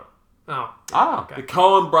 Fargo, Oh. Oh. Okay. the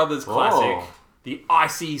Coen Brothers classic, Oh. the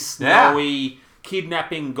icy, snowy,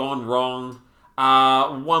 kidnapping gone wrong.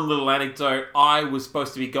 One little anecdote: I was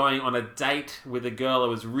supposed to be going on a date with a girl I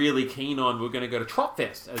was really keen on. We were going to go to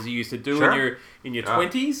Tropfest, as you used to do Sure. in your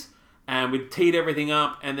 20s. And we'd teed everything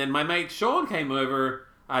up, and then my mate Sean came over.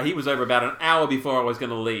 He was over about an hour before I was going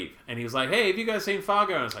to leave, and he was like, "Hey, have you guys seen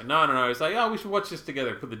Fargo?" And I was like, "No." He's like, "Oh, we should watch this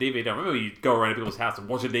together. Put the DVD on." Remember, you go around to people's house and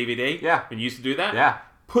watch a DVD. Yeah. And you used to do that. Yeah.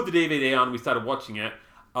 Put the DVD on. We started watching it.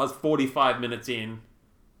 I was 45 minutes in,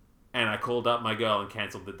 and I called up my girl and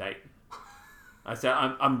cancelled the date. I said,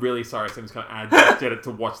 I'm really sorry, Sam's coming. And I just did it to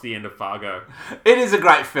watch the end of Fargo. It is a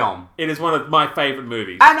great film. It is one of my favourite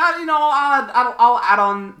movies. And, I'll add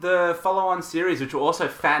on the follow-on series, which were also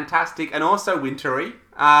fantastic and also wintry.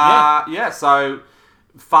 So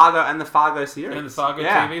Fargo and the Fargo series. And the Fargo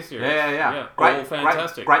TV series. Yeah. Great, all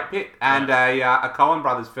fantastic. Great pick. And a Coen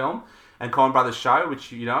Brothers film and Coen Brothers show, which,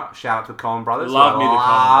 shout out to the Coen Brothers. Love me the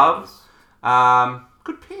Coen Brothers.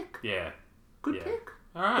 Good pick. Yeah. Good pick.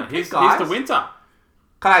 All right, Good here's pick, the winter.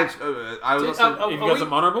 Can I was also... Have you got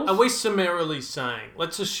some honorables? Are we summarily saying,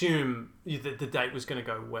 let's assume that the date was going to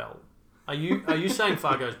go well. Are you saying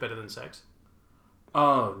Fargo's better than Sex?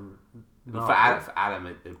 Oh, no. For Adam,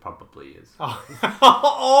 it probably is. Oh,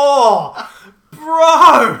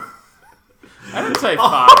 bro! I didn't say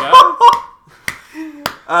Fargo.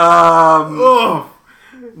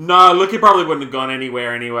 No, look, he probably wouldn't have gone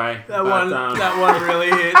anywhere anyway. That one really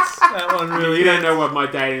hits. That one really You hits. don't know what my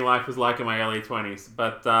dating life was like in my early 20s,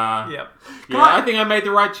 but Yep. I think I made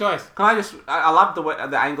the right choice. Can I just... I love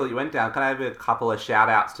the angle you went down. Can I have a couple of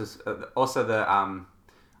shout-outs to... also the... I'm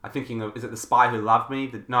thinking of... Is it The Spy Who Loved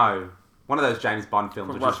Me? No. One of those James Bond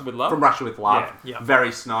films. From Russia with Love? From Russia with Love. Yeah.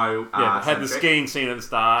 Very snow. Yeah, had the centric. skiing scene at the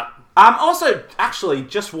start. Also, actually,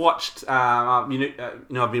 just watched... I've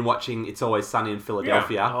been watching It's Always Sunny in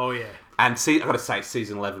Philadelphia. Yeah. Oh, yeah. And I've got to say,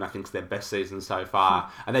 season 11, I think, is their best season so far.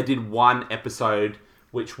 And they did one episode,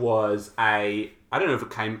 which was I don't know if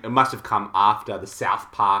it must have come after the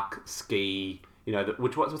South Park ski,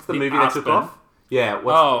 what's the movie Aspen. they took off? Yeah.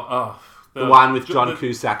 The one with John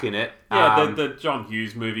Cusack in it. Yeah, the John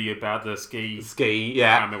Hughes movie about the ski.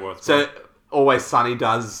 Yeah. I can't remember what it's So, called. Always Sunny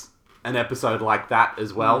does an episode like that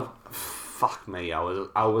as well. Fuck me, I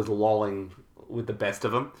was lolling with the best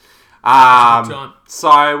of them. Time. So,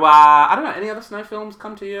 I don't know, any other snow films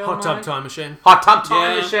come to you? Hot Tub Time Machine. Hot Tub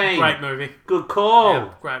Time Machine. Great movie. Good call. Yeah,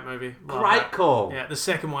 great movie. Love Great that. call. Yeah, the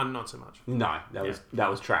second one, not so much. No, that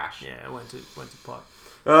was trash. Yeah, it went to pot.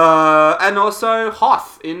 And also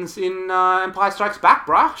Hoth in Empire Strikes Back,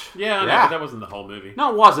 bruh. Yeah, I know, but that wasn't the whole movie.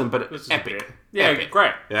 No, it wasn't, but This is epic. a bit. Yeah, Epic.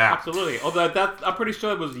 great. Yeah. Absolutely. Although I'm pretty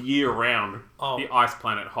sure it was year-round. Oh. The ice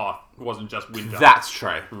planet Hoth. It wasn't just winter. That's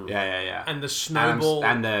true. Yeah. And the snowball.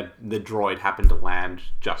 And the droid happened to land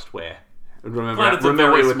just where. Remember Planets are what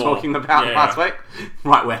very we were small. talking about Yeah. last week?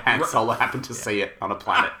 Right where Han Solo happened to see it on a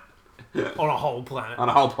planet. on a whole planet. On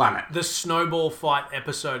a whole planet. The snowball fight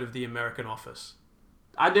episode of The American Office.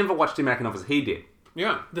 I never watched The American Office. He did.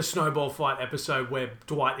 Yeah. The snowball fight episode where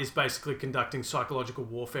Dwight is basically conducting psychological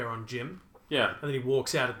warfare on Jim. Yeah. And then he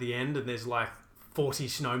walks out at the end and there's like 40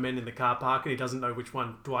 snowmen in the car park and he doesn't know which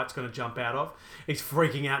one Dwight's going to jump out of. He's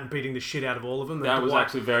freaking out and beating the shit out of all of them. That was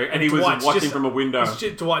actually very... And he was Dwight's watching just- from a window.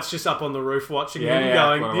 Dwight's just up on the roof watching Yeah, him yeah,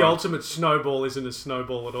 going, quite the right. ultimate snowball isn't a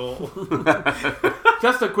snowball at all.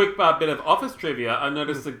 Just a quick bit of office trivia. I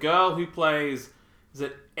noticed the girl who plays... Is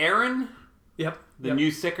it Erin? Yep. The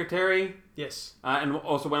new secretary? Yes. And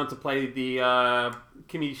also went on to play the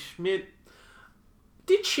Kimmy Schmidt.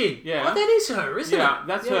 Did she? Yeah. Oh, that is her, isn't it? Yeah,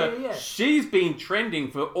 that's her. Yeah. She's been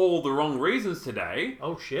trending for all the wrong reasons today.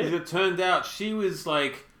 Oh, shit. As it turned out, she was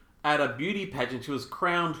like at a beauty pageant. She was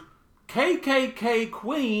crowned KKK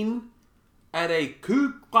Queen at a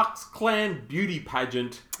Ku Klux Klan beauty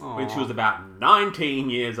pageant when she was about 19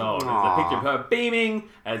 years old. There's a picture of her beaming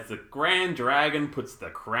as the Grand Dragon puts the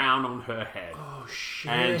crown on her head. Oh,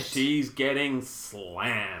 shit. And she's getting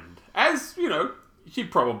slammed. As, she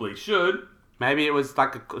probably should. Maybe it was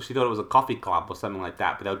like she thought it was a coffee club or something like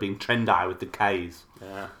that, but they were being trendy with the K's.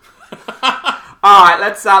 Yeah. All right,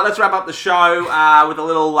 let's wrap up the show with a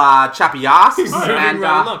little chappy ass.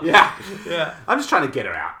 Yeah. I'm just trying to get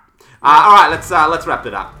her out. All right, let's wrap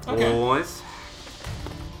it up, Okay. boys.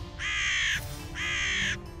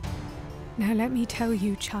 Now let me tell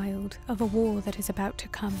you, child, of a war that is about to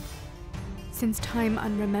come. Since time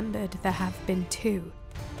unremembered, there have been two.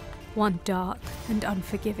 One dark and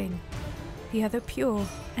unforgiving, the other pure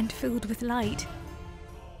and filled with light.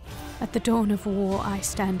 At the dawn of war, I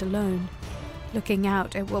stand alone, looking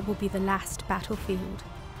out at what will be the last battlefield,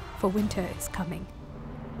 for winter is coming,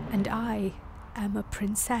 and I am a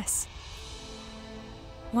princess.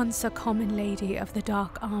 Once a common lady of the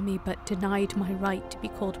Dark Army, but denied my right to be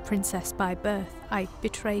called princess by birth, I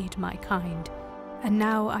betrayed my kind, and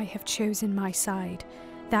now I have chosen my side,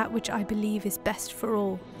 that which I believe is best for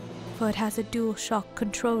all, for it has a dual-shock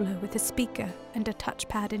controller with a speaker and a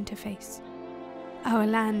touchpad interface. Our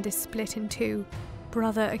land is split in two,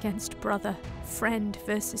 brother against brother, friend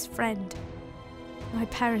versus friend. My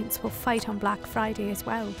parents will fight on Black Friday as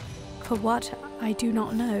well. For what, I do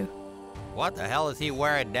not know. What the hell is he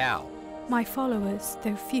wearing now? My followers,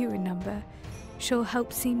 though few in number, shall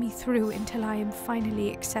help see me through until I am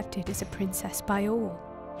finally accepted as a princess by all.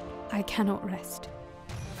 I cannot rest,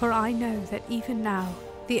 for I know that even now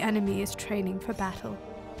the enemy is training for battle,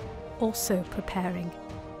 also preparing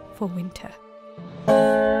for winter.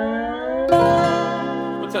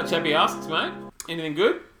 What's up, Chappie asks, mate? Anything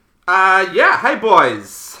good? Yeah. Hey,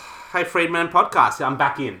 boys. Hey, Freedman Podcast. I'm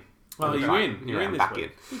back in. Oh, you're in. You're in I'm this back week.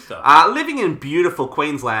 in. Good stuff. Living in beautiful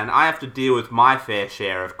Queensland, I have to deal with my fair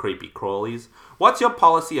share of creepy crawlies. What's your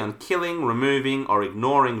policy on killing, removing, or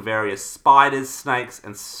ignoring various spiders, snakes,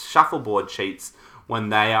 and shuffleboard cheats when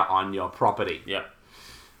they are on your property? Yeah.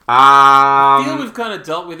 I feel Um, we've kind of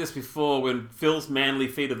dealt with this before when Phil's manly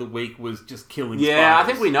feat of the week was just killing yeah, I spiders.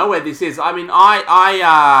 think we know where this is. I mean,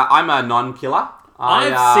 I'm a non-killer.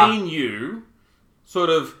 I've seen you sort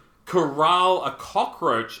of corral a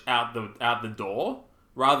cockroach out the door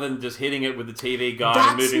rather than just hitting it with the TV guide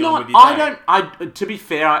and That's moving on not. with your day. To be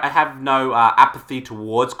fair, I have no apathy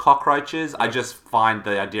towards cockroaches. I just find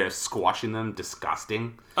the idea of squashing them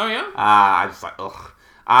disgusting. Oh yeah. I just like ugh.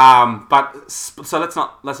 So let's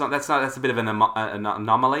not. That's a bit of an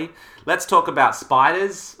anomaly. Let's talk about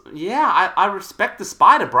spiders. Yeah, I respect the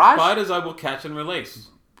spider, Braj. Spiders I will catch and release.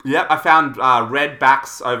 Yep, I found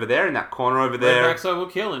redbacks over there in that corner over there. Redbacks I will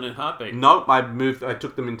kill in a heartbeat. Nope, I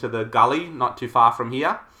took them into the gully, not too far from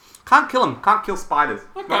here. Can't kill them. Can't kill spiders.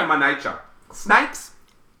 Okay. Not in my nature. Snakes.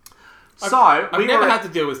 I've never had to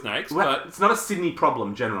deal with snakes, but it's not a Sydney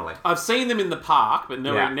problem generally. I've seen them in the park, but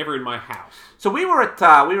Yeah. never in my house. So we were at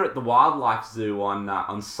the wildlife zoo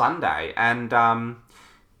on Sunday, and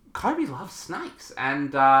Kobe loves snakes,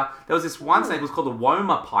 and there was this one snake. It was called the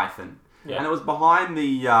Woma python, Yeah. and it was behind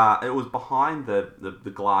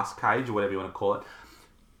the glass cage or whatever you want to call it.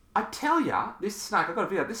 I tell ya, this snake, I got a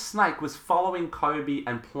video. This snake was following Kobe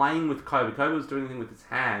and playing with Kobe. Kobe was doing anything with his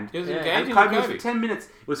hand. It was And engaging Kobe with was Kobe. for 10 minutes.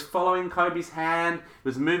 It was following Kobe's hand. It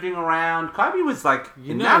was moving around. Kobe was like,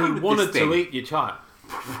 You enamored know, he with wanted this thing. to eat your child.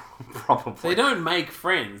 Probably. They don't make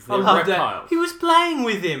friends. I They're love reptiles. that. He was playing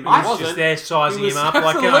with him. I He was just wasn't. there sizing He was him up.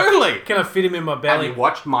 Like, absolutely. can I fit him in my Have belly? you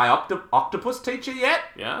watched My Octopus Teacher yet?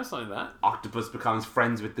 Yeah, it's like that. Octopus becomes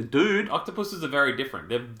friends with the dude. Octopuses are very different.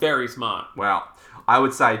 They're very smart. Well, I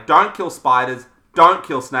would say don't kill spiders, don't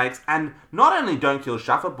kill snakes, and not only don't kill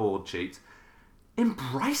shuffleboard cheats,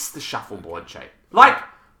 embrace the shuffleboard cheat. Like,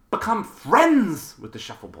 become friends with the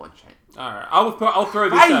shuffleboard cheat. All right, I'll throw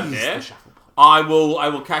this out Praise there. the shuffleboard. I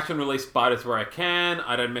will catch and release spiders where I can.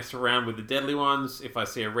 I don't mess around with the deadly ones. If I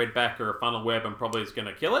see a redback or a funnel web, I'm probably just going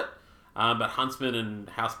to kill it. But huntsmen and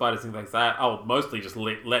house spiders, things like that, I'll mostly just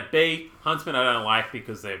let be. Huntsmen I don't like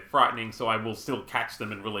because they're frightening, so I will still catch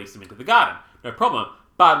them and release them into the garden. No problem.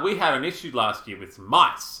 But we had an issue last year with some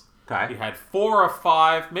mice. Okay. We had 4 or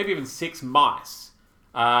 5, maybe even 6 mice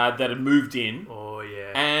that had moved in. Oh,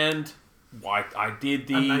 yeah. And I did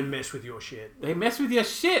the... And they mess with your shit. They mess with your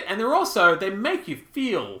shit, and they make you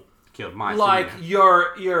feel Killed mice. like didn't you?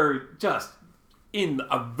 you're just in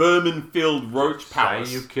a vermin-filled roach palace.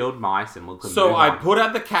 Say you killed mice and we'll So move I on. put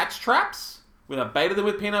out the catch traps. I baited them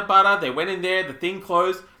with peanut butter. They went in there. The thing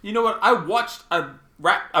closed. You know what? I watched a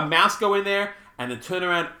mouse go in there and then turn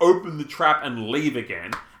around, open the trap, and leave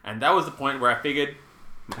again. And that was the point where I figured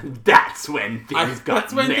That's when things got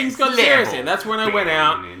serious. And that's when I went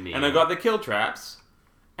out and I got the kill traps.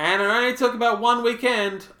 And it only took about one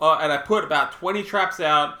weekend, and I put about 20 traps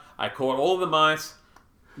out. I caught all the mice.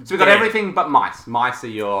 So we got Dead. everything but mice. Mice are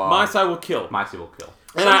your... Mice I will kill. Mice you will kill.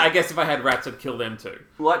 And I guess if I had rats, I'd kill them too.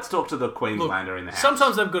 Let's talk to the Queenslander in the house.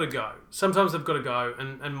 Sometimes they've got to go.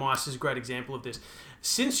 And mice is a great example of this.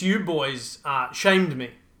 Since you boys shamed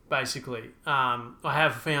me, basically, I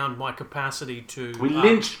have found my capacity to... We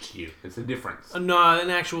lynched you. It's a difference. No, an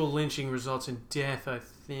actual lynching results in death, I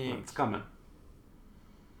think. It's coming.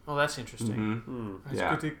 Oh, that's interesting. Mm-hmm. It's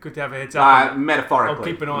Yeah. good to have a heads up. Metaphorically. I'll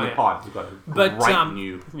keep an in eye the out. pod. We've got a But, great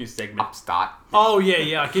new segment. upstart. Oh,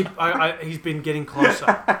 yeah. He's been getting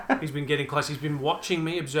closer. He's been watching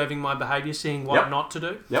me, observing my behaviour, seeing what Yep. not to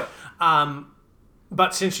do. Yep.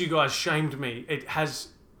 But since you guys shamed me, it has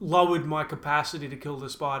lowered my capacity to kill the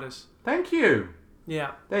spiders. Thank you.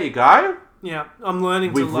 Yeah. There you go. Yeah. I'm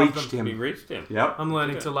learning We've to love reached them. We him. reached him. Yep. I'm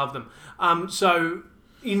learning to love them. So,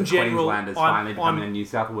 in general, Queenslanders finally becoming a New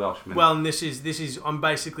South Welshman. well, and this is I'm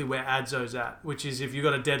basically where Adzo's at, which is if you've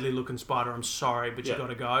got a deadly looking spider, I'm sorry, but you Yeah. got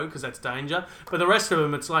to go because that's danger. But the rest of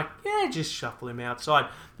them, it's like, yeah, just shuffle him outside,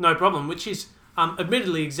 no problem. Which is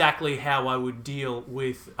admittedly exactly how I would deal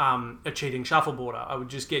with a cheating shuffleboarder. I would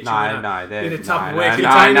just get you in a Tupperware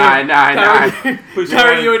container,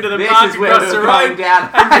 carry you into the this park is where across the we're going road, down.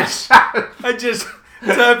 and just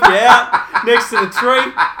turf you out next to the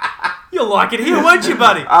tree. You'll like it here, won't you,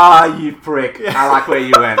 buddy? Ah, you prick. I like where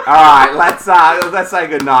you went. All right, let's say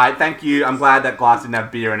goodnight. Thank you. I'm glad that glass didn't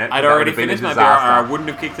have beer in it. I'd That already would've been a finished my beer, or disaster. I wouldn't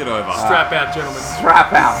have kicked it over. Strap out, gentlemen.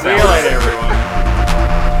 Strap out. See you later, everyone.